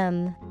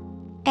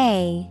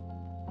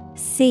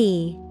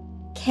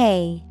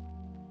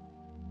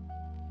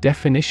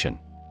 Definition: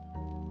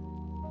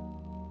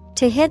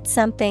 to hit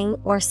something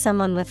or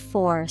someone with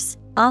force,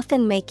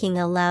 often making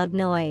a loud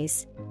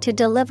noise, to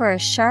deliver a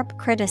sharp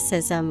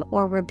criticism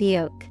or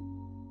rebuke.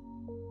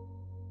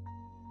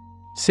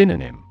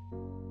 Synonym: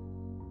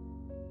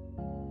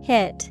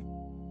 hit,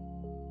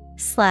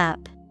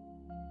 slap,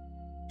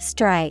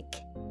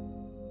 strike.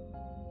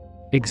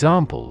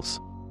 Examples: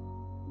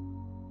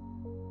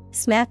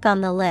 smack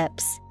on the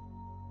lips.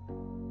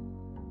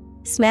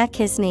 Smack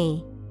his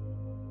knee.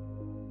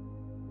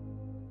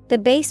 The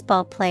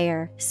baseball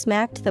player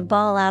smacked the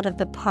ball out of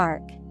the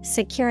park,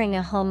 securing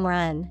a home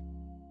run.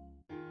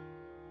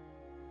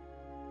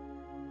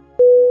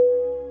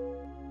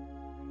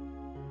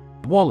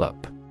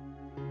 Wallop.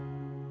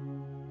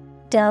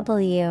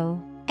 W-A-L-L-O-P.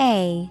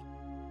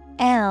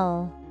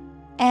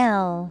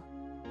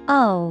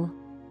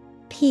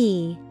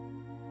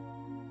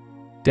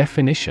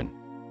 Definition: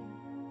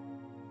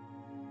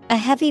 a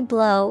heavy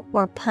blow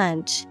or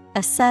punch,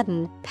 a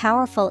sudden,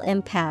 powerful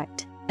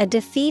impact, a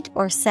defeat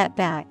or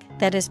setback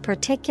that is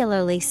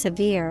particularly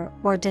severe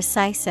or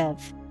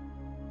decisive.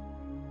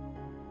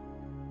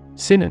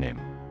 Synonym: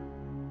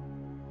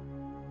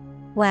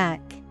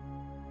 whack,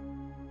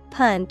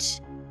 punch,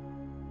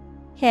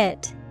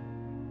 hit.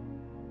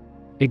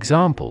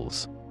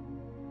 Examples: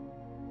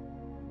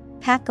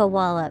 pack a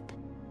wallop.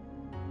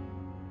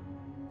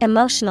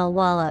 Emotional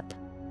wallop.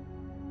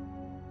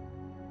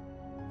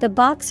 The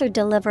boxer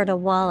delivered a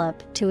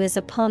wallop to his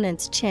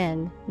opponent's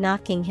chin,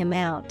 knocking him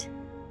out.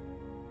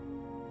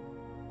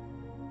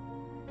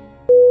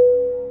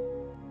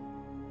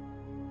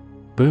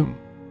 Boom.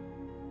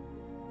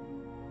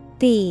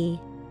 B-O-O-M.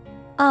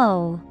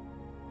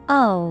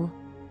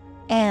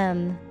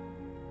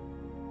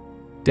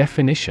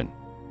 Definition: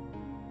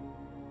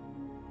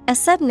 a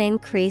sudden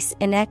increase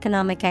in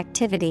economic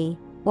activity,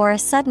 or a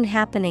sudden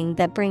happening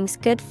that brings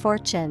good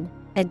fortune,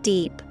 a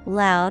deep,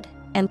 loud,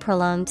 and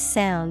prolonged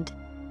sound.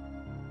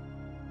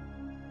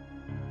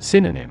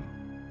 Synonym: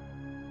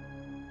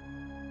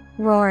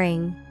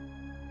 Roaring,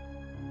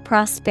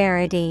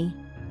 prosperity,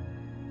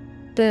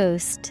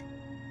 boost.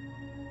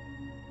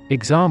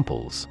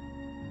 Examples: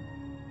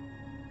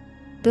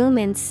 boom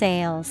in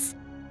sales,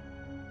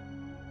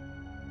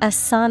 a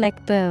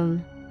sonic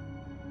boom.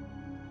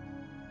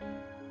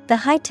 The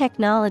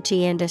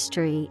high-technology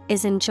industry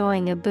is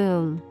enjoying a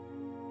boom.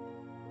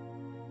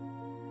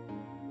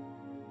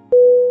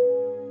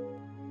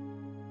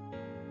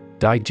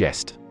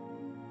 Digest.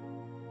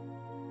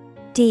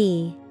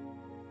 D-I-G-E-S-T.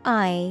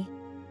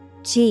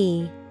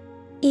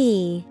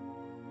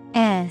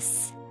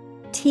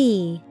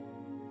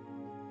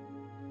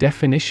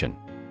 Definition: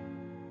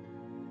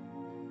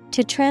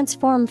 to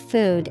transform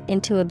food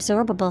into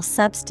absorbable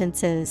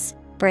substances,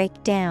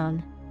 break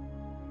down.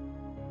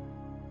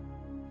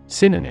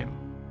 Synonym: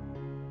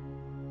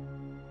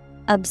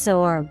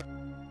 Absorb,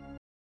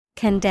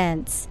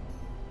 condense.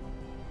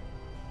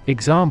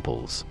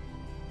 Examples: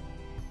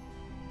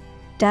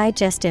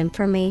 digest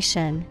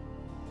information,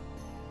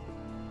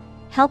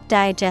 help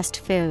digest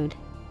food.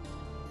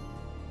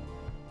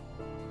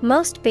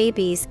 Most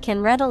babies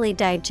can readily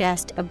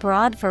digest a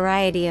broad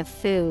variety of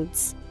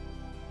foods.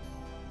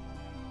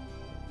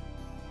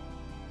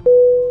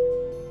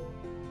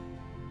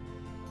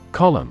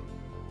 Column.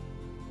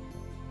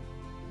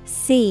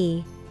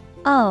 C-O-L-U-M-N.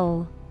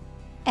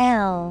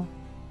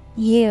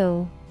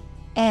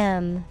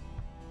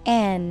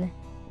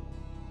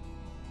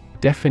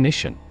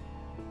 Definition: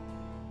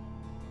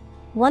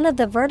 one of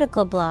the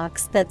vertical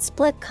blocks that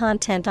split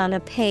content on a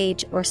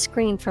page or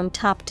screen from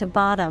top to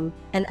bottom,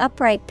 an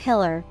upright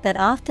pillar that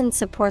often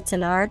supports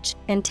an arch,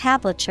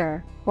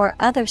 entablature, or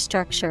other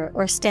structure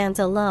or stands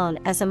alone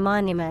as a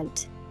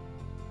monument.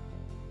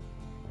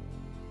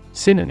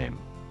 Synonym: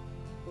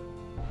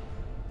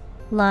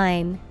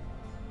 line,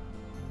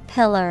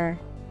 pillar,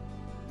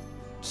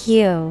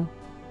 hue.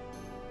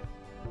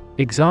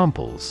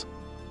 Examples: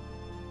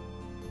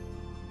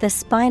 the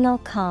spinal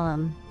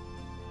column,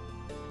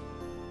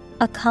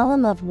 a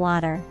column of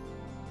water.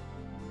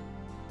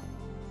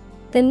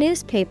 The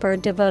newspaper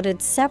devoted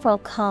several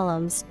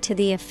columns to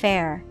the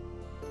affair.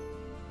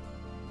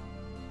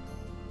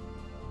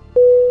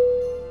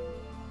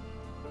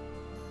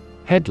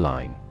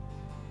 Headline.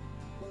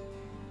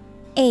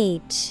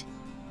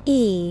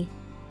 H-E-A-D-L-I-N-E.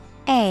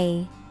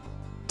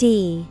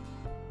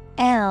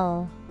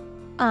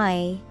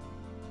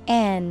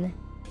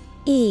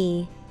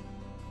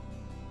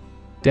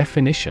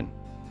 Definition: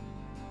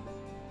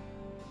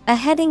 a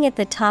heading at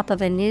the top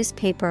of a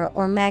newspaper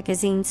or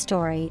magazine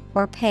story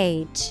or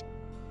page.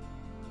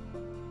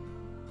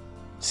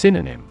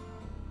 Synonym: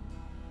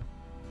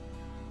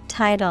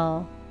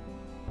 title,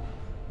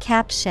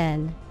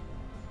 caption.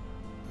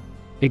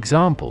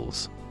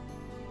 Examples: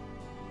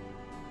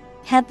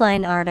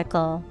 headline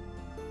article,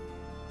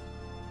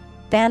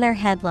 banner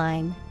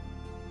headline.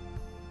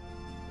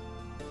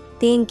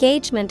 The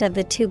engagement of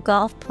the two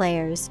golf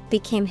players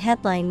became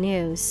headline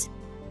news.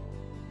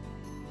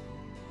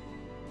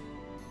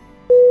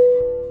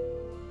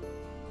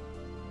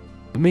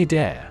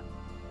 Midair.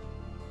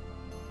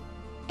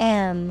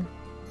 M-I-D-A-I-R.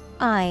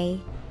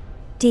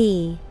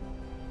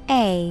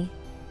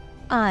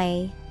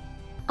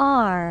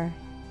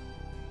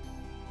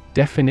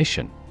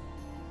 Definition: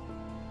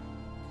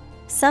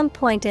 some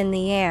point in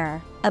the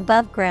air,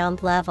 above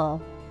ground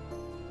level.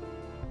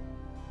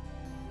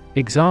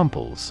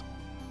 Examples: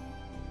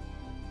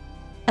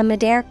 a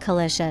midair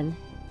collision,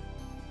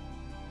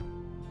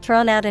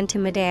 thrown out into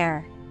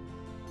midair.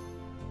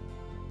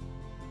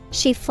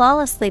 She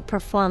flawlessly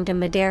performed a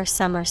midair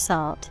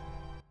somersault.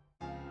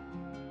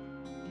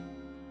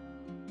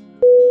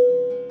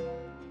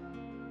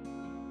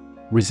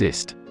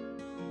 Resist.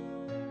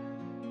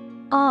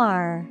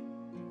 R-E-S-I-S-T.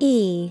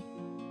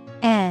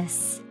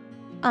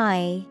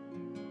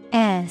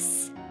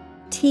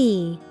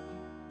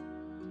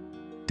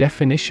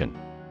 Definition: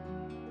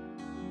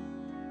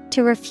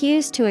 to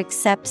refuse to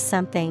accept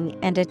something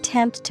and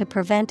attempt to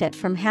prevent it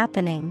from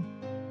happening.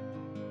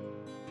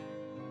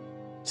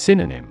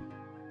 Synonym: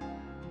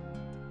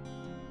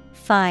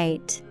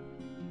 fight,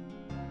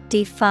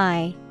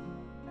 defy,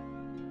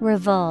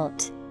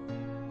 revolt.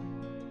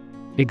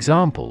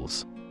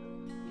 Examples: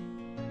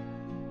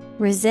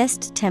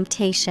 resist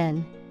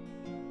temptation,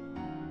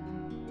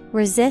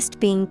 resist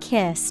being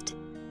kissed.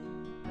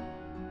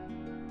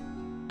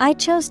 I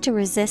chose to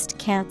resist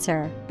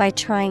cancer by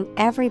trying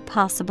every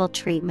possible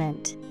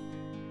treatment.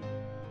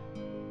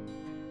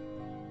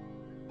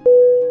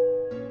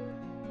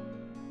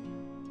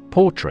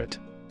 Portrait.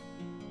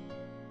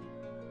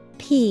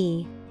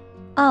 P-O-R-T-R-A-I-T.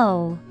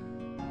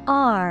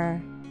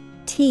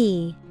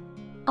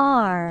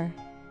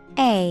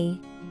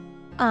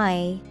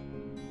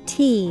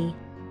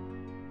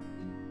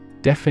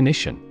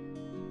 Definition: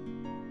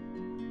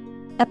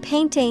 a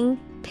painting,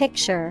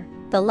 picture,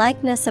 the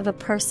likeness of a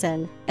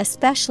person,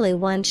 especially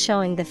one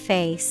showing the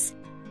face.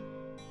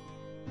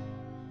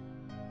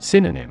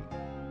 Synonym: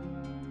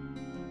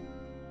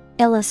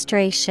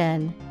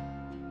 Illustration,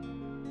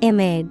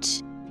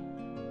 image,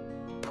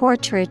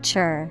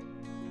 portraiture.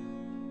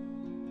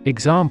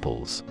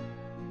 Examples: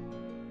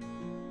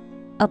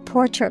 a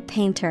portrait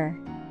painter,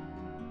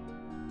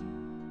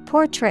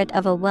 portrait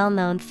of a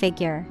well-known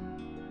figure.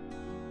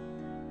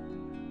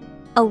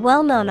 A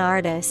well-known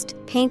artist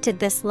painted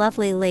this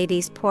lovely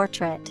lady's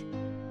portrait.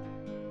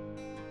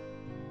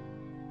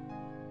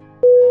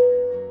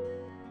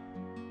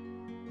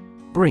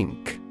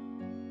 Brink.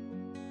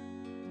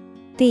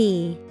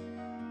 B-R-I-N-K.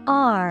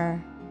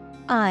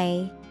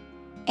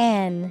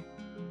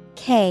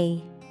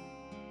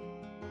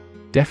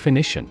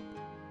 Definition: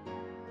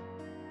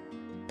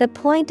 the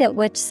point at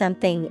which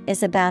something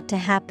is about to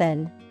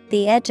happen,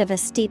 the edge of a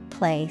steep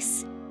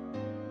place.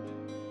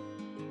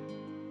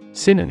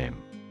 Synonym: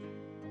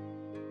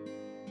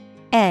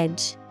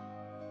 edge,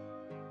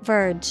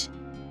 verge,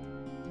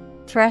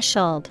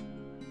 threshold.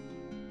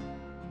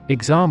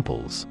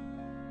 Examples: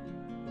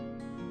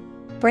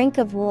 brink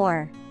of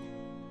war,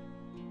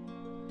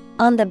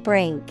 on the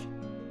brink.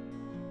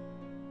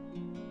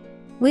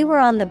 We were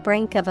on the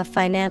brink of a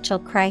financial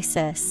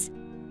crisis.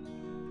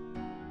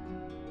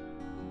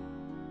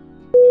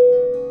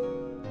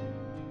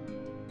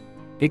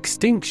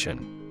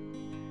 Extinction.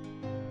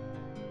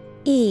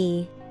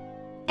 E-X-T-I-N-C-T-I-O-N.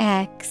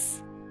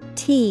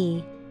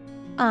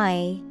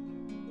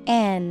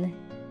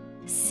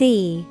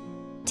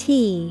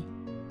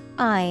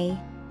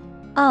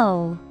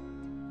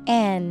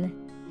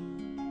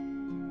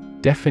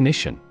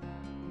 Definition: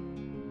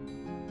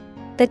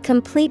 the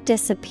complete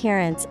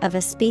disappearance of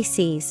a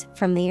species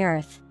from the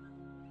earth.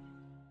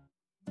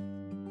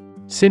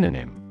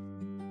 Synonym: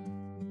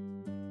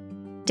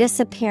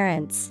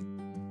 disappearance,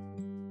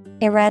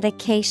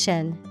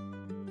 eradication,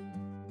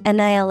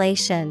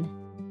 annihilation.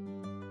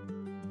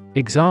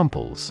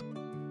 Examples: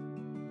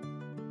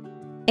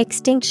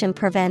 extinction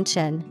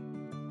prevention,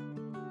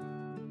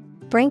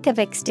 brink of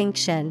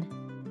extinction.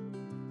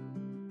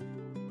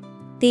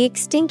 The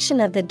extinction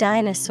of the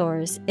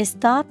dinosaurs is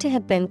thought to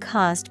have been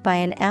caused by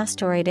an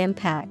asteroid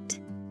impact.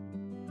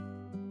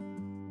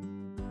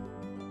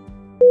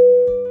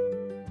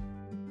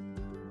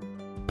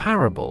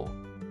 Parable.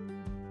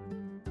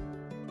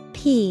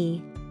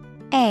 P-A-R-A-B-L-E.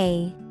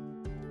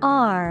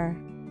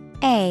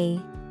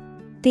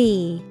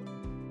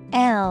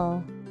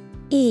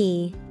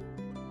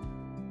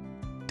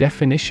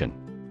 Definition: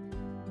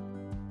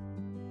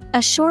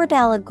 a short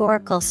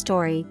allegorical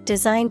story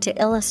designed to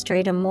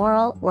illustrate a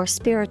moral or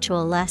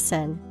spiritual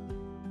lesson.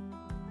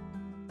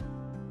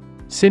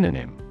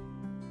 Synonym: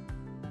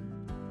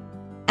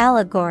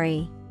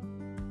 allegory,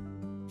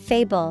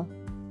 fable,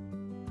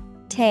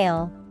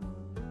 tale.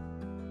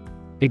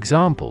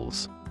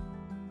 Examples: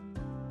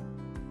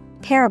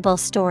 parable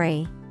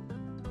story,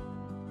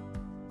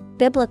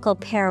 biblical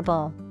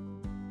parable.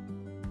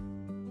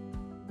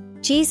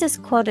 Jesus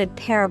quoted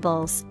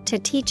parables to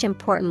teach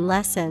important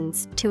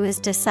lessons to his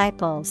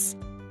disciples.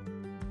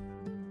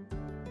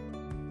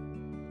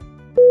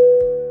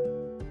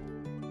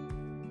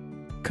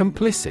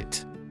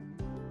 Complicit.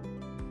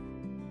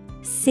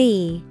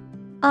 C-O-M-P-L-I-C-I-T.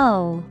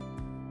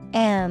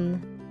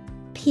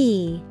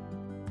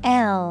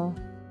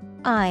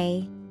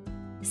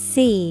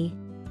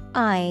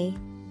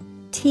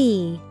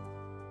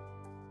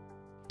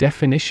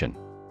 Definition: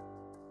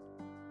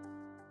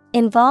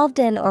 involved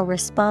in or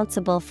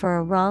responsible for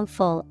a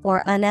wrongful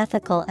or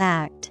unethical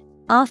act,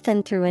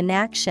 often through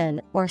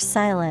inaction or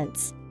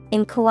silence,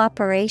 in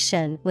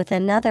cooperation with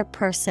another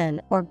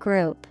person or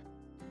group.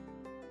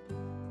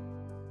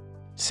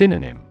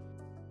 Synonym: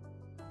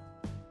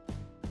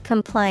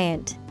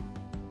 compliant,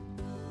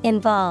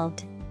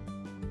 involved,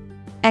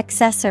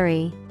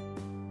 accessory.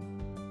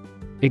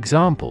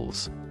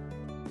 Examples: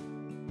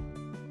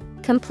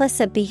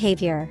 complicit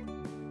behavior,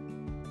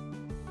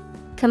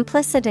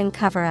 complicit in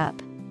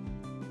cover-up.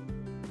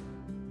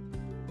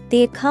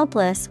 The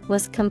accomplice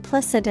was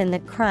complicit in the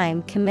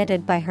crime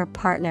committed by her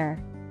partner.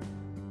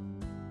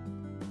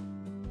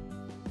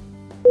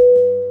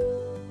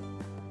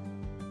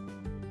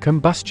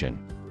 Combustion.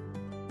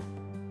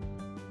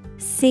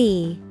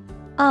 C-O-M-B-U-S-T-I-O-N.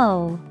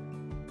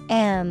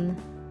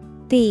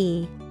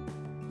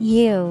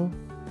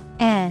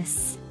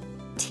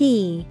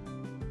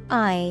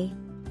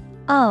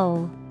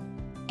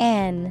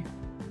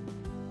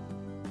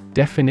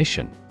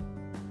 Definition: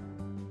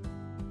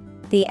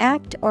 the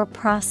act or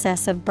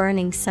process of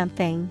burning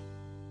something.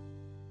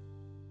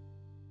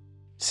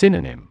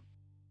 Synonym: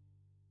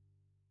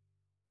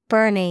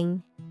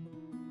 burning,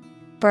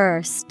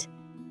 burst.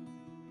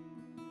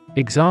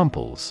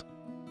 Examples: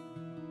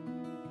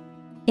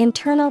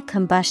 internal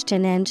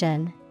combustion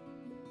engine,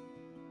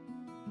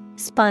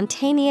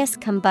 spontaneous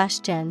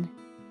combustion.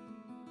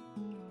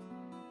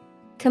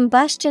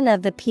 Combustion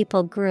of the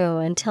people grew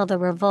until the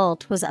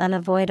revolt was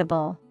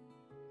unavoidable.